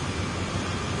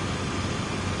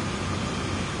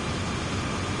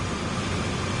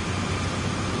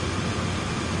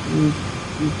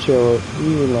 You chill out,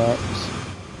 you relax.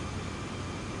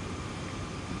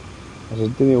 As I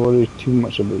didn't worry too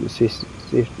much about the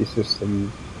safety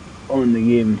system on the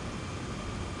game.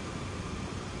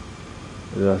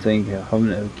 Because I think having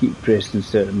to keep pressing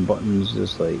certain buttons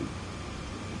is like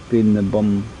pain in the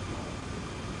bum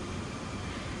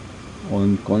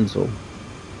on console.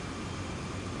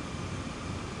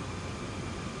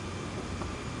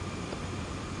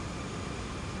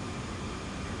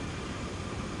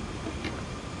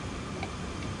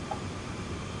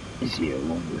 You see how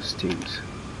long this takes.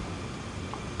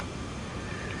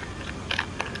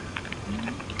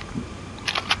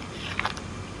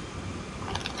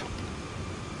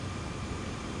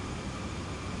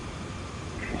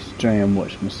 Let's try and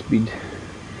watch my speed.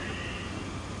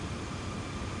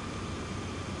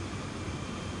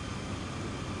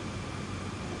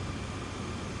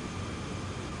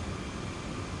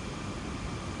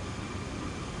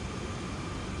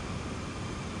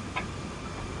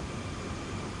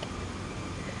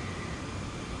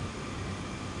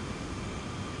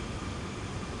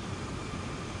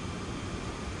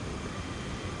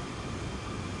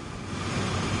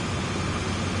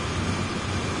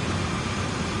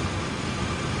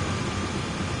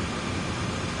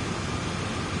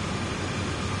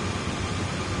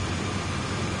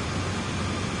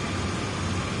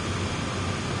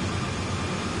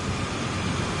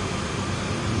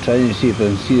 trying to see if I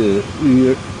can see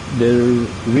the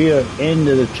rear end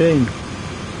of the train.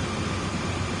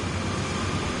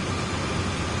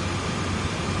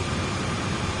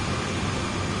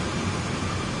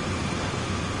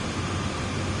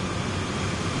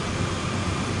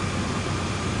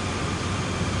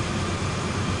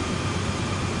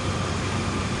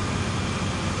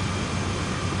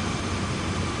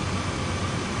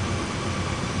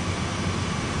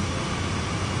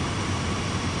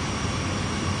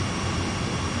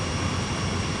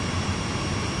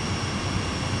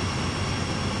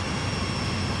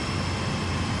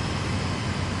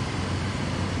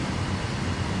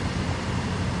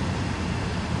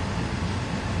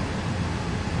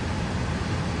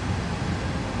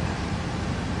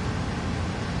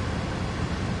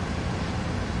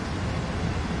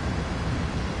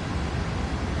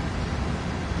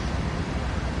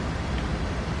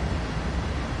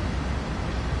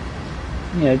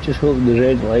 Yeah, I just hope the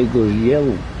red light goes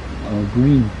yellow or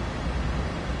green.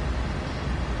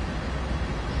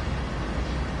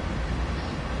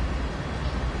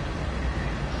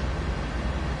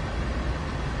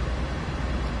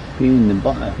 Pain in the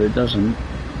butt if it doesn't.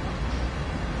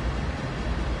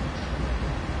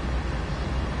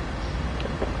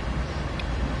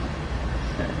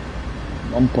 Yeah.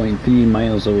 1.3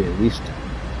 miles away at least.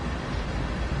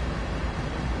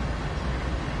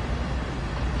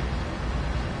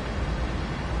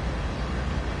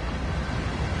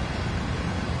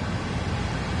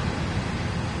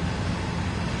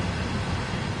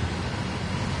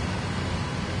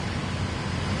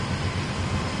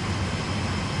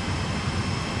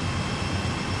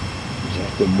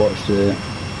 To watch the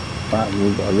fact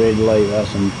we've got a red light,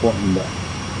 that's important. But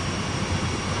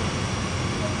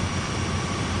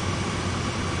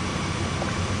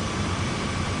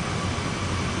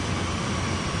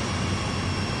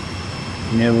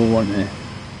you never want to. 05,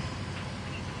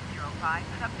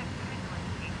 subject to signal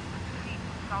indications to proceed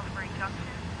from Salisbury Junction,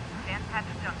 Sandpatch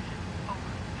Junction.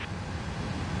 Over.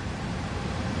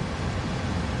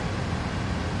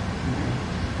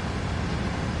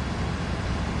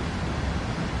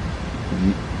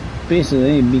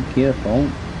 Basically, be careful,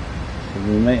 because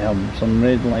we might have some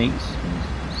red lights and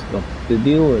stuff to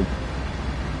deal with.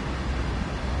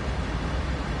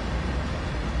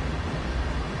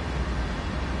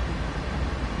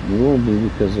 We will be,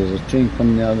 because there's a train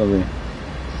coming the other way.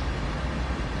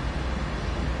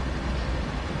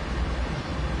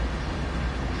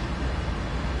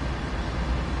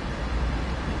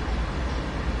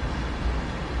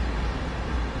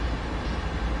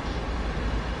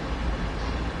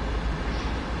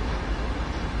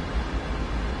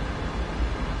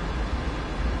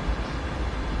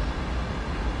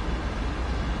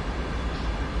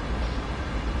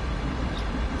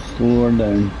 Slower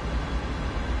down.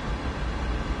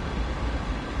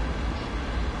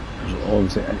 There's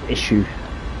obviously an issue.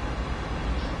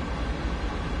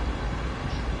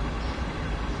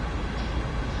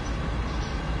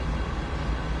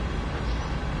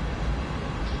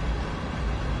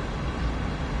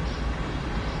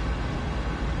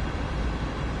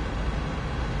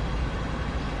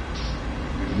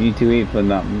 You need to wait for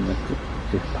that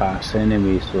to pass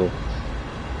anyway, so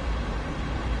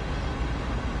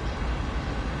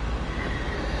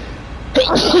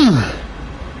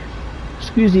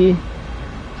excuse me.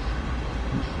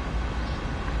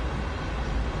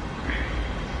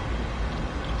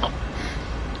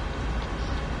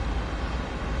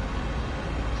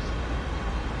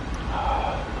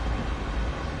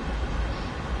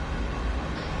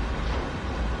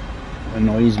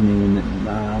 Annoys me when it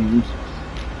happens.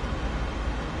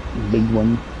 Big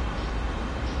one.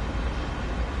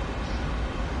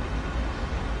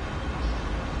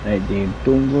 Right, Dave,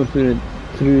 don't go through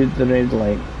the red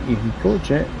light. You can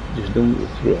approach it, just don't go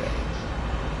through it.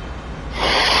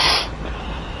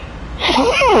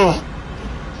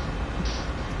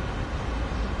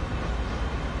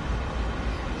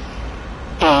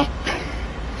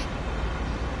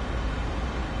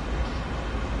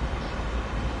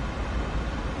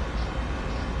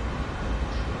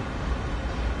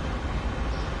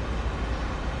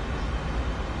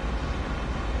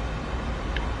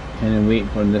 And wait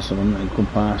for this one to go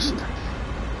past.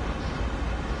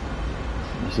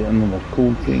 You see another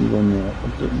coal train going the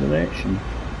opposite direction.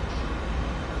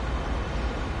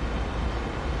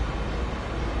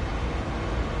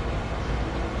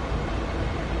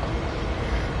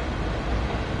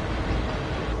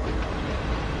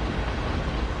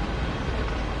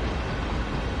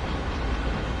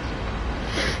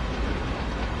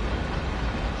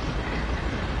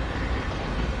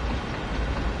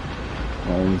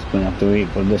 Well, he's going to have to wait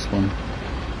for this one.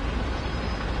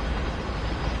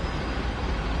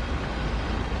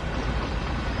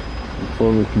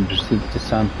 before we can proceed to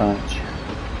sand patch.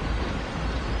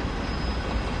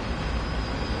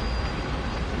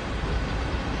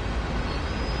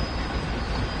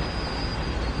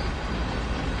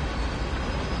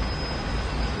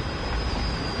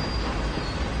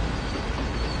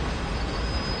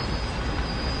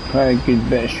 Quite a good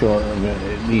bit short of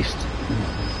it at least.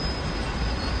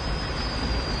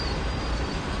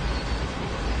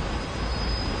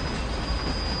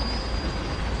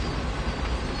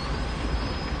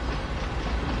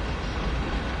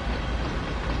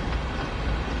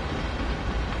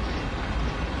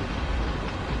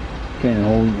 Getting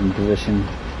hold in position.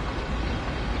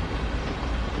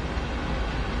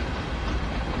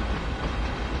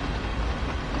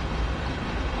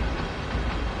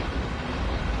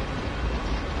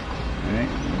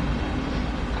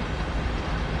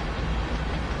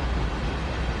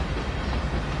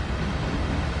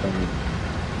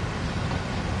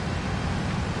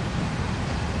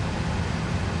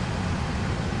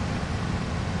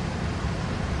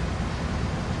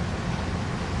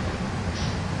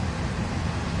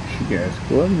 Get us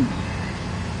going.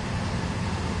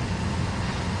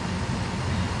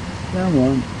 Come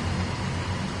on.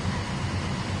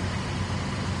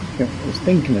 I was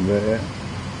thinking about it.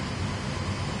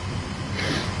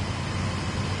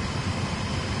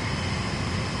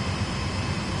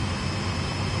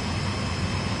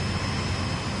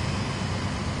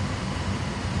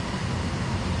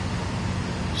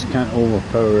 Just can't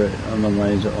overpower it,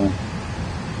 otherwise it'll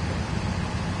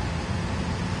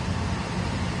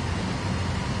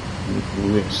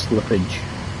we'll get slippage.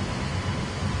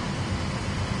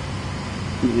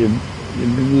 The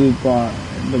blue part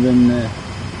within the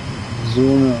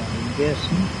zone, I'm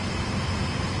guessing.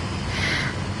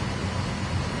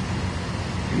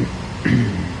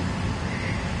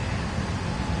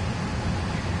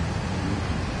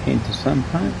 Head to sun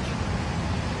patch.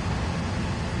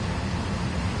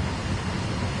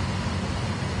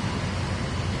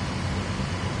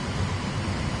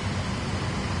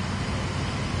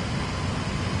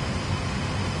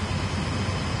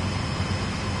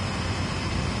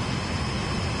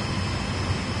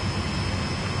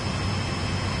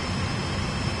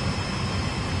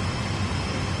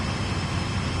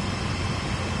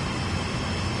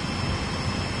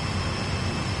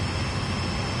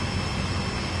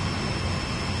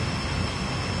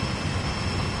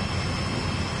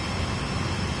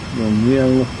 Real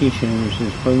location, which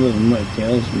is further than what it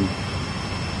tells me.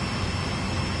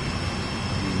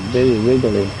 Very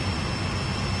wiggly.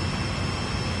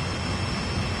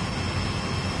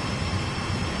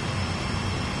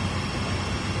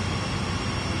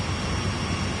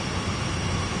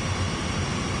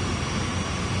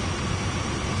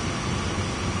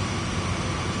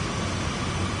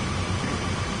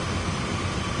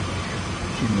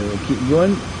 Should really keep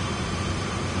going.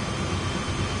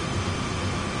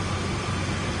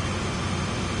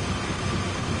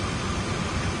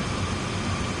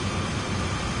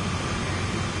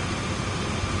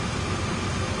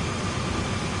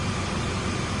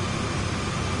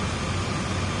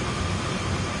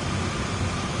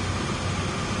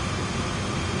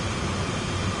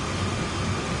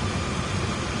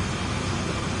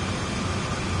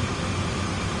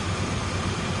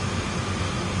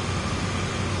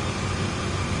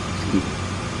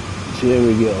 See how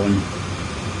we get on.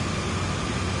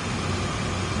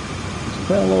 There's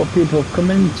quite a lot of people have come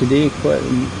in today, quite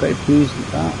pleased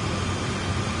with that.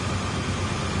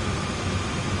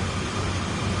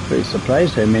 Quite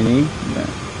surprised how many, but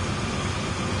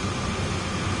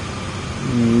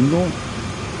there you go.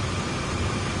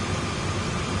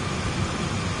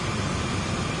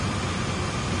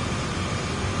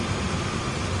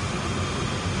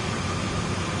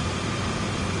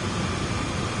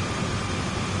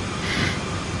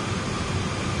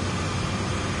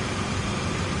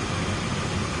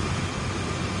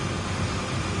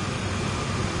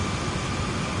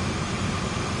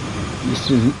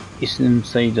 Eastern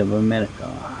side of America.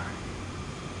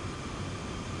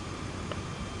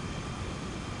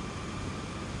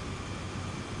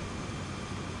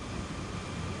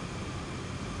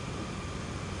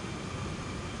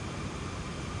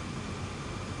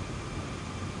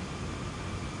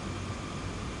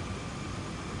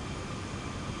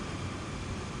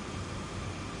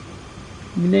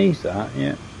 Nice that,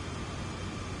 yeah.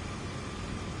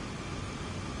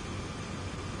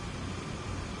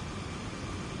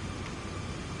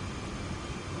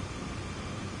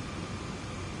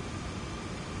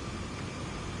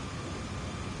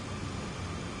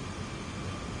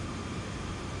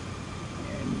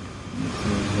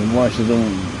 Watch it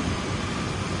on.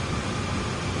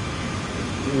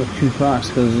 we're too fast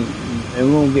because it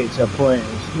won't get to a point.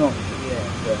 It's not yet,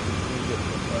 but it will get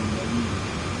to a point when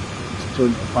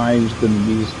 25 is going to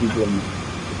be the speed limit.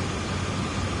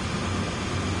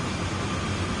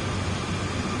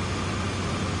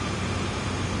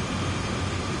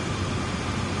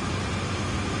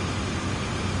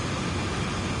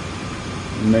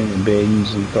 The amount of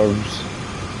bends and curves.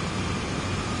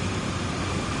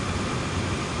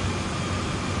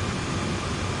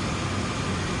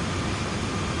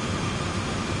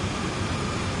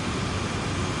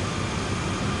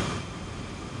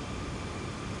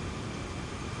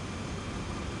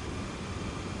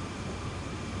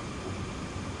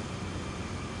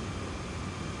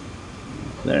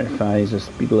 Is the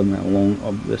speed limit along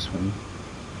up this one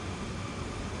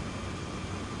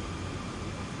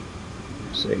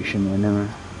section anyway.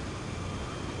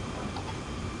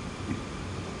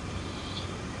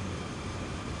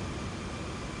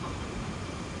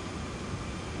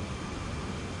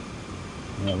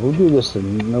 Yeah, we'll do this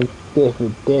and we'll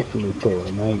definitely call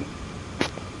it night.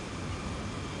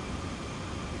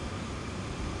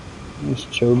 Nice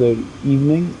chilled out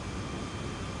evening.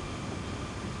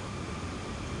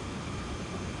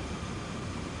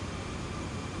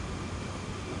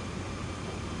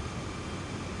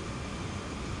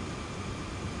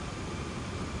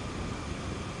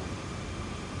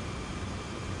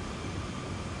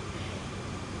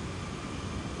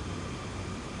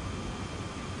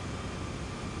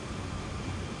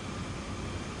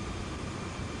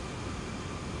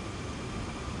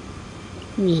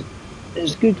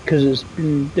 It's good because it's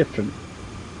been different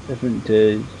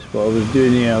to what I was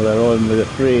doing earlier on with the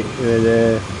freight, with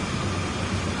the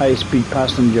high-speed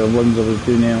passenger ones I was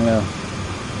doing earlier.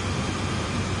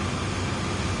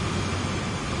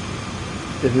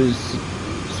 It was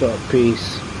sort of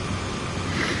pace.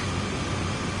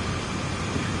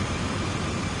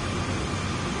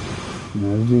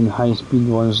 I was doing high-speed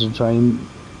ones to try and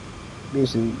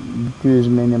basically do as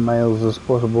many miles as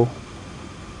possible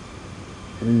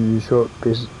in a short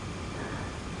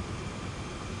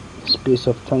space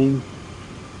of time.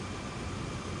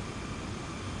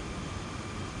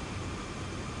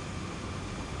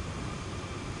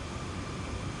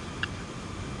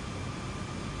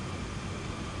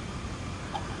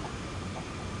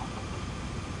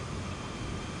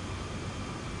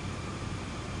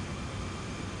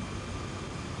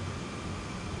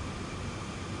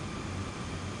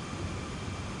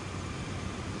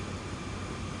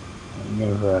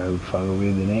 Never how far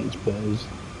away the next bit is.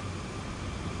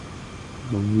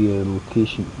 There'll be a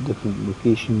location, different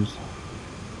locations.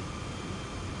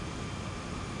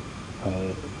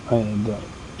 Right at that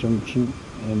junction,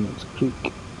 Emmett's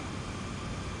Creek.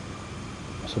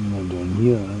 Somewhere down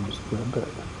here, and it's quite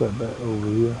a bit over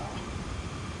here.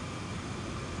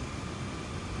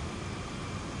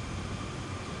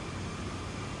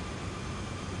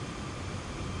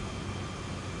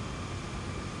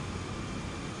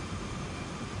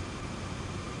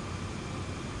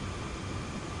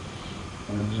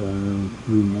 As I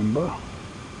remember.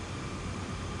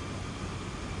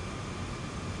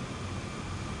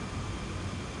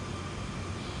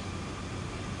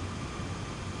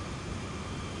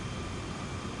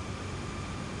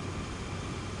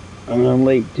 And I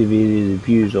like to vary the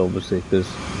views obviously because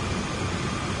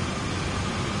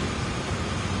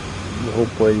the whole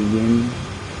point of the game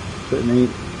at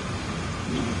night.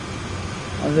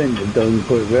 I think they've done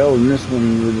quite well in this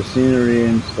one with the scenery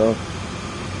and stuff.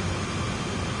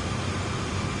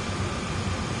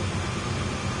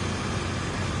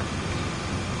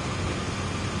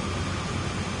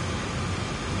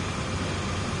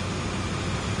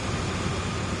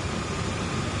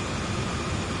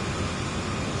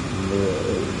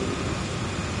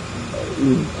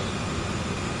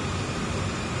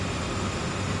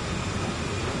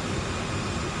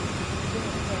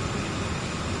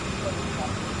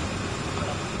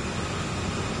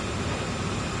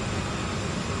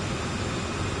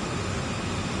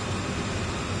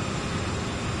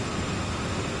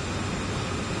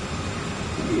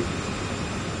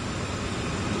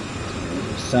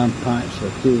 Sand patch,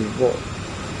 I'll tell you what,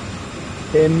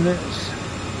 10 minutes.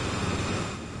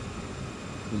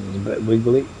 It's a bit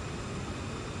wiggly.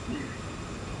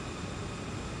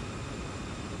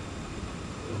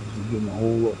 Obviously getting a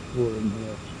whole lot of floor in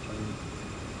here to try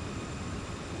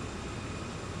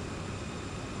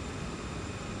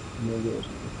and make it as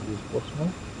quickly as possible.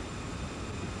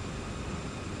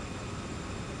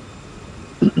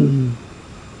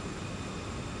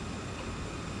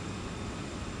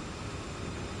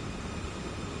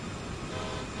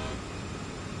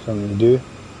 Something to do.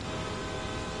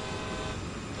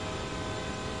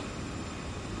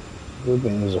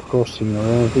 Hoping there's a crossing or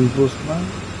anything close by.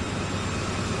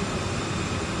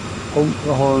 Honk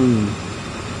the horn.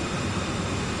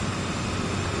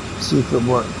 See if it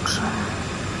works.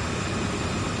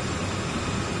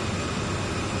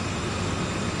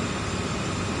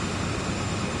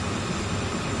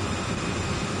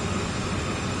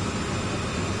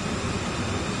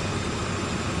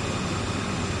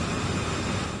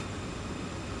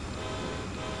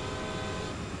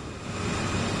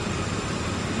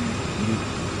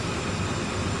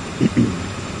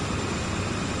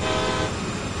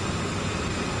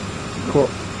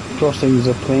 Crossings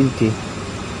are plenty.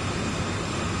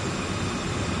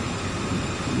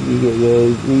 You get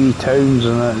the mini towns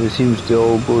and that, they seems to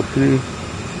all go through.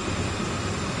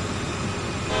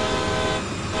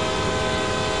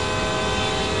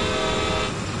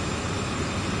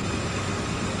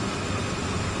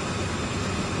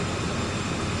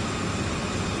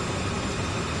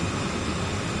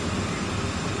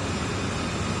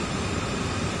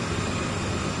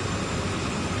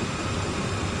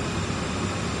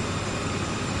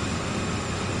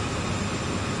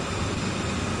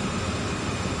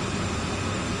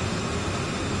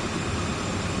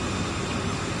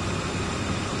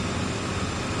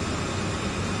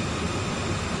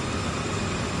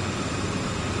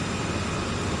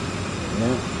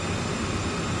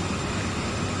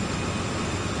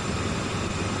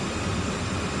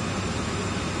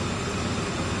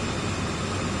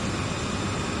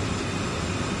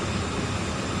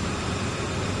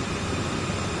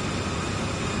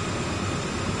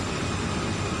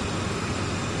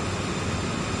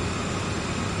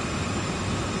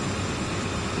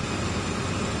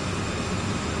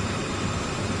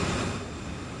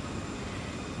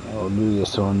 I'll do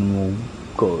this one and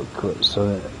we'll call it quits on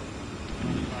it.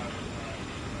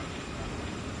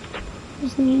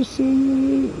 Is there a scene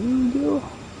in the video?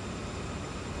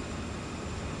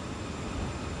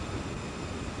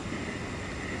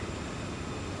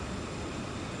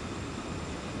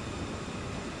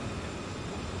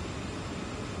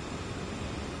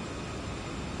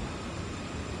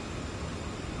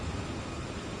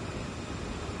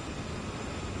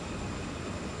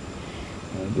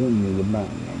 I don't need the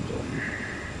background on.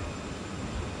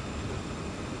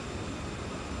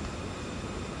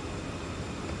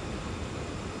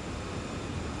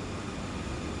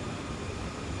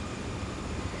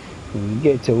 When you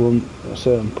get to a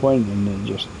certain point and it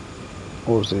just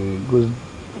obviously it goes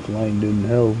flying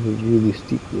downhill, it's really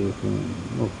steep there if you're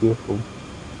not careful.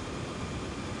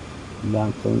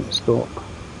 Damn thing to stop.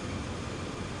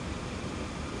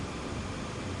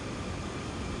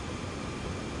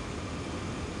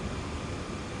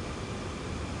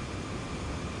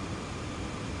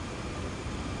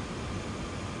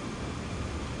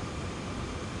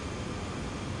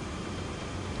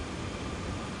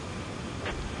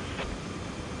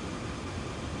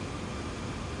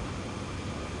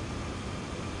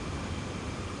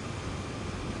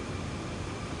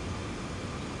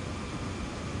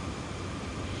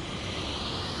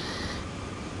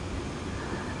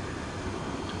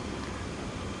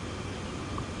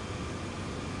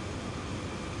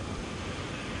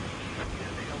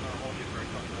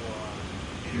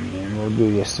 And we'll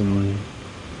do this and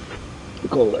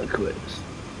call it quits.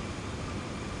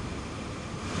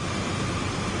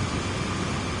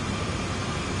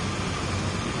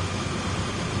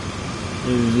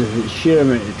 There's a sheer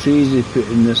amount of trees they put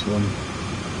in this one.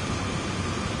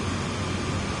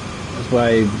 That's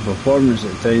why performance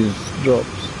at times drops.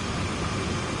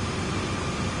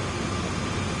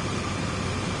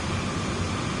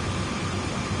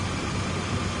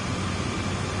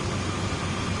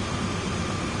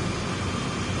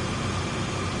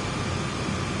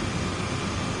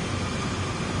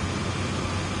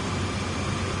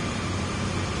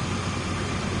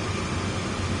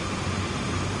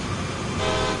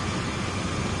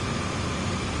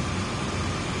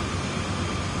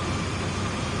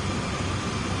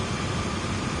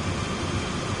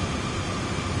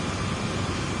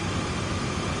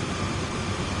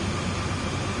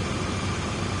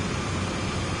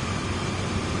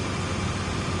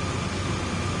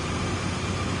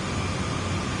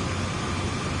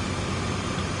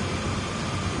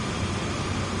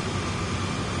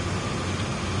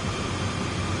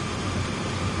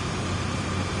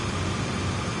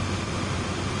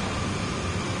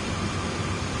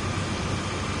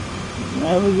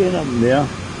 Now we're getting up there.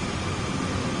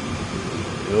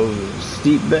 Oh, the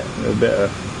steep bit, we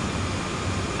better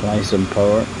apply some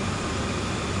power.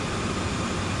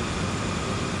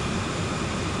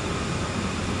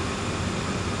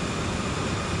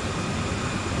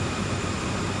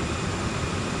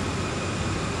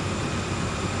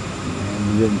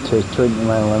 get into 20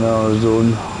 mile an hour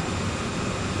zone.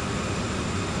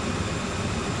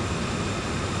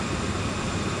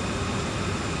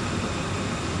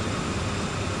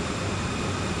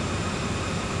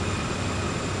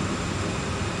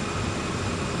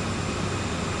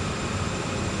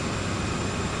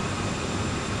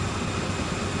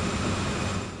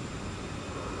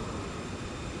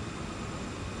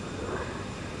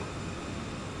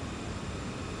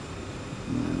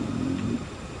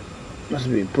 Must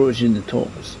be approaching the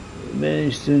tops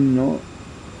very soon, not.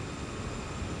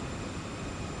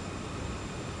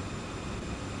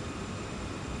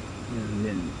 And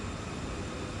then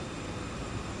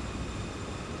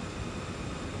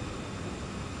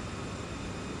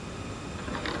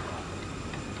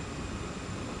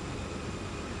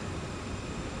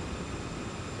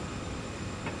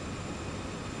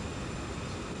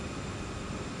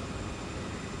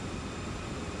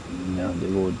now they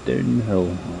go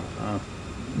downhill.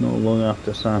 Not long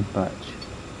after Sandpatch.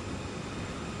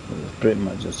 It was pretty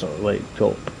much a sort of like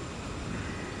top.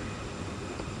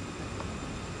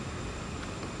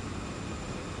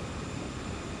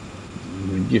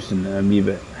 Reducing it a wee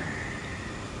bit.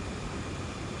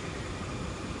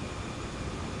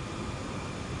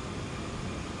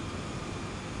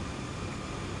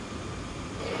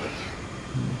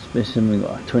 Especially when we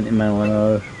got a 20 mile an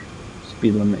hour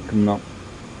speed limit coming up.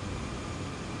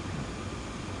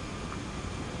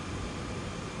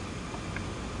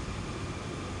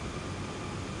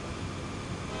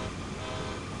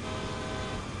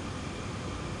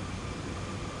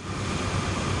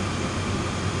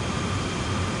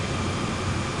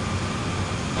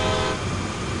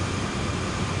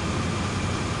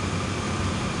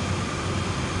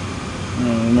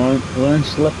 One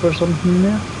slip or something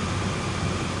there.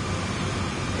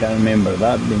 Can't remember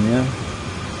that being there.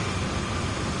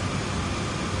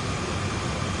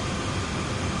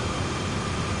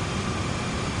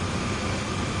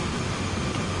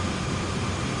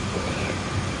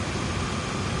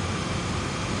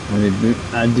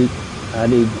 And they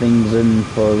added things in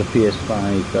for the PS5,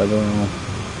 I don't know.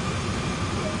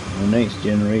 The next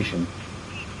generation.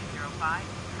 TSW2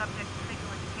 subject to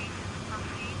signal indications,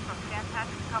 proceed from Sandpatch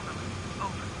to Cumberland.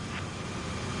 Over.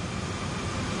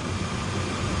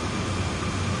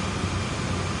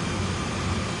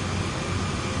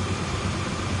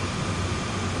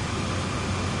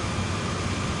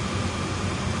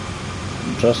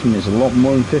 Trust me, it's a lot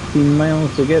more than 15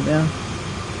 miles to get there.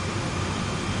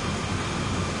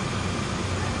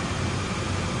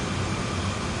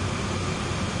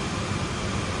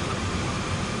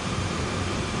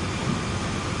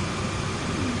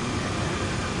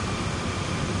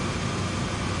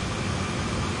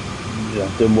 You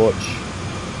have to watch.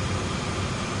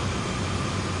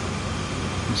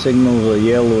 The signals are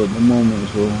yellow at the moment,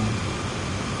 so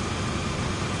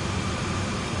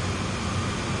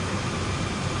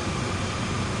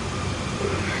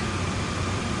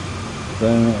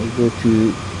try not to go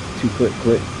too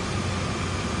quickly.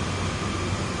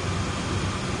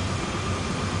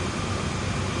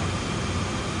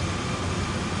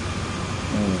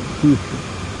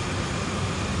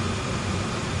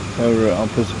 Power it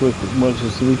up as quick as much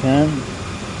as we can.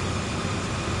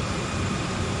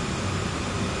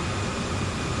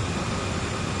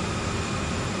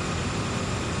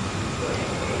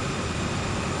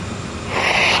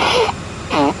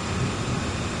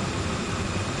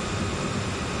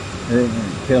 It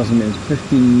tells me it's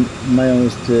 15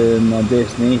 miles to my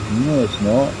destination. No, it's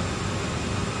not.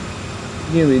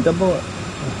 Nearly double it.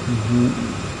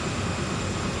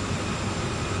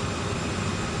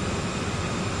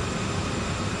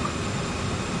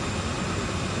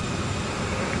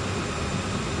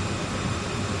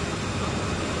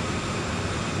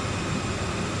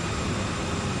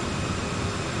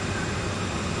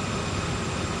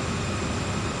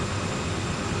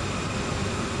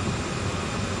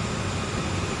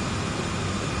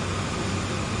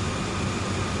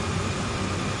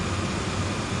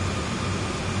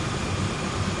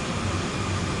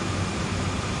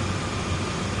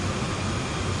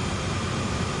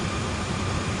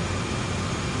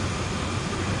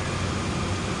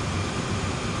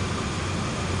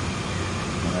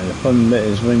 The fun bit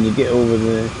is when you get over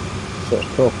the sort of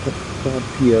top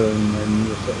here and then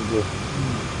you sort of go,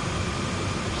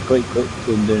 it's quite quick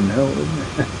going downhill, isn't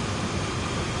it?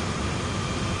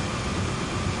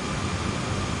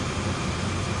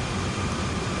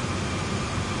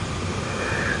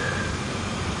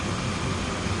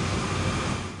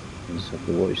 You just have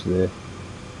to watch the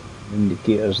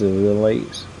indicators of the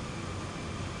lights.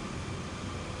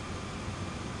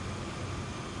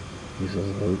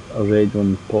 A red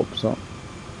one pops up.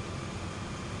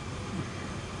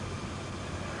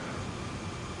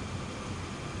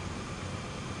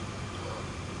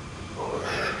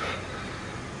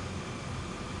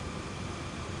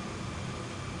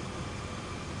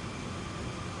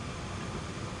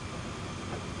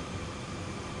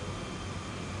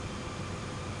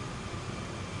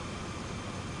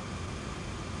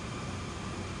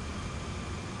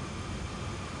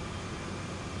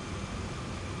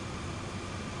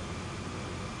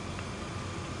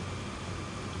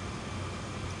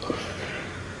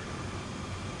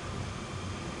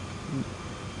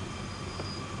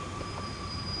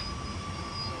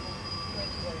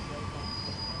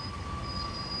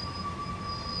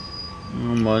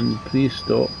 Come on, please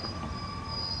stop.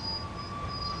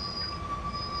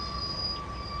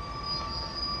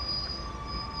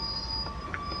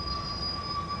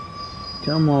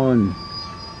 Come on.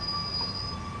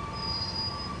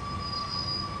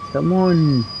 Come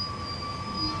on.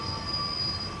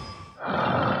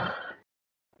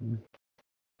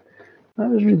 That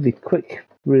was really quick.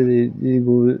 Really, they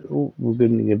go, oh, we're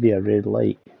going to give you a red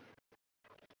light.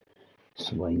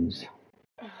 Swines.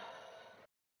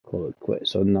 Call it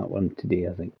quits on that one today,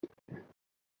 I think.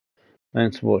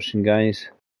 Thanks for watching, guys.